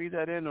 Can we squeeze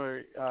that in?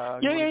 Or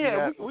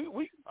yeah.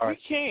 We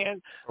can.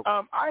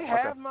 I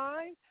have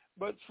mine.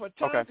 But for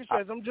time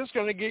constraints, I'm just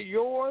going to get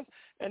yours,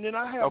 and then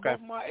I have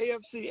both my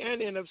AFC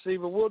and NFC,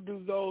 but we'll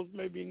do those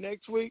maybe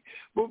next week.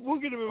 But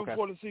we'll get them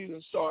before the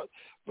season starts.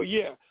 But,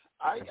 yeah,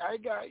 I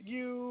got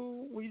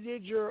you. We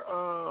did your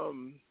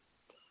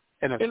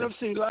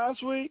NFC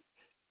last week.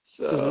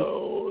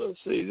 So, let's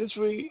see. This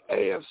week,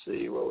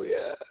 AFC, where we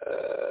at?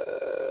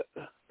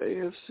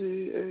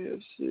 AFC.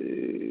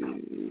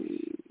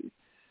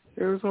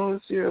 Arizona,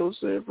 Seattle,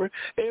 San Fran.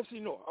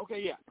 AFC North.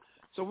 Okay, yeah.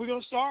 So we're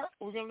gonna start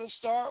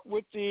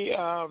with the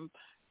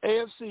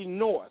AFC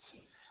North.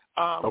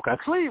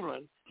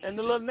 Cleveland and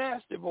the little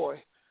nasty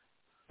boy.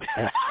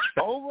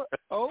 over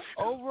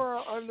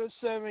or under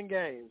 7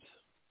 games.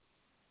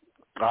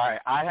 All right,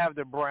 I have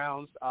the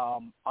Browns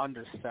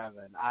under 7.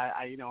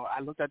 I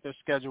looked at their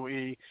schedule,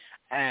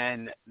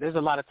 and there's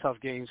a lot of tough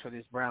games for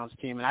this Browns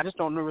team, and I just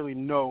don't really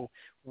know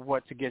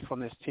what to get from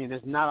this team.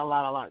 There's not a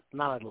lot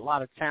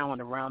of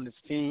talent around this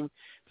team.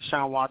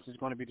 Deshaun Watson is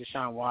going to be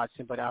Deshaun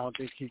Watson, but I don't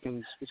think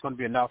it's going to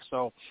be enough.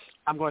 So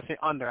I'm going to say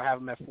under. I have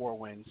them at 4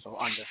 wins, so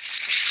under.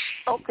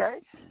 Okay.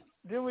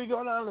 Then we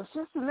go down to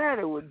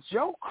Cincinnati with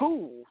Joe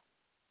Cool.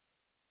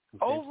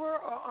 Okay. Over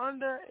or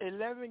under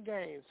 11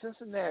 games?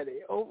 Cincinnati,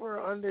 over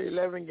or under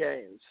 11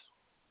 games?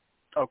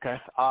 Okay.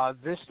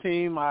 This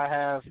team I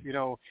have,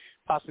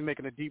 possibly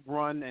making a deep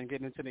run and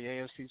getting into the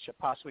AFC,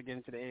 possibly getting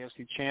into the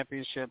AFC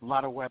Championship. A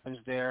lot of weapons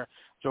there.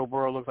 Joe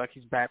Burrow looks like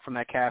he's back from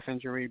that calf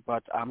injury,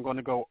 but I'm going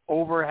to go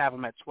over, have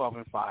him at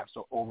 12-5,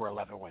 so over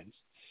 11 wins.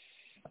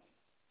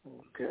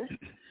 Okay.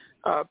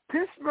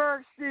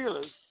 Pittsburgh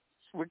Steelers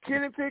with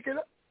Kenny Pickett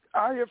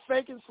out here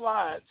faking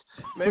slides.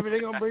 Maybe they're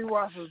going to bring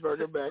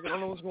Roethlisberger back. I don't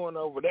know what's going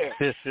on over there.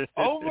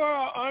 Over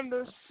or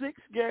under 6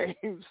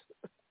 games?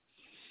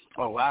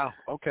 Oh, wow.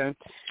 Okay.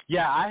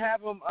 Yeah, I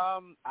have them.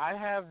 I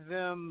have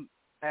them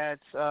at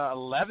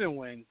 11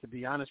 wins. To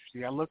be honest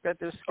with you, I looked at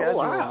their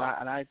schedule,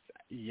 and I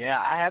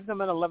have them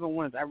at 11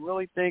 wins. I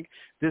really think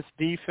this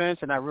defense,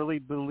 and I really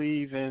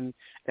believe in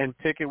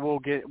Pickett will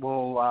get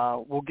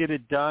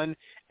it done.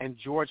 And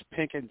George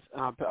Pickens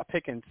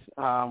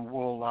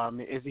will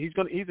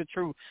he's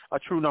a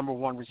true number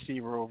 1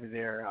 receiver over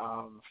there.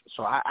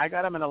 So I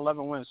got him at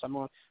 11 wins. So I'm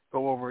going to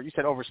go over. You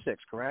said over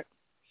 6, correct?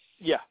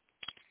 Yeah.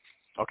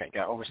 Okay,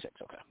 got over 6.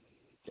 Okay.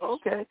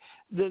 Okay.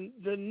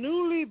 The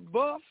newly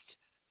buffed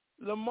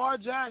Lamar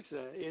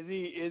Jackson, is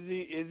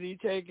he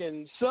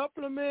taking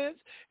supplements?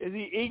 Is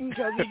he eating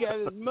because he got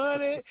his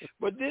money?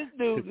 But this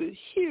dude is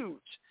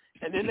huge.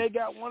 And then they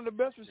got one of the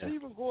best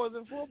receiving corps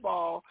in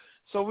football.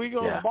 So we're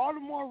going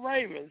Baltimore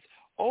Ravens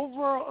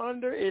over or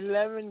under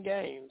 11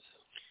 games.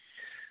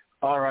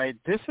 All right,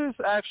 this is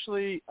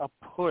actually a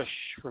push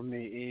for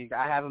me,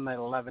 I have him at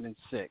 11-6.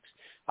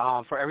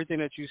 For everything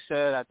that you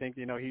said, I think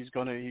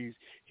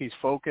he's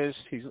focused.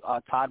 He's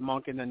Todd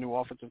Monken, the new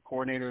offensive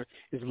coordinator,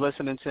 is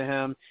listening to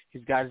him.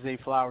 He's got Zay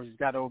Flowers, he's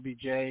got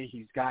OBJ,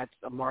 he's got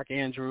Mark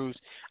Andrews,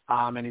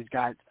 and he's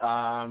got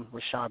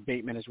Rashad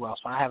Bateman as well.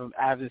 So I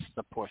have this as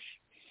a push.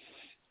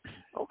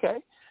 Okay,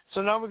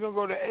 so now we're gonna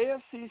go to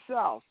AFC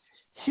South.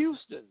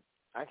 Houston.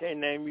 I can't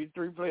name you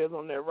 3 players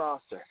on their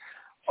roster.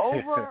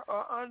 Over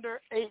or under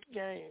 8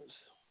 games?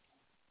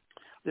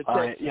 The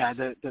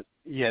Texans.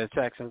 The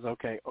Texans.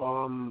 Okay.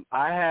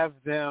 I have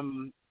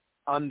them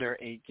under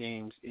 8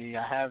 games.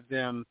 I have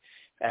them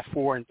at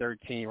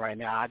 4-13 right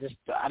now. I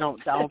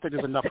don't think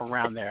there's enough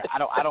around there.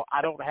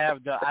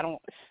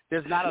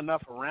 There's not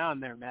enough around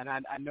there, man.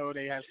 I know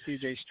they have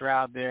C.J.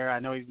 Stroud there. I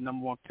know he's the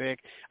number 1 pick.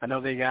 I know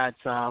they got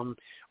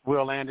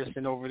Will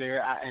Anderson over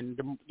there, and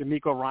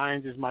D'Amico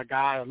Ryans is my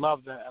guy. I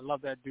love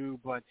that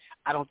dude, but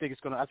I think it's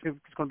going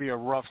to be a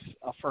rough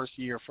first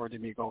year for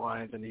D'Amico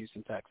Ryans and the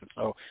Houston Texans.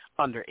 So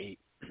under 8.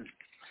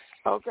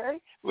 Okay,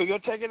 we're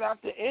going to take it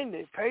out to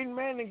Indy. Peyton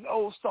Manning's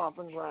old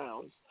stomping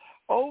grounds.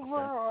 Over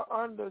or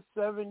under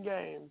 7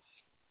 games?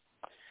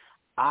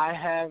 I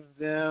have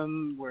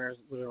them. Where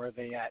are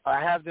they at?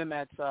 I have them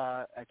at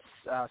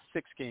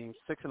 6 games,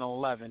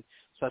 6-11.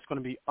 So that's going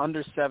to be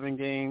under 7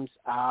 games.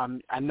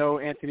 I know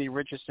Anthony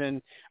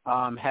Richardson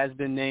has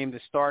been named the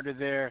starter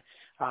there,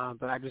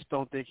 but I just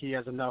don't think he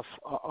has enough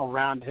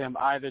around him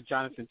either.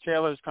 Jonathan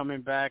Taylor's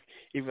coming back,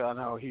 even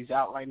though he's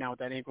out right now with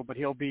that ankle, but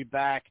he'll be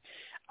back.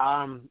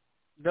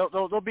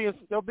 They'll be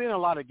in a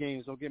lot of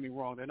games. Don't get me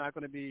wrong; they're not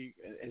going to be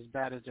as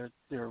bad as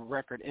their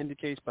record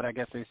indicates. But I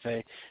guess they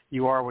say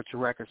you are what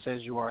your record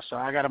says you are. So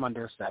I got them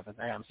under 7.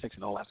 I am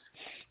 6-11.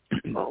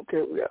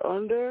 Okay, we got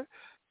under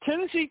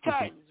Tennessee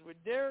Titans with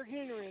Derrick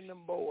Henry and them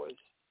boys.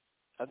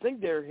 I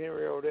think Derrick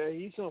Henry over there.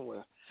 He's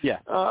somewhere. Yeah.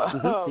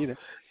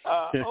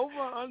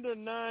 Over under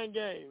 9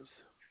 games.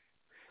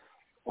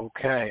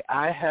 Okay,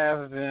 I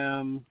have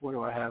them. Where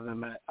do I have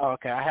them at?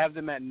 Okay, I have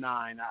them at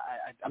 9.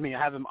 I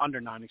have them under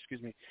 9.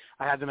 Excuse me.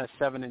 I have them at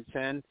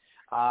 7-10.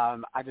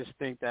 I just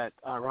think that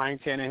Ryan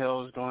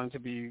Tannehill is going to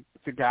be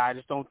the guy. I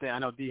just don't think. I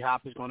know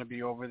D-Hop is going to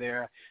be over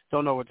there.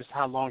 Don't know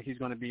how long he's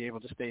going to be able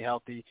to stay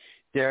healthy.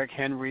 Derrick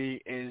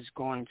Henry is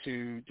going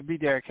to be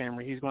Derrick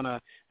Henry. He's going to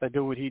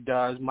do what he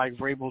does. Mike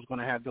Vrabel is going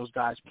to have those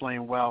guys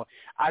playing well.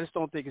 I just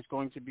don't think it's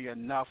going to be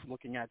enough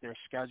looking at their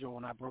schedule.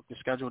 When I broke the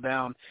schedule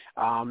down,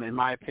 in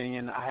my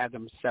opinion, I have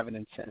them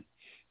 7-10.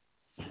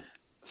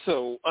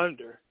 So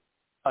under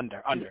 9.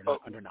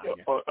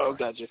 Yeah. Oh,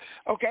 gotcha.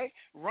 Okay,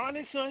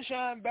 Ronnie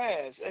Sunshine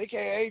Bass,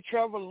 a.k.a.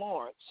 Trevor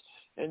Lawrence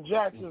in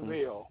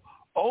Jacksonville,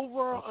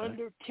 over or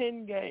under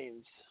 10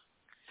 games?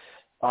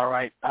 All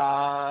right.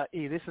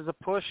 This is a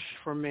push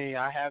for me.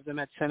 I have them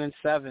at 10-7.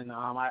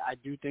 I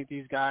do think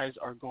these guys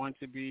are going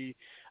to be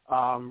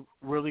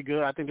really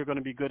good. I think they're going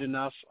to be good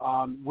enough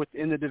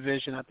within the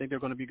division. I think they're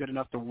going to be good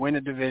enough to win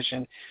a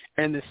division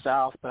in the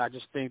South, but I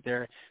just think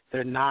their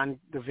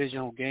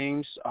non-divisional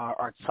games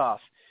are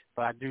tough.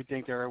 But I do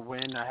think they're a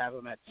win. I have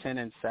them at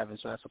 10-7,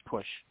 so that's a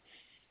push.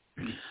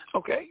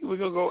 Okay, we're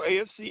going to go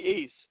AFC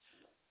East.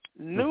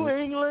 New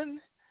England,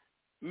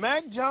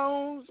 Mac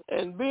Jones,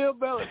 and Bill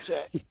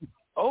Belichick.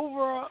 Over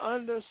or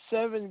under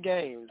 7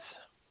 games?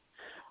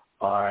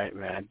 All right,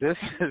 man. This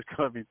is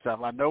going to be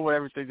tough. I know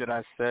everything that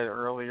I said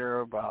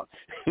earlier about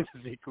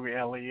Ezekiel,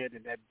 Elliott,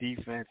 and that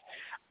defense.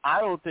 I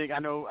don't think I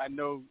know.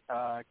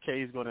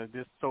 Kay is going to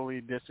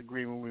totally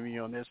disagree with me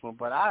on this one,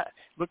 but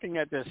looking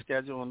at their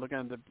schedule and looking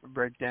at the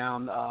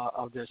breakdown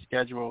of their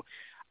schedule,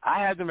 I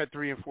had them at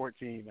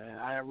 3-14, man.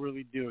 I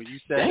really do. You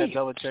said that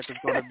Belichick is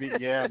going to be,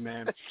 yeah,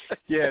 man.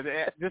 Yeah,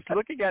 just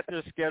looking at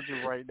their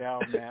schedule right now,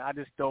 man, I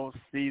just don't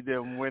see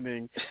them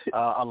winning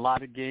a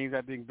lot of games.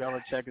 I think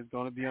Belichick is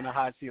going to be on the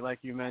hot seat, like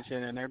you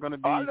mentioned, and they're going to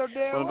be one of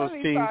those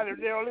teams.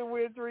 They only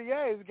win 3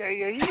 games.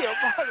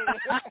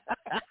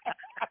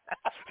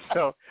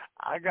 So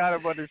I got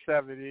him under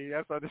 70.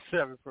 That's under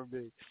 7 for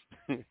me.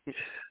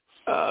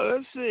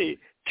 Let's see.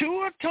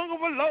 Tua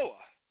Tagovailoa.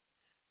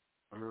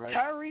 All right.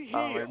 Tyree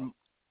Hill.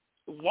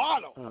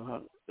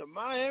 Waddle, the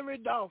Miami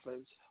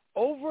Dolphins,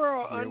 over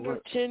or under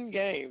 10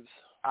 games?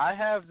 I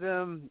have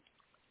them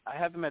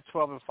at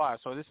 12-5.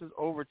 So this is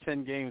over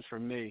 10 games for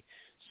me.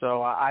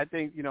 So I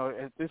think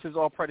this is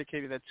all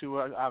predicated that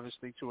Tua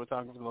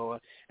Tagovailoa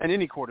and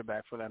any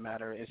quarterback for that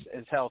matter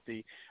is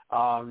healthy.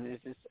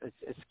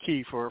 It's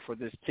key for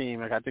this team.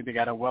 Like, I think they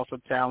got a wealth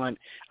of talent.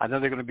 I know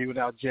they're going to be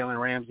without Jalen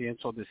Ramsey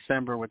until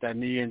December with that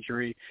knee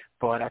injury,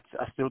 but I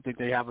still think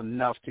they have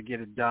enough to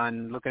get it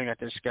done. Looking at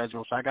their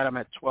schedule, so I got them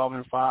at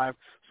 12-5,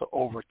 so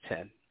over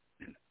 10.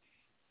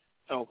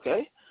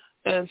 Okay,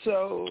 and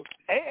so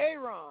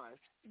Aaron,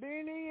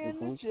 Beanie in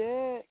the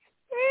check.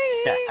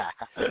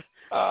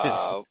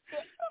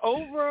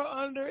 Over or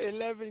under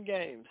 11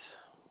 games?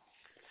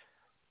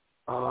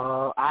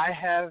 I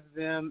have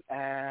them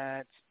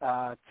at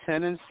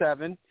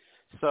 10-7,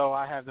 so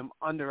I have them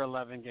under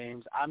 11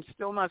 games. I'm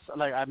still not,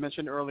 like I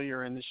mentioned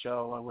earlier in the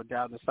show with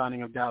the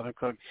signing of Dalvin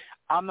Cook,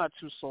 I'm not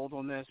too sold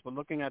on this, but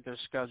looking at their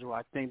schedule,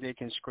 I think they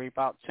can scrape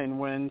out 10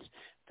 wins,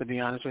 to be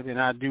honest with you.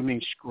 And I do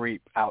mean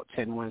scrape out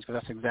 10 wins because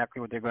that's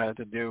exactly what they're going to have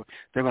to do.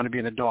 They're going to be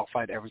in a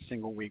dogfight every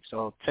single week.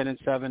 So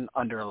 10-7,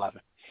 under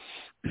 11.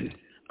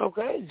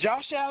 Okay,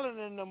 Josh Allen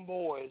and them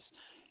boys,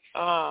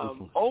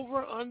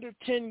 over under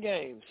 10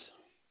 games.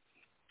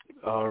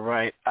 All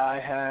right, I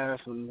have.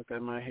 Look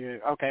at my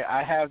here. Okay,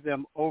 I have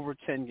them over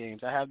 10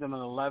 games. I have them at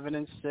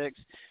 11-6,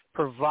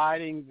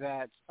 providing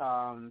that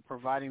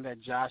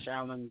Josh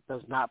Allen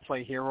does not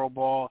play hero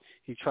ball.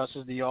 He trusts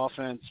the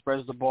offense,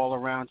 spreads the ball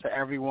around to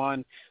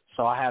everyone.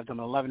 So I have them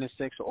 11-6,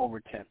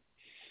 over 10.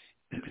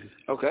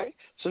 Okay,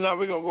 so now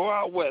we're gonna go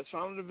out west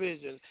from the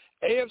division,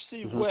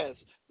 AFC West.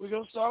 We're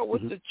going to start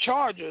with the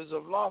Chargers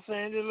of Los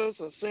Angeles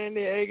or San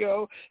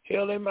Diego.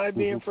 Hell, they might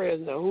be in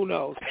Fresno. Who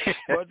knows?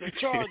 But the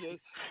Chargers,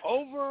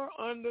 over or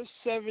under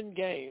 7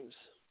 games?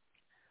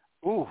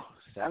 Ooh,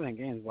 7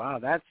 games. Wow,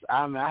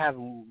 I have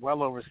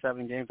well over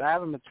 7 games. I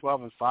have them at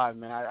 12-5,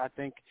 man. I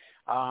think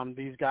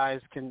these guys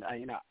can,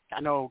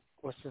 I know,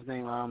 what's his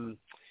name?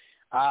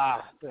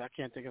 I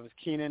can't think of his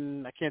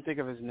Keenan. I can't think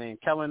of his name.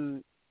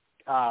 Kellen.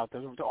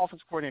 The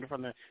offensive coordinator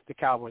from the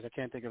Cowboys. I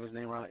can't think of his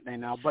name right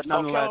now. But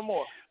nonetheless.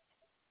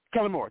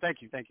 Kellen Moore,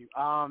 thank you.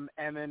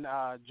 And then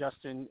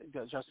Justin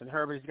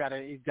Herbert,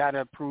 he's got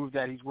to prove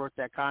that he's worth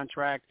that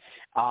contract.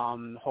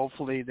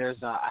 Hopefully,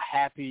 there's a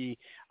happy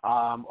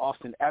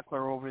Austin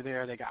Eckler over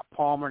there. They got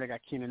Palmer, they got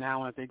Keenan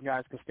Allen. If these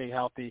guys can stay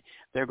healthy,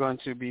 they're going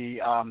to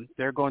be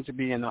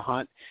in the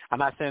hunt. I'm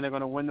not saying they're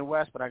going to win the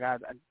West, but I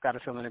got a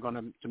feeling they're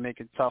going to make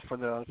it tough for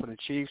the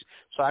Chiefs.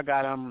 So I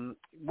got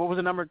what was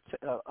the number?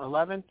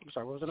 11? I'm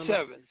sorry, what was the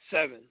number?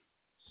 7.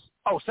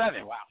 Oh,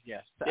 7. Wow.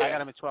 Yes. Yeah. I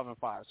got him at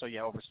 12-5. So,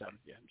 yeah, over 7.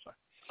 Yeah, I'm sorry.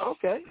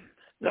 Okay.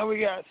 Now we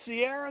got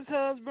Sierra's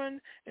husband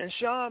and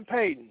Sean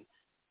Payton,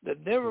 the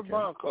Denver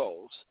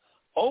Broncos,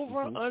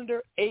 over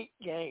under 8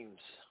 games.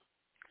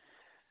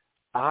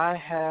 I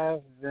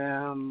have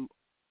them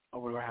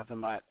where do I have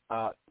them at?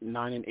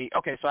 9 and 8.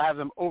 Okay, so I have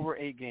them over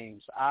 8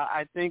 games.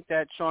 I think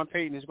that Sean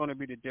Payton is going to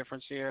be the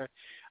difference here.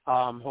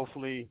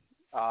 Hopefully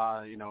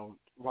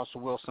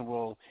Russell Wilson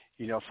will,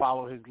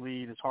 follow his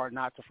lead. It's hard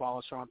not to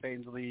follow Sean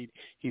Payton's lead.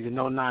 He's a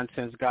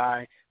no-nonsense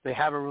guy. They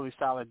have a really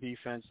solid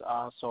defense.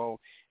 So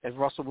if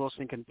Russell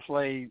Wilson can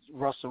play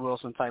Russell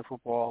Wilson-type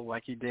football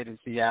like he did in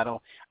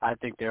Seattle, I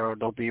think they'll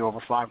be over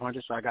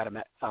 500. So I got him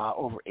at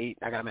over 8.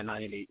 I got him at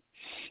 9-8.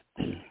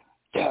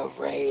 The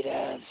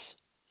Raiders.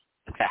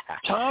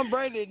 Tom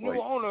Brady, new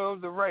owner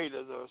of the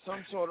Raiders, or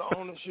some sort of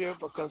ownership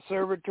or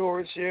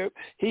conservatorship.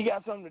 He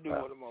got something to do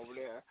with them over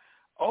there.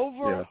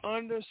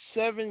 Under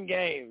 7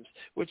 games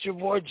with your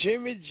boy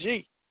Jimmy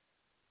G.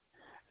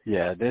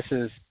 Yeah, this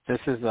is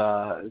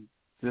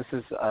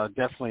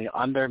definitely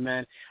under,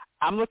 man.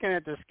 I'm looking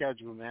at the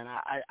schedule, man.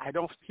 I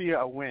don't see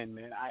a win,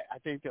 man. I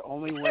think the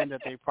only win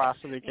that they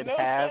possibly can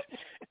have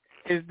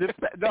is the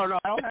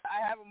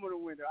I have them with a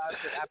win.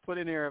 I put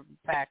in there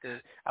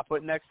Packers. I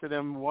put next to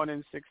them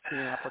 1-16.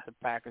 I put the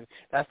Packers.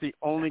 That's the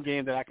only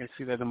game that I can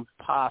see them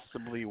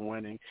possibly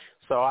winning.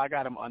 So I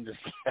got them under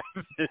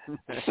 7.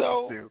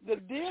 So the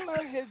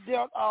dealer has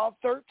dealt all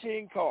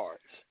 13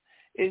 cards.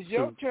 It's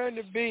your turn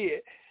to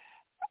bid.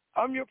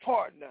 I'm your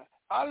partner.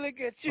 I look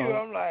at you.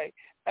 I'm like,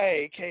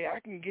 hey, K, I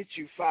can get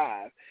you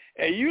 5.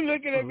 And you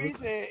looking at me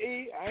saying,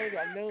 E, I ain't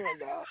got none,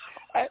 dog.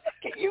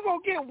 You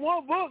going to get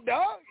one book,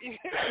 dog.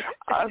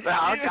 I'm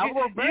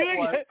going to bet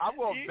one. I'm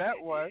going to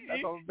bet one.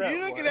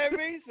 You looking at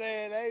me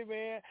saying, hey,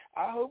 man,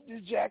 I hope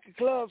this jack of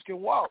clubs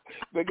can walk,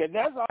 because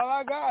that's all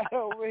I got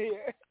over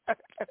here.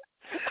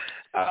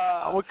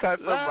 I'm going to cut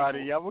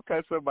somebody. I'm going to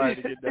cut somebody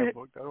to get that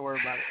book. Don't worry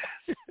about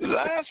it.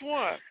 Last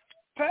one.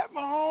 Pat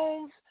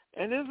Mahomes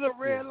and his little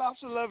Red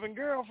Lobster loving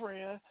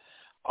girlfriend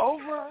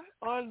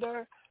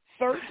under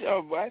 13.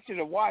 Oh, actually,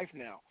 the wife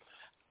now.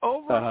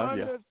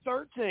 Under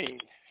 13.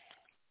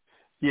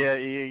 Yeah,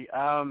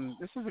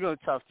 this is a really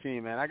tough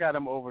team, man. I got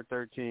them over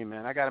 13,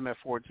 man. I got them at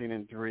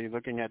 14-3.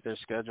 Looking at their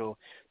schedule,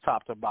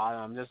 top to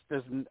bottom,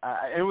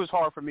 it was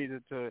hard for me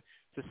to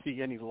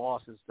see any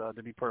losses,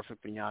 to be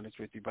perfectly honest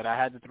with you. But I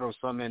had to throw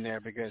some in there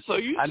because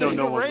I know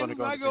no one's going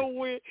to go.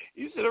 Win.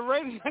 You said the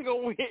Raiders not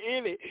going to win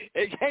any,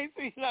 and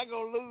KC's not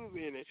going to lose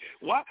any.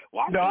 Why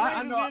the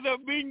Raiders end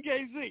up beating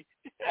KC?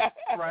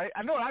 Right.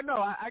 I know.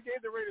 I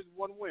gave the Raiders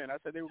 1 win. I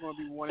said they were going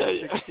to be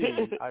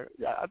 1-16.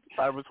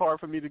 I it was hard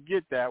for me to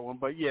get that one,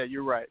 but yeah,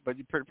 you're right. But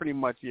you pretty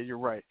much, yeah, you're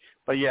right.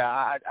 But yeah,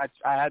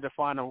 I had to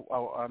find a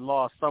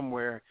loss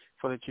somewhere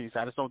for the Chiefs.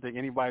 I just don't think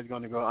anybody's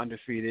going to go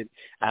undefeated.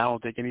 I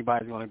don't think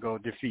anybody's going to go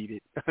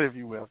defeated, if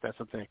you will, if that's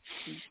a thing.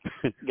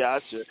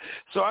 Gotcha.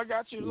 So I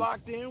got you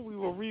locked in. We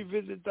will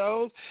revisit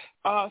those.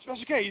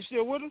 Special K, you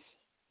still with us?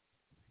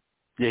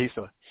 Yeah, he's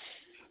still.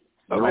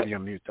 Okay. Might be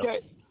on mute, though.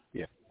 Okay.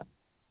 Yeah.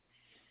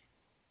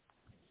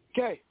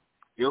 Okay.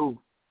 Yo.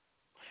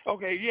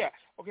 Okay, yeah.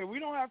 Okay, we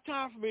don't have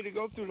time for me to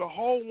go through the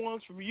whole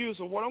ones from you.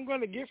 So what I'm going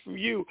to get from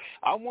you,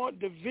 I want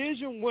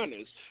division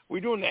winners.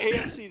 We're doing the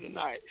AFC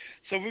tonight.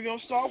 So we're going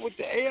to start with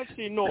the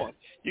AFC North.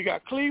 You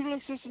got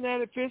Cleveland,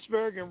 Cincinnati,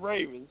 Pittsburgh, and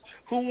Ravens.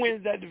 Who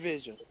wins that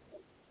division?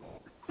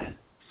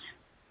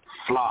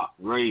 Flop.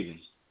 Ravens.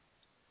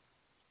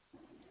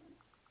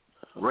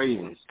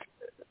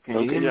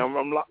 Can you hear me?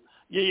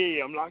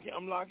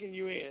 I'm locking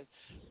you in.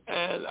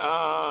 And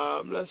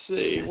let's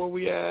see where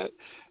we at.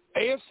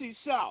 AFC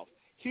South.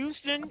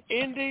 Houston,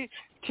 Indy,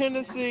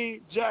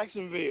 Tennessee,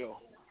 Jacksonville.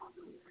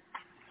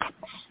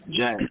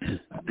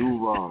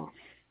 Duval.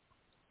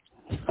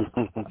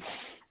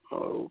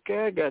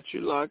 Okay, I got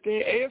you locked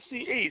in.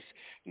 AFC East.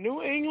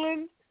 New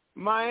England,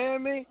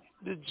 Miami,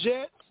 the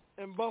Jets,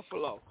 and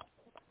Buffalo.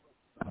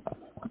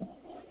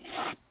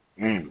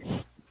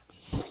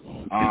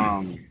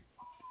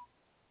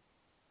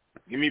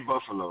 Give me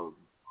Buffalo.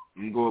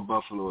 I'm going to go with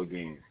Buffalo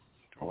again.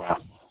 Wow.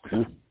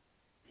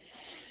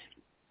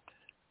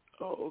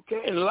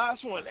 Okay, and the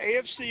last one,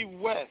 AFC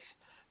West.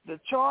 The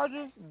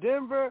Chargers,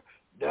 Denver,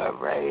 the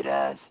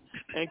Raiders,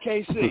 and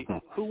KC.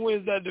 Who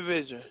wins that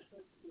division?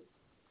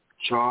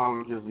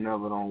 Chargers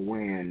never don't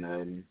win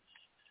nothing.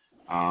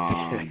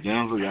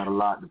 Denver got a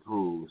lot to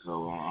prove,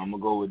 so I'm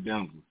going to go with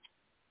Denver.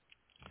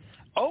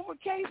 Over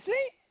KC?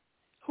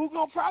 Who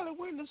going to probably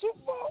win the Super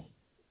Bowl?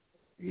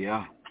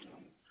 Yeah.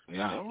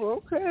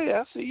 Oh, okay,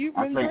 I see you've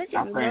been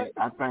drinking tonight.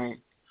 I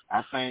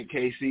think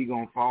KC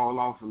going to fall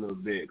off a little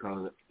bit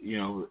because,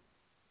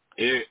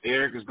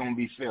 Eric is going to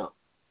be felt.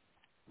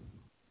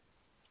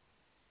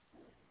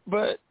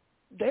 But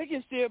they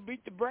can still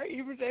beat the brakes.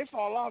 Even if they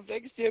fall off, they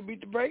can still beat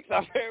the brakes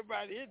off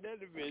everybody in that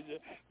division.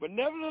 But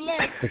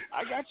nevertheless,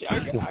 I got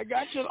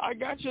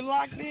you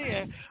locked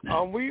in.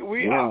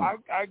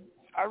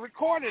 I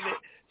recorded it,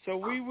 so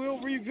we will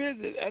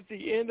revisit at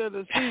the end of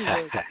the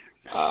season.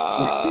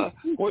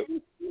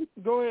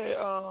 Go ahead,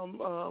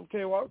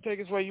 K-Walk, take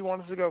us where you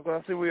want us to go,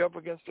 because I see we're up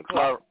against the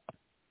clock.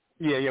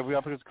 Yeah, we're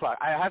up against the clock.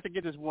 I have to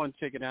get this one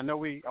ticket. I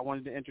know I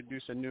wanted to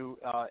introduce a new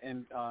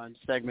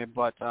segment,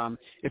 but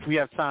if we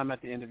have time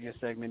at the end of your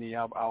segment,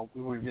 we'll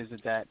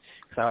revisit that,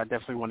 because I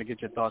definitely want to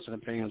get your thoughts and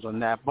opinions on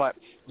that. But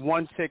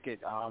one ticket,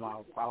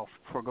 I'll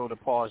forego the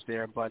pause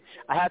there, but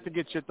I have to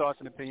get your thoughts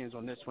and opinions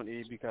on this one,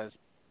 E, because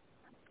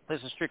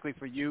This is strictly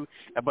for you,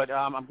 but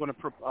I'm going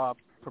to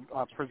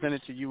present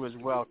it to you as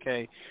well,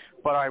 okay?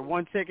 But all right,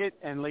 one ticket,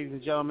 and ladies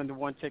and gentlemen, the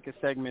one ticket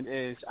segment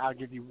is I'll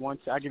give you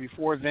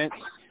 4 events,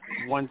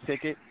 one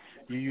ticket.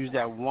 You use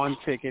that one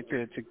ticket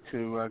to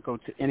go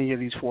to any of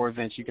these 4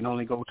 events. You can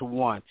only go to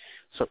one.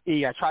 So,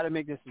 E, I try to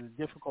make this as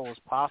difficult as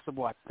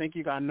possible. I think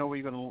you got to know where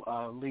you're going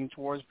to lean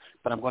towards,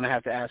 but I'm going to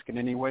have to ask it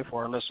anyway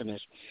for our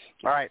listeners.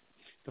 All right,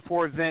 the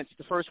 4 events.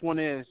 The first one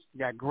is you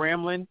got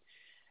Grambling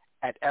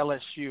at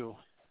LSU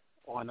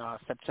on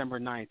September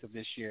 9th of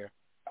this year.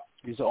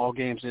 These are all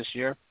games this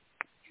year.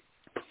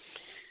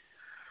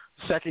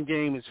 Second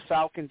game is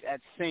Falcons at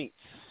Saints.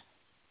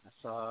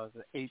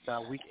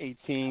 That's week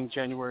 18,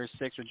 January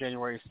 6th or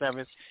January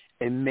 7th.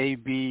 It may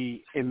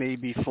be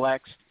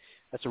flexed.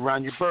 That's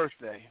around your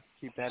birthday.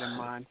 Keep that in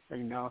mind.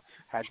 You know,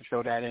 had to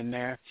throw that in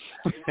there.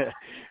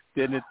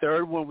 Then the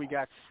third one, we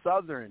got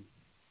Southern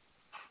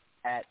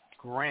at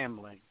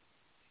Grambling,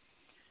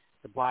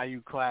 the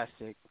Bayou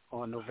Classic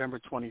on November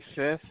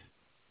 25th.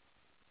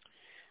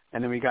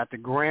 And then we got the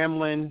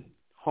Grambling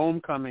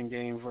homecoming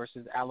game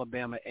versus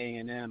Alabama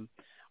A&M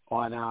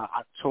on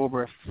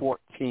October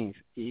 14th.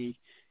 E,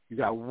 you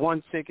got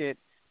one ticket,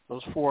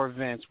 those 4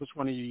 events. Which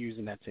one are you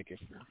using that ticket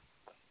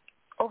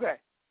for? Okay.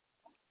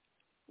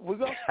 We're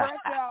going to scratch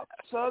out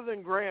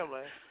Southern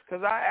Grambling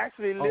because I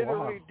actually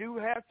literally do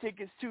have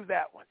tickets to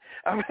that one.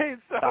 I mean,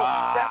 so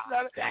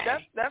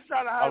that's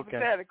not a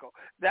hypothetical. Okay.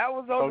 That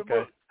was on the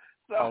book.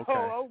 So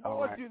I'm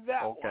going to do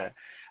that one.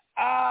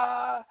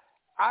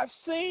 I've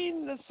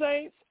seen the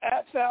Saints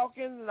at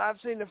Falcons, and I've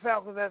seen the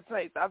Falcons at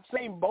Saints. I've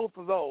seen both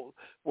of those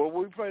where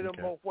we played them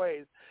both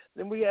ways.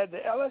 Then we had the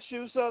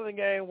LSU Southern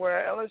game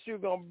where LSU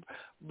going to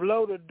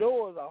blow the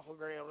doors off of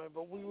Grambling,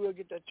 but we will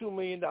get that $2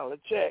 million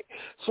check.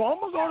 So I'm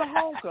going to go to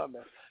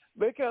homecoming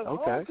because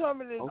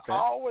homecoming is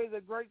always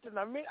a great thing.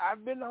 I mean,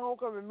 I've been to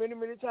homecoming many,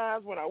 many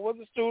times when I was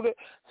a student,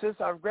 since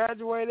I've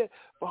graduated.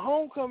 But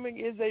homecoming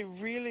is a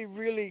really,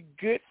 really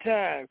good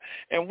time.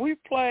 And we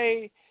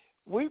play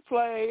LSU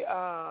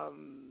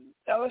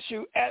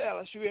at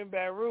LSU in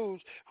Baton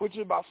Rouge, which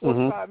is about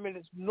 45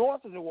 minutes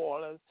north of New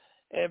Orleans,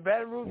 and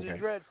Baton Rouge is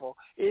dreadful.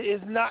 It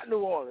is not New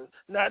Orleans,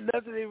 not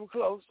nothing even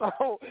close.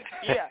 So,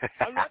 yeah,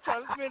 I'm not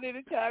trying to spend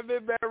any time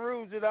in Baton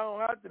Rouge that I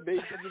don't have to be,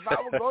 because if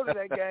I would go to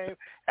that game,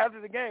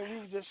 after the game, we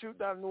would just shoot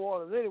down to New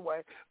Orleans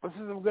anyway. But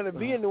since I'm going to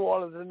be in New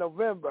Orleans in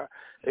November,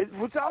 I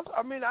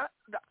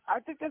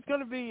think that's going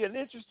to be an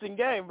interesting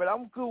game, but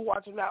I'm cool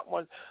watching that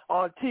one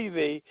on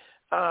TV.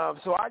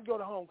 So I'd go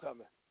to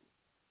homecoming.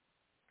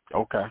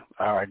 Okay.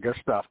 All right. Good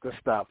stuff. I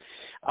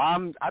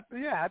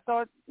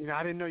thought,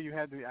 I didn't know you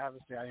had I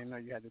didn't know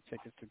you had the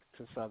tickets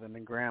to Southern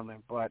and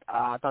Grambling, but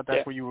I thought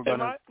that's where you were going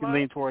to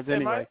lean towards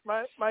anyway.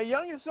 My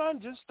youngest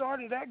son just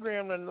started at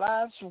Grambling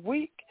last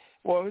week.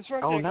 Well, his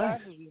first day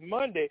classes was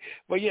Monday,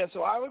 but yeah,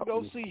 so I would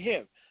go see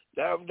him.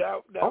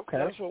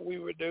 That's what we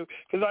would do.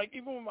 Because,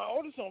 even when my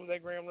oldest son was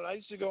at Grambling, I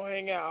used to go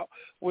hang out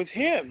with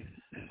him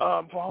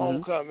for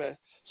homecoming.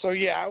 So,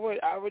 yeah, I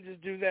would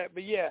just do that.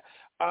 But, yeah,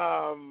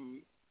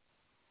 I'm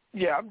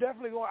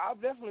definitely going. I'll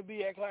definitely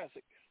be at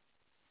Classic.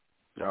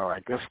 All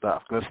right, good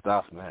stuff,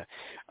 man.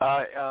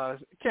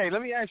 Okay,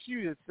 let me ask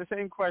you the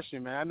same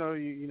question, man. I know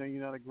you're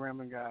not a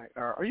Grambling guy.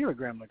 Or are you a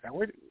Grambling guy?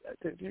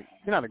 You're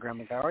not a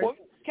Grambling guy, are you? Well,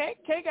 K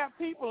got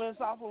people in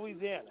South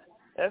Louisiana.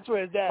 That's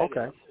where his dad is.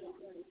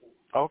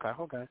 Okay.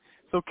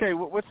 So, Kay,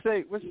 what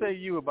say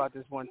you about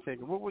this one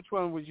ticket? Which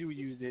one would you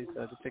use the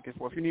tickets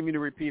for? If you need me to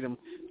repeat them,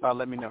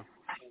 let me know.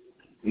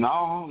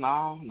 No.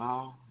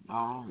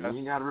 You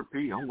ain't got to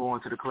repeat. I'm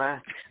going to the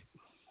class.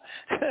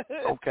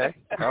 Okay.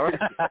 All right.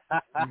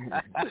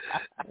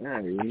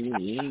 Yeah,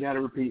 you ain't got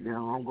to repeat them.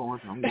 I'm going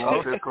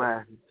to the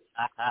class.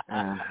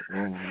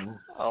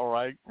 All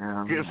right.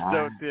 Good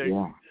stuff, Dick.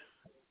 Yeah.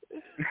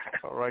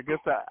 All right, good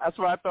stuff. That's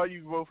what I thought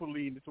you both were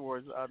leaning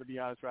towards, to be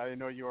honest. Right? I didn't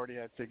know you already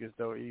had tickets,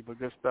 though, E, but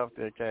good stuff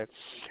there, okay.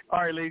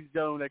 All right, ladies and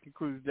gentlemen, that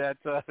concludes that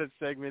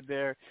segment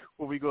there.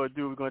 What we're going to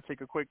do, we're going to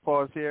take a quick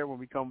pause here. When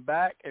we come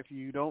back, if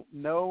you don't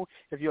know,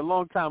 if you're a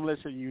long-time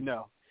listener, you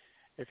know.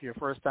 If you're a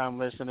first-time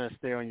listener,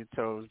 stay on your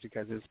toes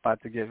because it's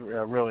about to get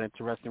real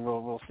interesting.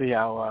 We'll see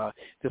how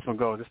this one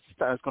goes.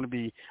 It's going to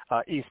be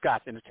E.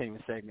 Scott's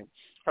entertainment segment.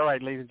 All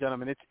right, ladies and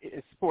gentlemen,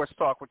 it's Sports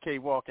Talk with K.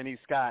 Walk and E.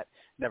 Scott.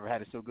 Never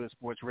had it so good,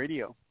 Sports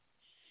Radio.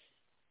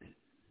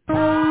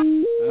 How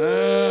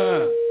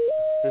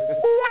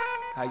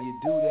you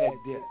do that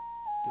there?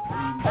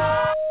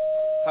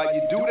 How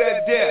you do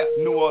that there?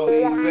 New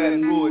Orleans,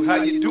 Baton Rouge.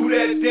 How you do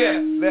that there?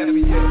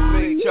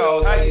 Lafayette, St.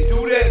 Charles. How you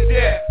do that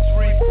there?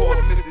 Shreveport,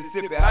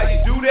 Mississippi. How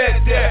you do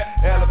that there?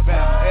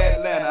 Alabama,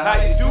 Atlanta.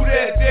 How you do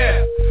that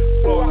there?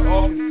 Florida,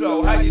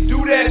 Arkansas. How you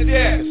do that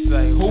there?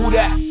 Say who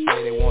that?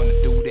 Say they want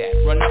to do that.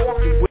 Run out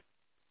with you.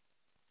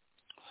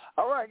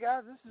 All right, guys.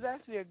 guys. This is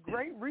actually a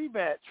great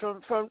rematch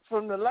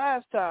from the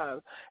last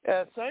time.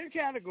 Same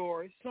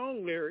category,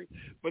 song lyrics,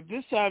 but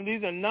this time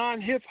these are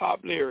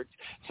non-hip-hop lyrics.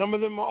 Some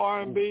of them are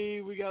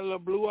R&B. We got a little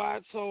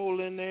blue-eyed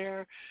soul in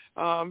there.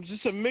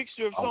 Just a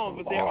mixture of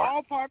songs, but they're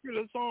all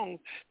popular songs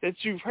that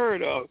you've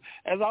heard of.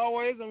 As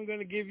always, I'm going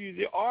to give you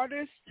the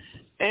artist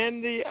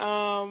and the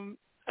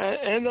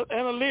and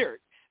a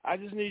lyric. I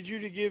just need you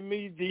to give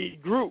me the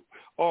group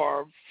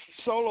or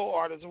solo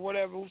artist or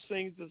whatever who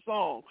sings the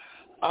song.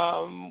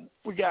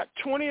 We got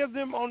 20 of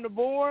them on the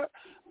board.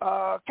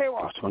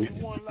 K-Walk, you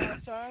won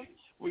last time.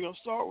 We're going to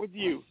start with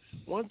you,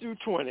 1 through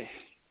 20.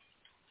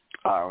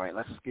 All right,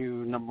 let's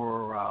do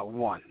number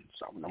one.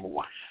 Start with number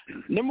one.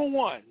 Number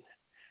one,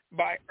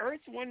 by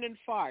Earth, Wind, and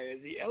Fire,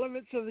 The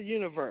Elements of the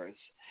Universe.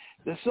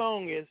 The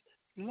song is,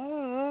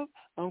 Love,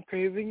 I'm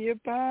craving your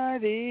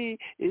body.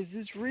 Is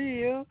this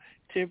real?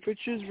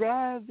 Temperature's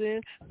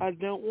rising. I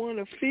don't want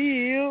to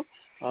feel.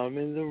 I'm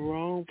in the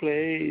wrong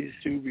place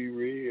to be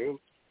real.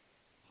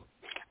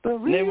 The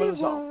Name of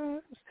the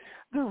song.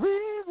 The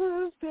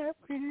rivers that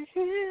we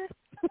hear.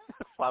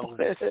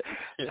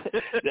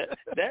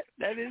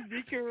 that is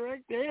the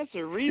correct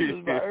answer.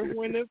 Reasons by Earth,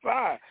 Wind, and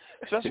Fire.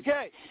 Special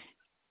K.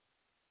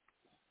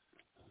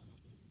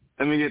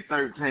 Let me get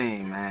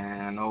 13,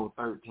 man.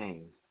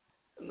 13.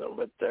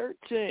 Number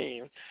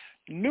 13.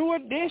 New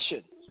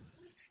Edition.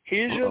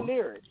 Here's your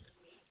lyric.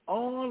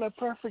 On a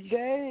perfect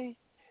day,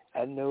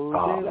 I know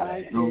that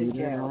I can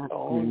count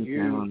on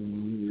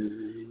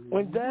you.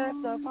 When that's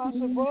not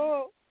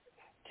possible,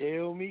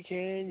 tell me,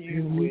 can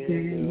you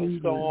win the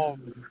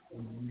storm?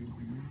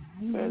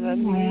 But I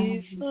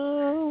need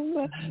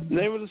some.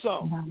 Name of the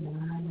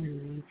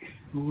song.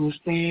 Who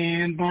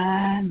stand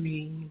by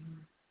me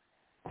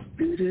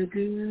through the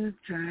good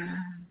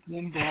times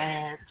and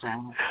bad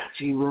times?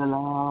 She will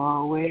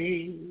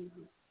always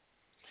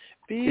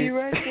be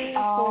right there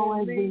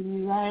for me.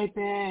 Be right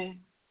there.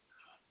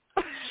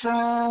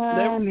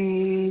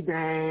 Sunny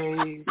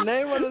days.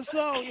 Name of the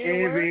song.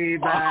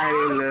 Everybody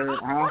look.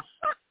 Huh?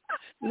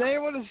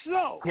 Name of the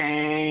song.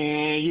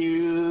 Can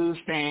you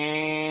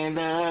stand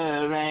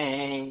the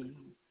rain?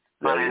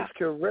 That is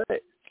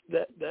correct.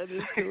 That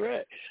is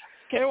correct.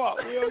 K-Walk,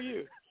 we owe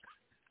you.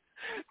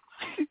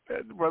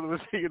 That brother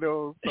was singing the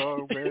old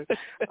song, man.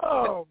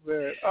 Oh,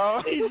 man.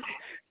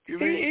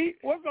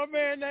 What's my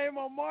man's name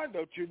on mine?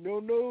 Don't you know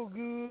no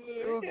good?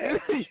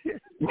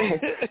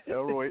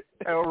 Elroy.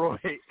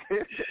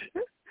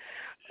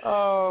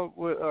 All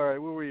right,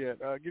 where we at?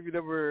 Give you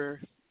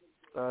number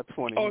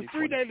 20. Oh,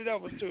 3 daily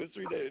doubles, too. It's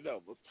 3 daily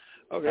doubles.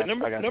 Okay,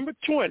 number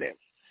 20.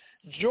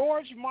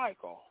 George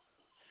Michael.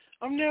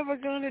 I'm never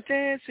going to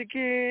dance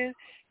again.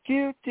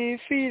 Guilty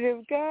feet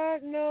have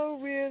got no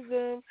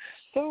rhythm,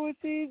 so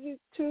it's easy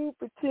to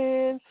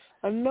pretend.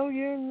 I know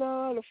you're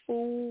not a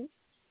fool.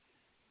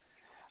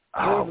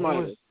 Yeah,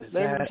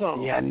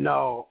 I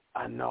know.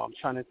 I'm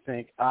trying to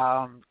think.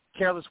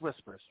 Careless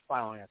Whispers,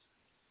 final answer.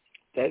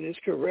 That is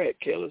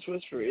correct. Careless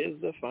Whisper is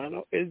the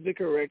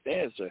correct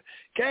answer.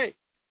 Okay.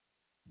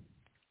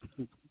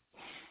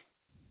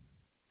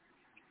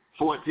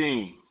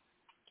 14.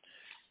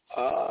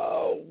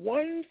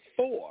 1-4.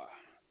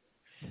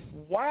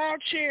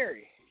 Wild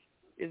Cherry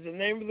is the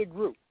name of the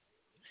group.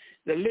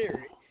 The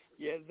lyric,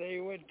 yes, they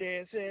were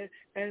dancing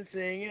and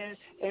singing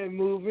and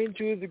moving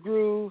to the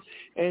groove.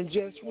 And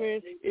just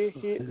when it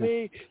hit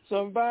me,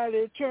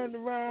 somebody turned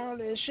around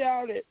and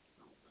shouted.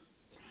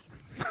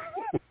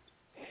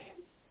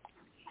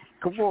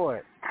 Good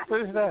boy.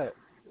 What is that?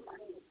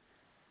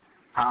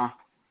 Huh?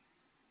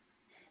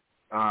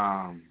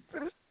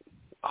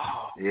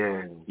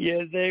 Yeah.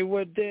 Yeah, they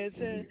were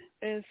dancing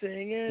and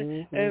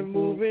singing and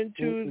moving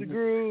to the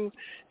groove.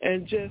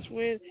 And just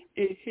when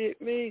it hit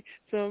me,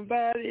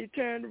 somebody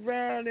turned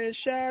around and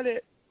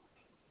shouted.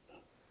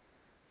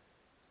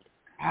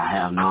 I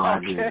have no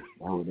idea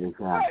what they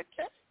sound.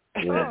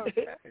 Yeah.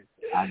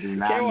 I do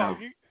not know.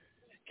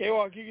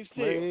 K-Walk, you can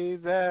see Play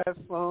that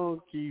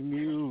funky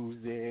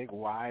music,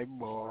 white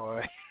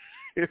boy.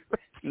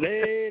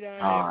 Lay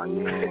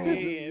down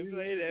and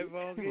play that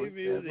funky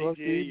music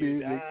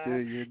till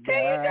you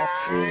die.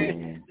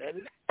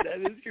 That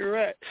is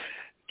correct.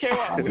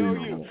 K-Walk, where are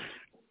you?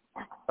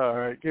 All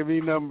right, give me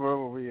number,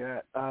 where we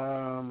at?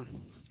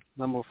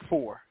 Number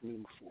 4.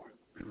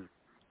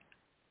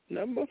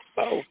 Number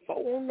 4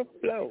 on the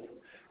floor.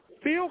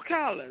 Phil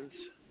Collins.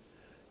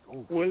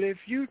 Well, if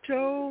you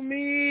told me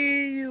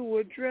you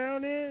were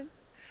drowning,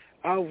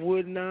 I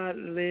would not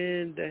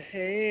lend a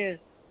hand.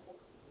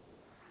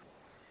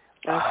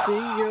 I've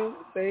seen your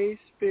face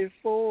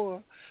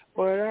before,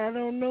 but I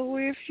don't know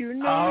if you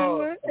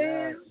know who I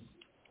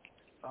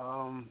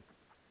am.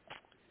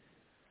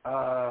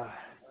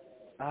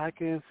 I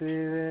can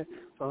feel it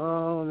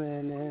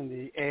falling in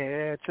the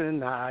air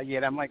tonight. Yeah,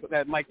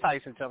 that Mike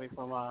Tyson tell me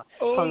from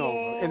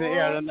Hungover. In the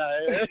air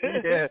tonight.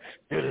 Yeah.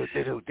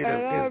 And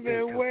I've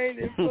been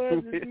waiting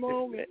for this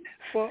moment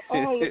for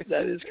all of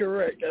that. Is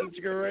correct. That's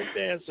the correct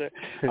answer.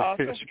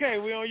 Special K,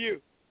 we on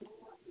you.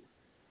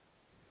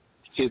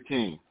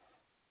 15.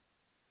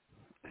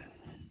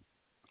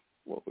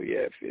 What we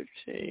at?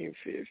 15.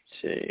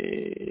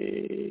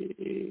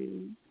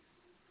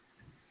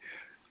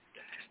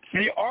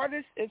 The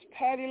artist is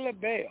Patti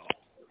LaBelle.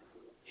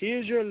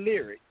 Here's your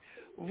lyric.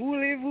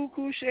 Voulez-vous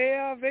coucher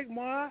avec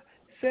moi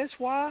ce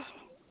soir?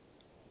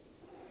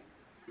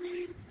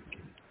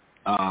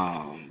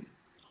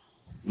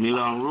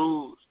 Moulin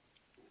Rouge.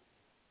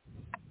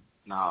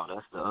 No,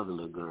 that's the other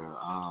little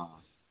girl.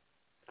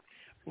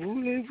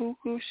 Voulez-vous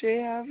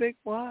coucher avec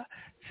moi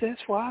ce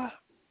soir?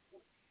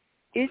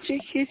 Itchy,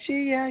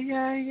 kitchy, yeah,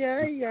 yeah,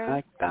 yeah,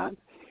 yeah.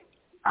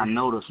 I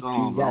know the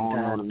song, but I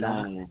don't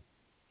know the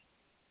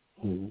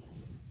name.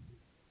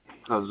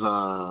 Because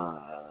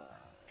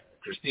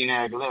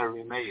Christina Aguilera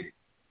remade it.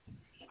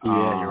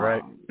 Yeah, you're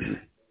right.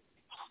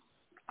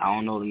 I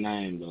don't know the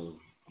name, though.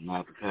 I'm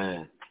not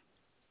prepared.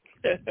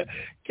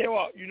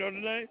 K-Walk, you know the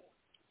name?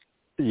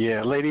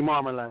 Yeah, Lady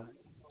Marmalade.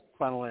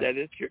 Final answer. That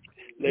is true.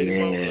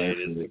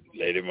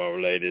 Lady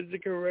Marmalade is the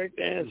correct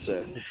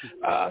answer.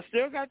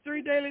 Still got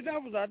 3 daily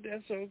doubles out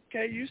there, so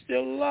okay, you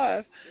still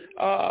alive.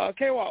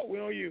 K-Walk, we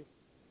on you.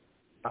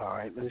 All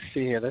right, let's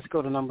see here. Let's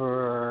go to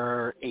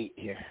number 8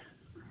 here.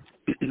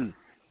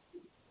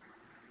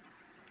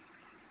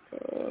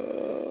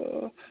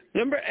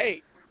 Number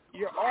 8,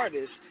 your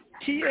artist,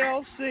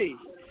 TLC.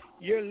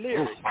 Your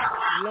lyric,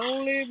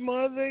 lonely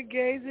mother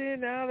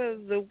gazing out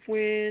of the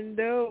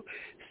window,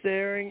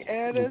 staring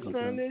at her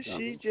son that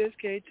she just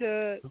can't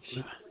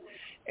touch.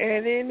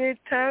 And any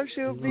time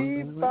she'll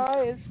be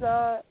by his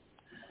side,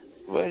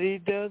 but he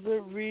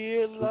doesn't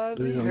realize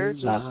he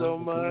hurts her so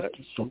much.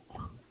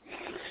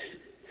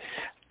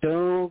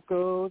 Don't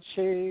go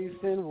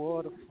chasing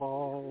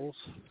waterfalls.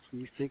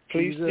 Please stick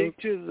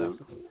to the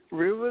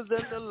rivers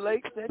and the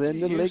lakes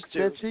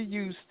that you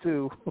used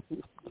to.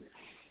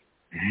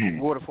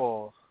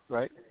 Waterfalls,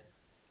 right?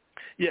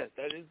 Yes,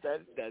 that is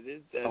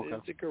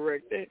the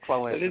correct answer.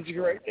 That is the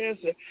correct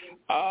answer.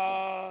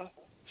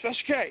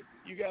 Special K,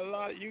 you got a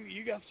lot.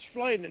 You got some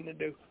explaining to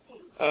do.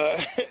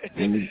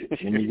 Let me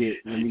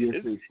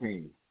get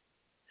 16.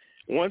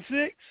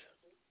 1-6.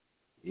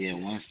 Yeah,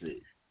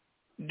 1-6.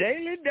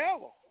 Daily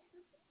double.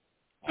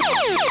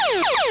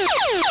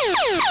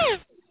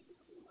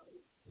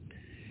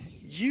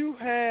 You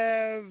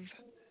have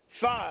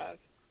 5.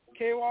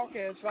 K-Walk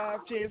has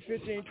 5, 10,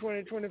 15,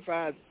 20,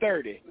 25,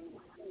 30.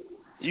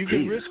 You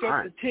can risk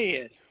up to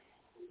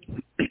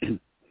 10.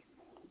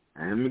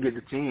 Let me get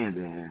the 10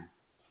 then.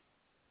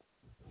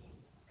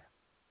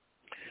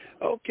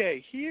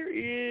 Okay, here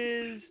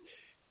is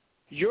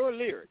your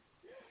lyric.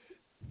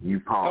 You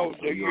paused,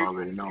 so you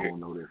already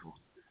know this one.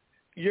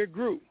 Your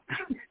group.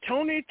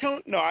 Tony.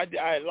 No,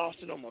 I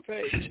lost it on my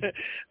page.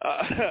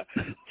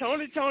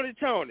 Tony.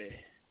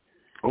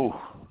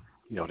 Oh,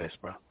 you know this,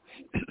 bro.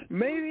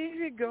 Maybe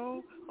you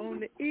go on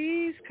the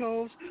East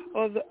Coast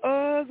or the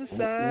other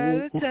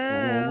side of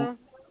town.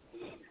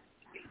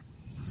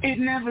 It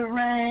never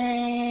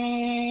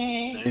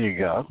rains. There you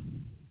go.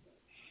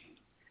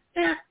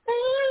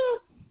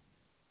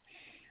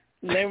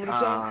 Name of the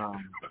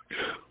song?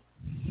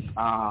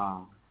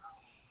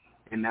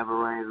 It never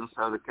rains in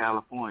Southern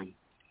California.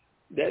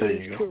 That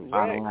is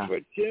correct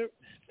for Tim.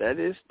 That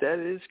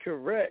is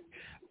correct.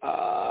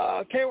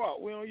 K-Walk,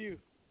 we on you.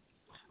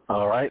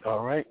 All right.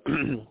 Where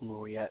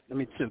we at? Give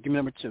me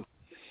number 2.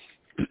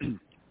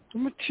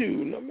 Number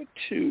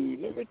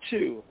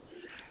two.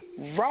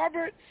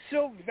 Robert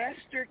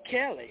Sylvester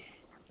Kelly,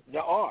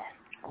 the R,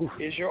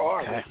 is your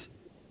artist. Okay.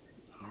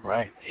 All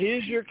right.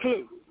 Here's your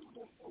clue.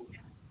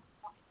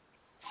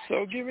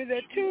 So give me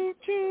that toot.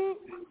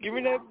 Give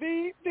me that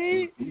beep.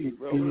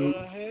 Rolling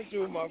our hands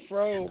through my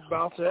fro,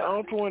 bouncing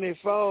on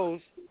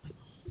 24s.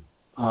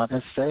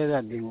 Let's say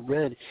that be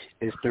ready.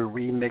 It's the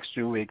remix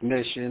to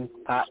Ignition,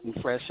 hot and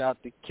fresh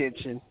out the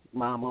kitchen.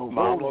 Mama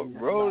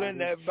rolling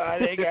that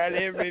body, got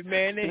every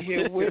man in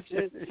here with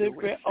it,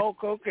 sipping on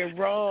coke and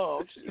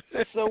rum.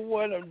 So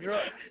what? I'm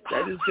drunk.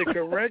 That is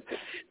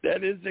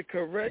the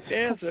correct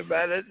answer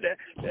by that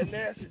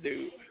nasty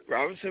dude,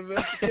 Robert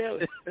Sylvester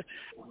Kelly.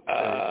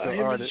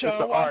 It's the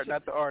art,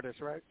 not the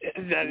artist, right?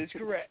 That is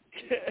correct.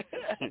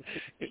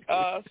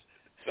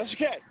 Special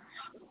K.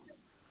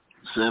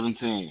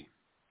 17.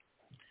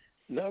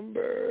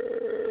 Number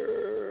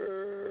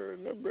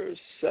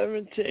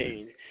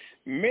 17.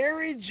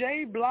 Mary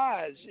J.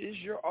 Blige is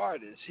your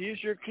artist.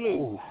 Here's your clue.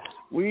 Ooh.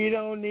 We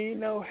don't need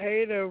no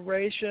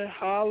hateration,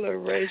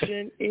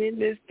 holleration in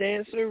this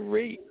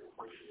dancery.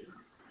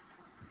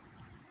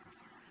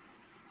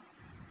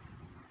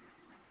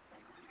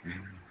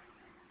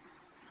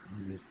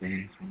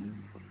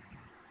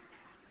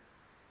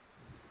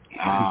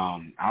 I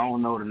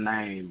don't know the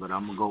name, but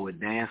I'm gonna go with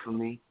Dance For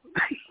Me.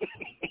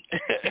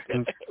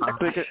 Think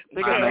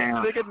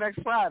it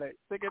next Friday.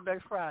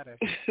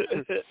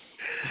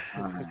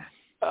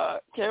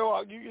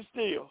 K-Walk, you can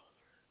steal.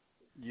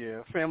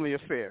 Yeah, Family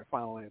Affair,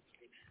 final answer.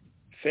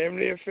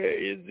 Family Affair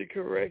is the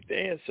correct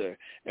answer,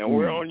 and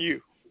we're on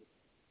you.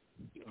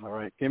 All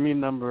right, give me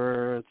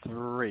number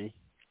 3.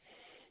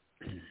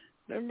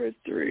 Number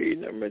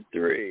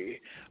three.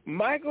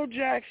 Michael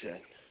Jackson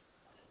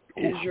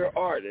is your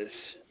artist.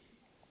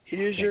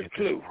 Here's your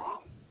clue.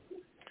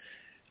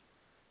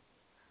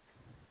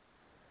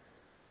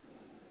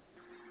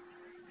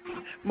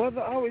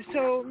 Mother always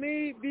told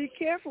me, be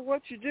careful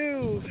what you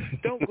do.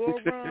 Don't go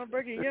around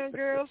breaking young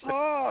girls'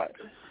 heart.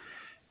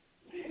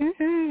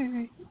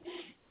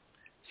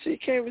 She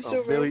came and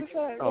stood right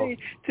beside me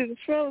to the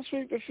smell of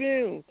sweet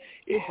perfume.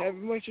 It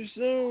happened much too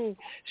soon.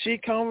 She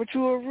called me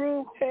to her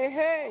room. Hey,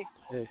 hey.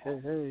 Hey, hey,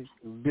 hey.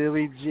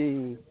 Billie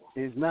Jean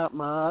is not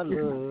my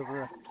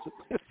lover.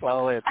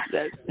 Follow it.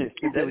 That is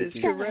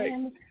correct.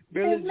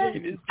 Billie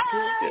Jean is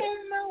correct.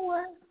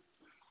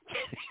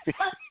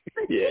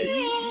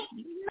 You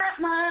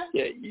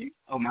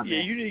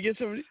need to get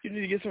some. You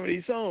need to get some of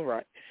these songs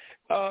right.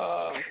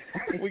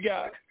 We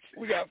got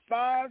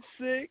 5,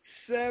 6,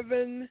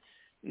 7,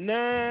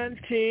 9,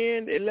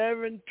 10,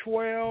 11,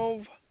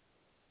 12,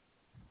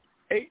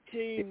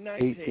 18,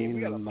 19.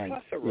 We got a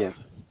plethora.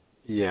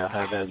 Yeah, I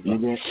have that.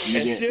 And they're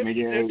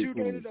 2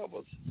 dirty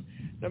doubles.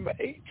 Number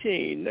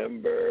 18.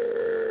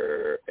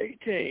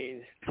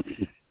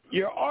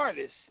 Your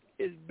artist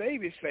is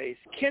Babyface,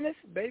 Kenneth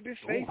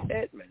Babyface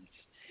Edmonds.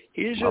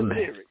 Here's your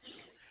lyrics.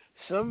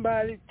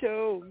 Somebody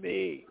told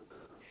me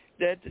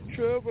that the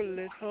trouble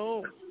at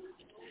home,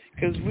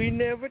 'cause we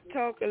never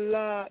talk a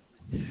lot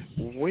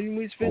when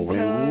we spend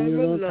time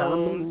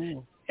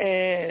alone.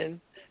 And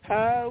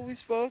how are we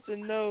supposed to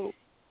know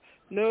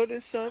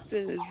that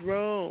something is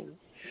wrong?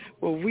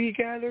 Well, we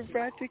got a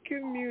right to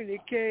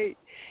communicate.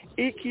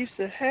 It keeps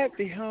a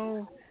happy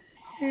home.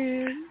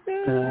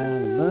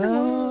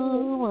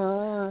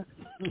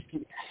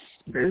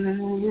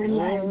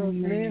 Love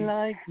me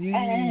like you.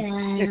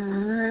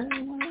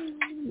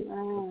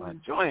 I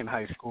joined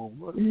high school.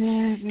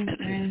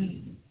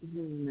 When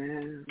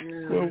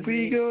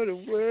we go to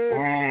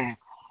work,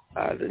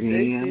 the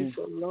day is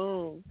so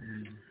long.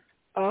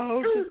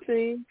 All the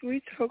things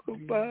we talk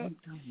about,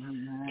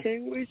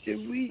 can't wait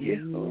till we get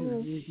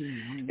home.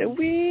 And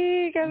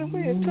we got a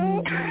way to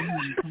talk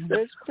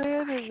that's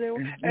better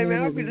than... Hey,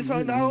 man, I'll be the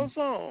song, the whole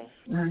song.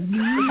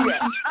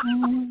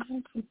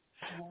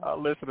 Our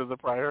listeners are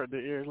probably hurting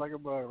their ears like a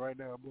bug right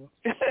now, boy.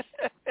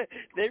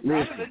 They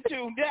probably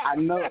tuned out. I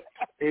know.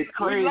 It's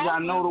crazy. I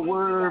know the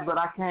word, but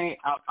I can't.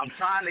 I'm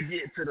trying to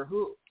get to the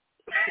hook.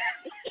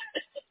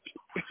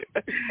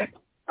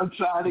 I'm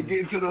trying to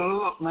get to the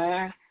hook,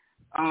 man.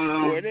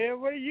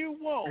 Whatever you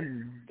want.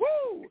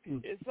 Woo!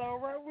 It's all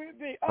right with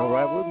me. All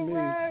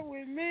right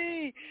with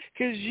me.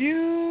 'Cause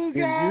you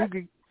got...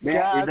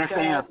 That's the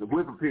answer.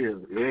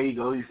 Whippersnall. There you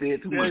go. You said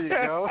it too much.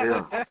 There you go.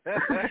 Yeah.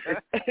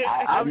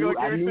 I knew it.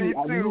 I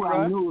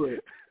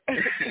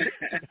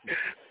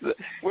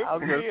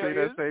was going to say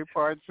that same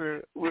part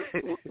too.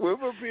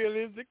 Whippersnall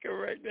is the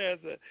correct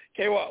answer.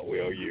 K-Walk, we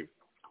owe you.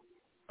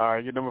 All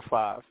right, you're number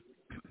 5.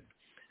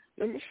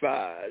 Number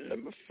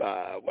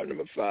 5. What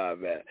number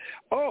 5 at?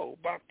 Oh,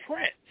 by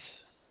Prince.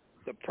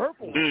 The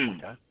Purple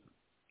One.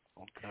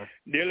 Okay.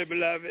 Dearly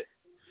beloved,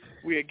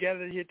 we are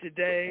gathered here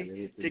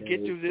today to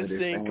get through this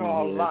thing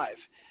called life.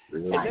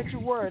 And that's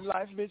your word,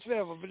 life means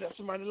forever, but that's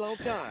somebody a long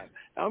time.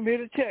 I'm here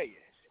to tell you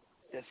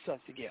there's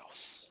something else.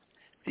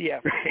 The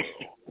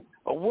afterworld.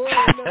 A world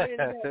of love and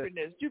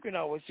happiness. You can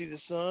always see the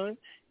sun,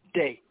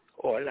 day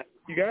or night.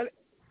 You got it?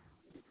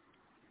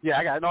 Yeah,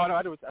 I got it. No,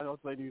 I was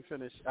letting you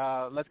finish.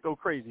 Let's go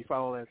crazy.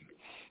 Follow that.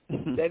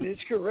 That is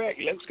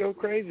correct. Let's go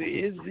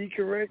crazy is the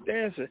correct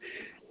answer.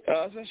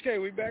 Okay,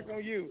 we back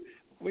on you.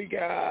 We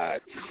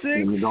got 6,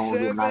 7,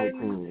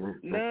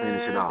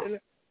 9.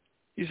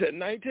 You said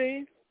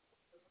 19?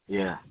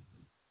 Yeah.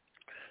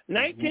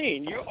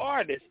 19. Your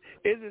artist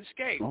is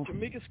Escape.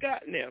 Tamika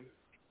Scott and them.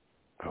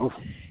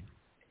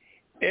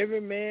 Every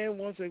man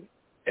wants a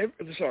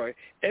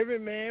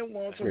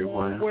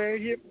woman where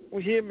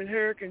him and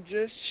her can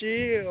just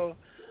chill.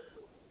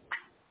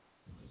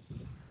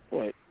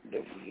 What?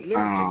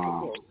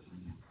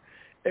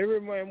 Every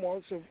man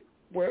wants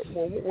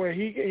where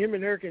him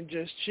and her can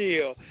just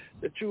chill.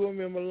 The two of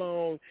them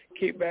alone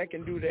kick back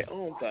and do their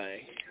own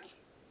thing.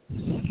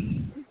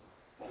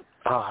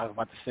 Oh, I was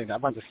about to sing the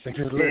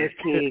lyrics.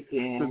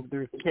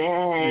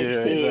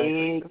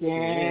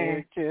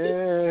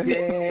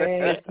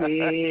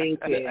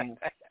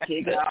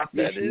 Kick off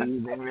your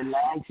shoes and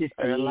relax your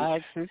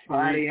feet.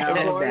 Party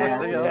on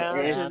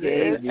down.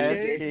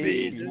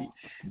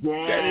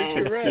 That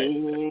is correct.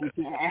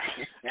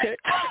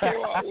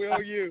 We owe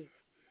you.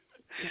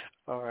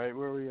 All right,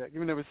 where are we at?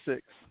 Give me number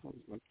 6.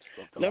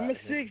 Number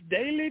 6,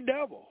 Daily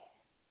Double.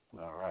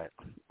 All right.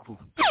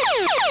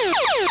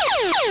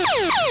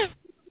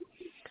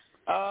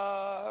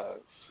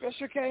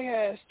 Special K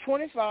has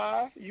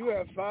 25. You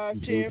have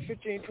 5, 10,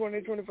 15,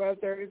 20, 25,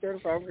 30,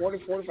 35, 40,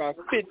 45,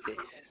 50.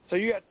 So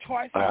you got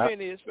twice as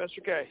many as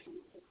Special K.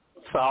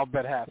 So I'll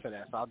bet half of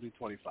that. So I'll do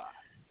 25.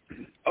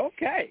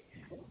 Okay.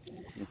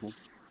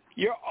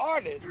 Your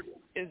artist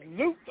is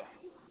Luther.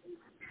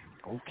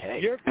 Okay.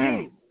 Your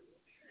clue.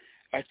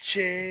 A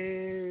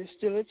chair is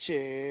still a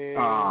chair.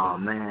 Oh,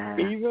 man.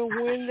 Even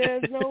when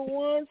there's no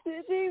one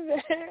sitting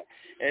there.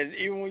 And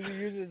even when you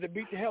use it to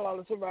beat the hell out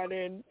of somebody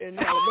in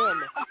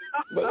Alabama.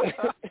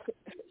 But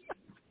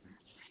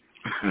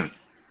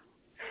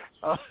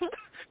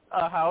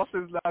a house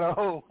is not a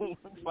home.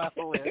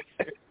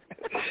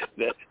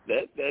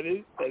 that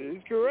is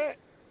correct.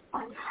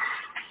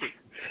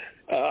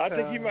 I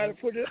think he might have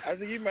put it. I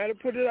think he might have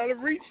put it out of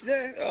reach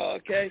there.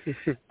 Okay.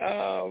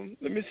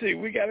 Let me see.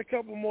 We got a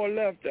couple more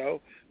left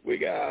though. We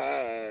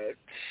got.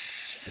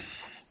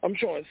 I'm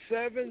showing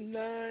 7,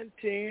 9,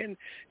 10,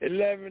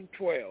 11,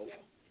 12.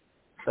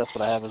 That's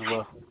what I have as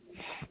well.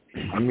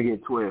 Let me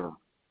get 12.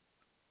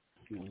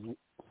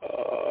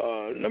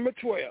 Number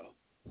 12.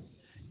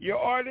 Your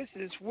artist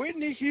is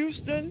Whitney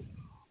Houston,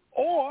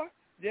 or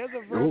there's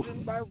a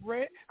version by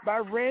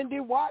Randy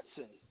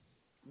Watson.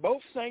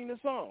 Both sang the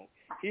song.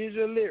 Here's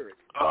your lyric.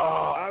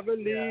 I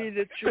believe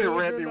the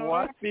children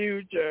are the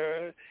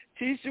future.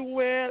 Teach them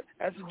well.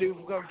 That's the dude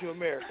from Coming to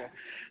America.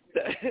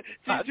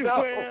 Teach them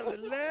well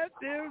and let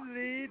them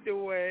lead the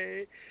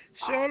way.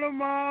 Show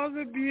them all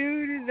the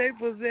beauty they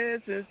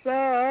possess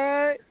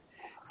inside.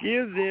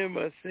 Give them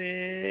a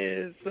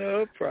sense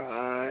of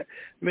pride.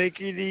 Make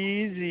it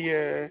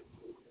easier.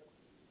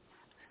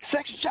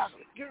 Sex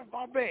chocolate. Get up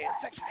my band.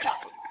 Sex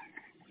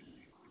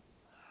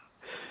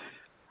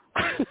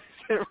chocolate.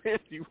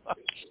 Randy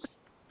Watson.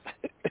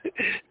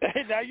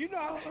 Hey, now you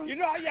know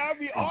how y'all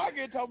be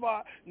arguing talking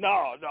about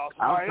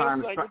somebody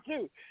else sing it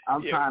too.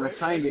 I'm trying to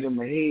sing it in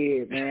my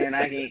head, man.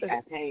 I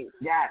can't.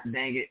 God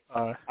dang it.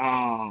 I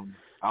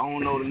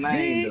don't know the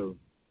name though.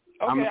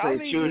 Okay, I'm gonna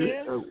say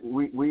children.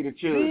 We the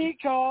children.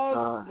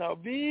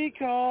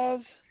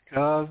 Because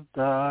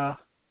the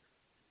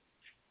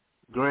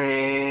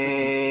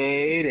greatest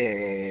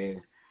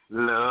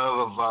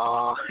love of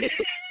all.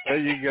 There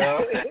you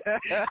go.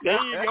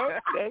 There you go.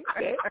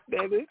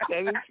 That is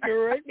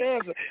correct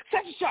answer.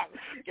 Second shot.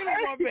 Get off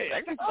my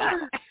bed.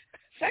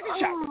 Second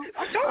shot.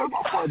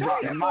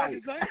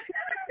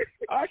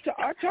 I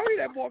told you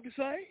that boy can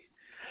sing.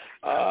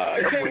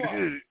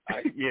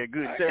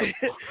 Good.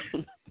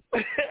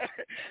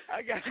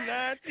 I got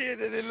 9,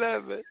 10, and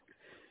 11.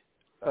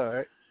 All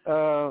right.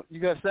 You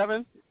got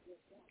 7?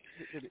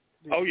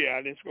 Oh yeah,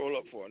 I didn't scroll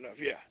up far enough.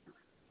 Yeah.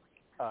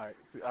 All right.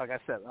 I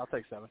got 7. I'll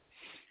take 7.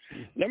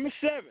 Number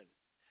 7,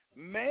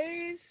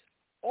 Maze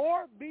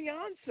or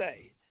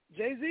Beyonce,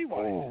 Jay-Z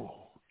wife. Oh.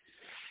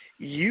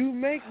 You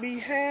make me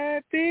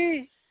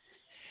happy,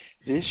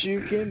 this you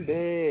can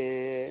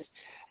bet.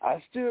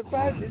 I stood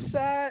by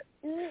beside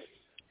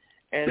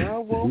and I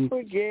won't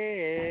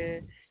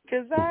forget,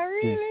 'cause I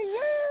really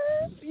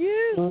love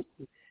you.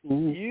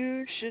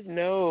 You should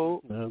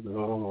know.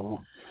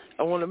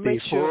 I want to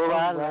make sure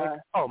I'm right.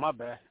 Oh, my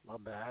bad.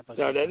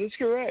 No, that is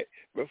correct.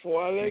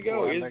 Before I let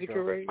go is the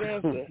correct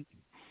answer.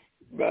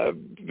 By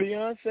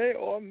Beyonce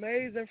or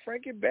Maze and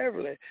Frankie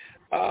Beverly.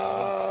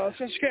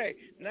 Okay,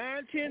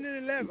 9, 10,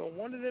 and 11.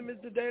 One of them is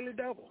the Daily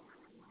Double.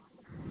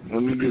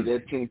 Let me get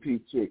that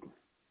 10-piece chicken.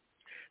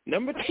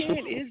 Number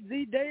 10 is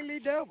the Daily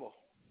Double.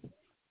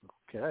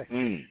 Okay.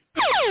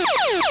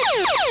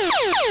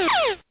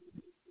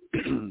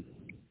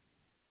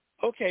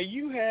 Okay,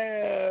 you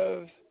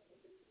have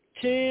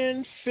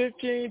 10,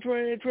 15,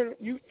 20,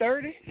 you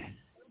 30,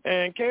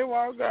 and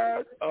K-Walk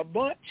got a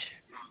bunch.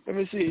 Let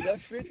me see,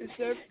 that's 50,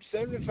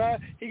 75,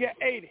 he got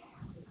 80.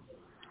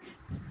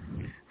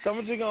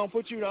 Someone's just going to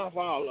put you down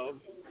for all of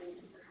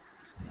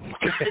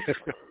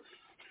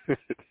them.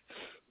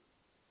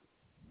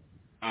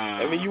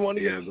 I mean, you want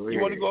to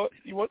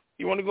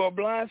go a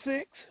blind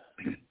 6?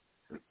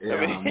 Yeah,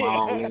 I'm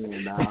all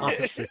in now.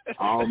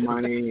 All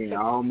money in.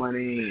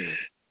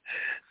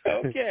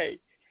 Okay,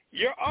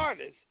 your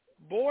artist,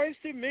 Boys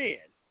to Men.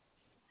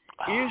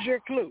 Here's your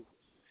clue.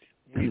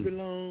 We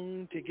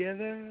belong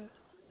together,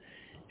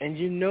 and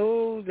you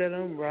know that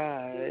I'm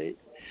right.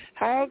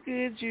 How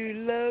could you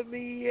love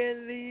me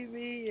and leave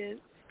me and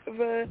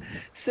never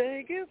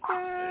say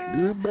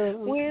goodbye?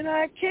 When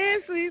I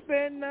can't sleep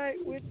at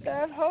night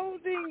without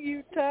holding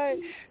you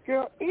tight.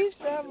 Girl, each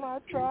time I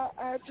try,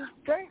 I just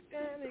break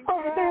down and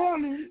cry.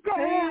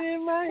 Pain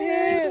in my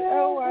head,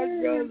 oh,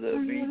 I'd rather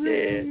be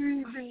dead.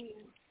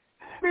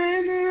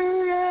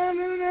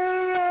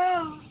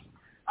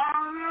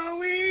 On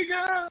we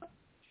go.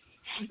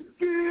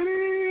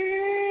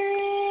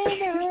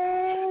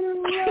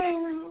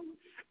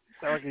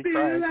 Sounds like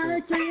crying.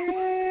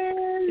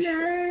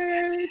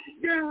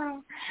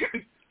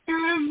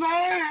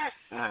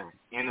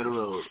 End of the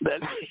road.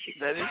 That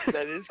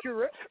is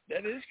correct.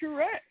 That is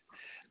correct.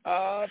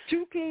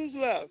 2 clues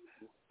left.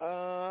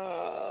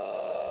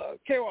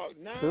 K-Walk,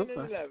 9 and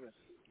 11.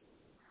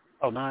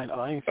 Oh, 9. Oh,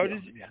 I ain't see did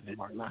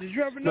 9. Did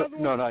you have another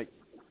one? No.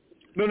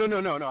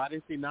 I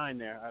didn't see 9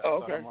 there.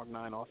 Okay. I marked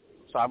 9 off.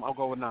 So I'll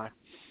go with 9.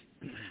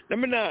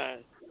 Number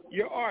 9.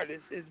 Your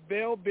artist is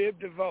Belle Biv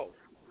DeVoe.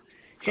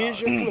 Here's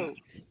your clue.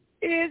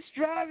 It's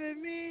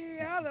driving me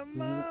out of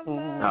my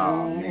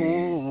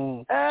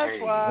mind.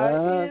 That's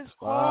why it's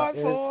hard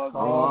for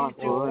me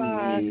to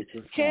find.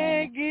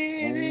 Can't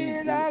get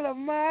it out of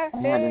my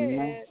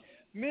head.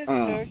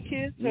 Mr.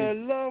 Kiss her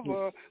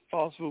lover,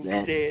 false food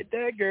dead.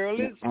 That girl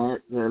is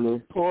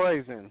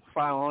Poison.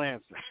 Final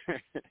answer.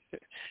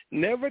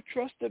 Never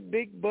trust a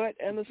big butt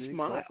and a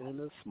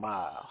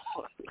smile.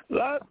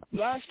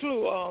 Last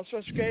clue,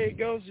 Special K,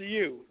 goes to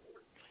you.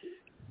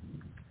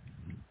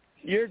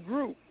 Your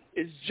group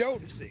is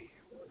Jodeci.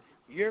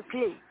 Your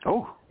clue.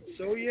 Oh.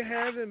 So you're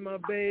having my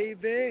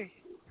baby,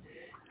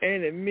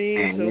 and it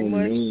means so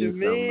much to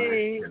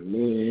me.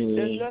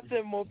 There's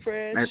nothing more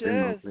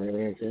precious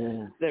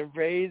than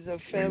raise a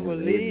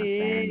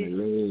family.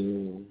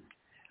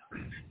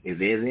 If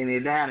there's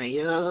any doubt in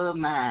your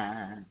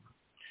mind,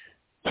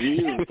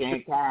 you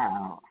can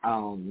count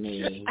on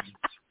me.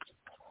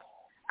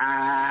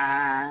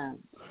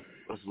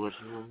 What's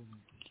your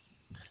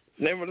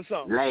name of the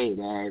song? Lady,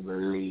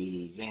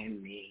 believe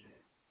in me.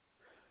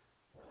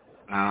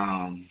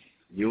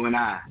 You and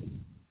I.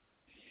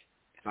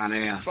 Find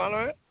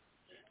out.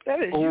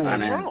 That is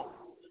wrong.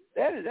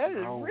 That is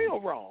real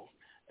wrong.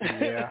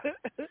 Yeah.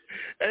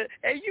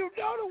 And you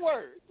know the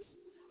words.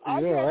 All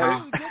you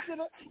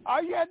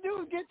gotta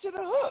do is get to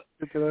the hook.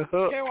 Get to the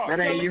hook. That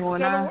ain't you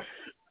and I?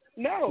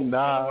 No.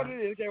 Nah. What it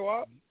is,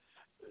 K-Walk?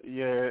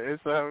 Yeah,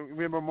 it's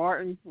remember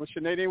Martin when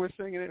Sinead was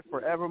singing it,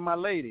 Forever My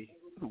Lady.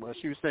 Well,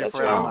 she was saying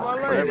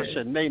Forever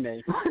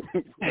Sinead.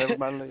 Forever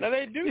My Lady. Now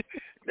they do.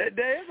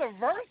 There is a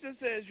verse that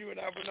says you and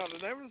I, but no,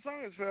 the name of the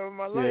song is Forever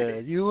My Lady. Yeah,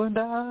 you and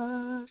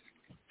I.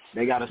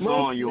 They got a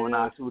song you and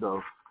I too,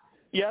 though.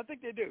 Yeah, I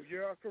think they do.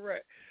 You're all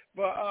correct.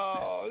 But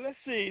let's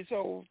see.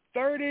 So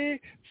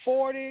 30,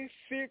 40,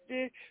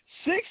 50,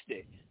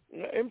 60.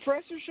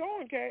 Impressive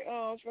showing,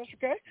 Special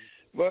K.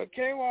 But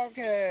K-Walk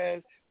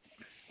has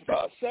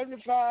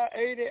 75,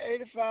 80,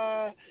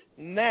 85,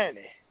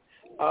 90.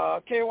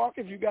 K-Walk,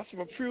 if you got some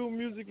approved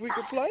music we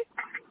could play.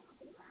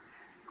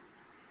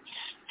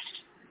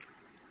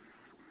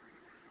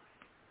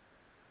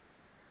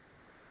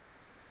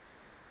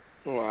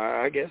 Well,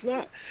 I guess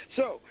not.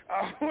 So,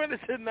 when is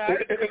it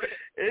tonight?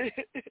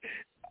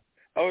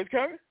 Oh, it's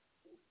coming?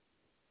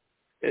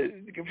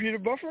 Is the computer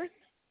buffering?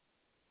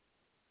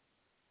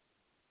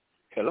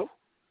 Hello?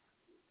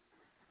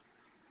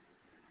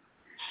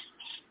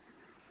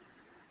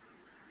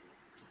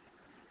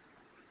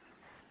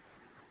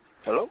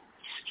 Hello?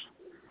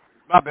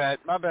 My bad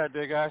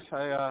there, guys.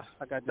 I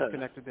got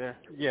disconnected there.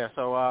 Yeah.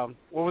 So,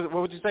 what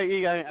would you say,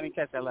 E? I didn't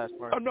catch that last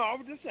part. Oh no, I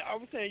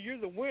was saying you're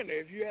the winner.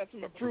 If you have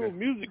some approved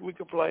music we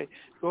could play,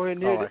 go ahead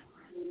and hit it.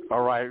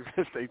 All right.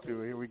 Stay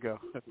tuned. Here we go.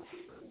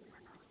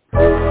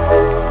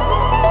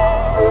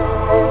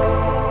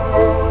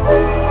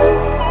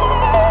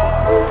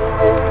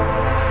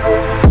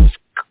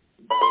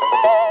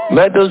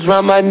 Medals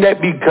round my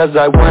neck because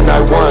I won.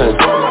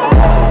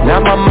 Now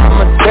my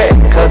mama dead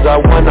cause I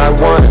won.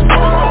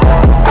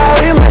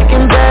 I am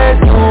making bad,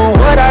 do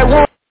what I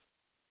want.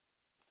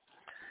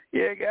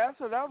 Yeah, guys,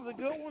 so that was a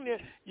good one.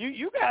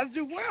 You guys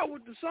do well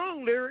with the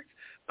song lyrics.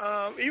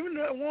 Even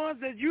the ones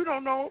that you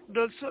don't know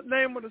the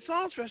name of the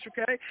song, Special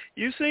K,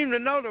 you seem to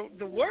know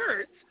the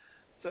words.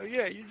 So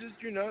yeah, you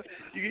just you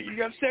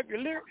got to step your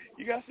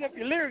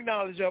lyric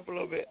knowledge up a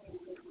little bit.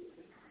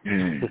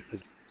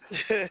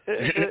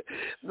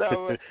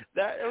 No, it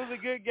was a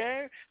good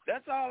game.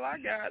 That's all I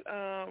got.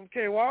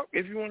 K-Walk,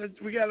 if you want to,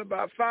 we got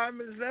about 5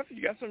 minutes left.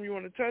 You got something you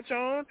want to touch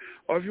on,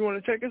 or if you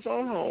want to take us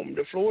on home,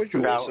 the floor is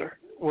yours, sir.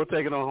 We'll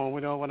take it on home.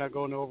 We don't want to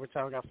go into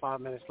overtime. We got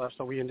 5 minutes left,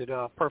 so we ended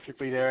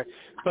perfectly there.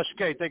 Special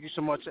K, thank you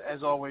so much,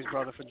 as always,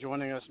 brother, for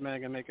joining us,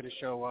 man, and making the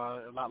show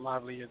a lot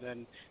livelier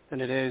than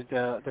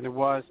it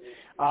was.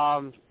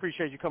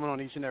 Appreciate you coming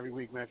on each and every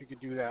week, man. If you could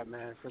do that,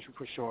 man,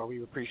 for sure.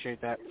 We appreciate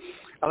that.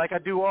 Like I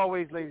do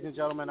always, ladies and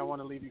gentlemen, I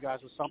want to leave you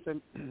guys with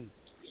something.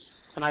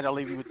 Tonight I'll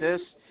leave you with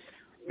this.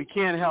 We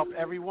can't help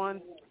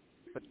everyone,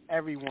 but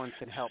everyone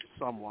can help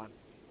someone.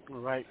 All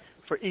right?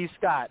 For E.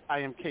 Scott, I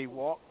am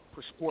K-Walk.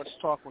 For Sports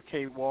Talk with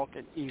K-Walk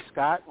and E.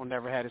 Scott on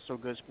Never Had It So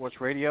Good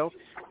Sports Radio.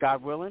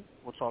 God willing,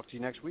 we'll talk to you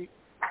next week.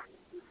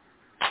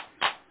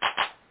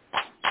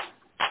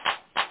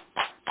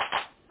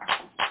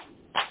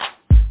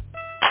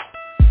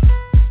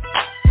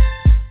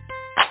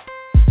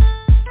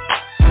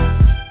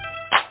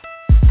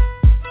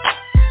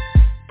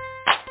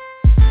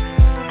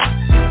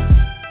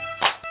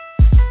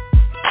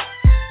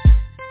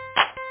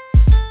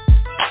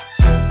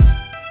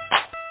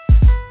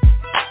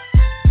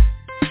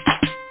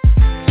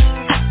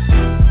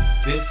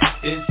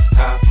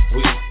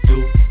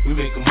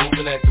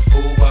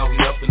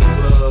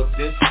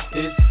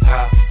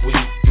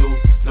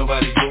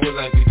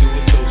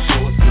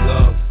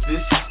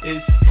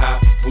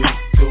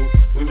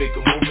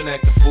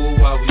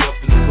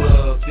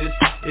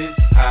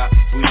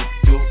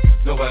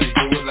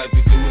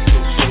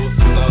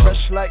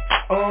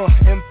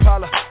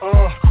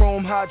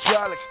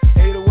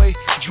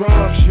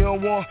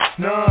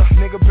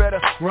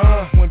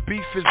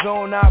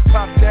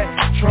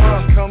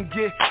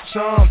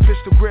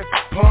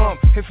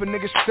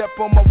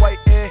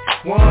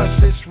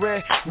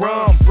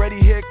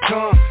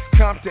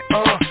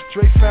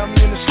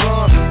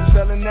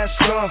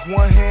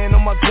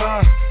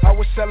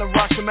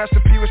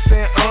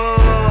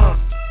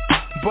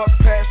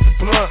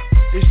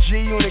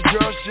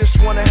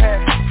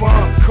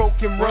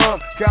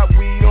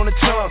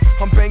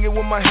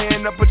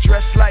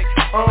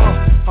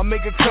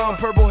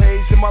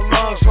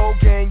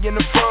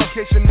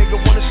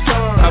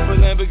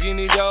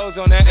 Lamborghini doors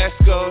on that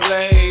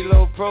Escalade.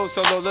 Low pro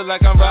solo, look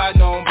like I'm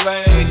riding on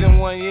blades. In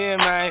 1 year,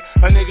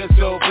 A nigga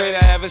so paid,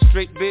 I have a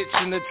straight bitch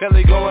and the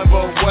telly going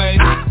both ways.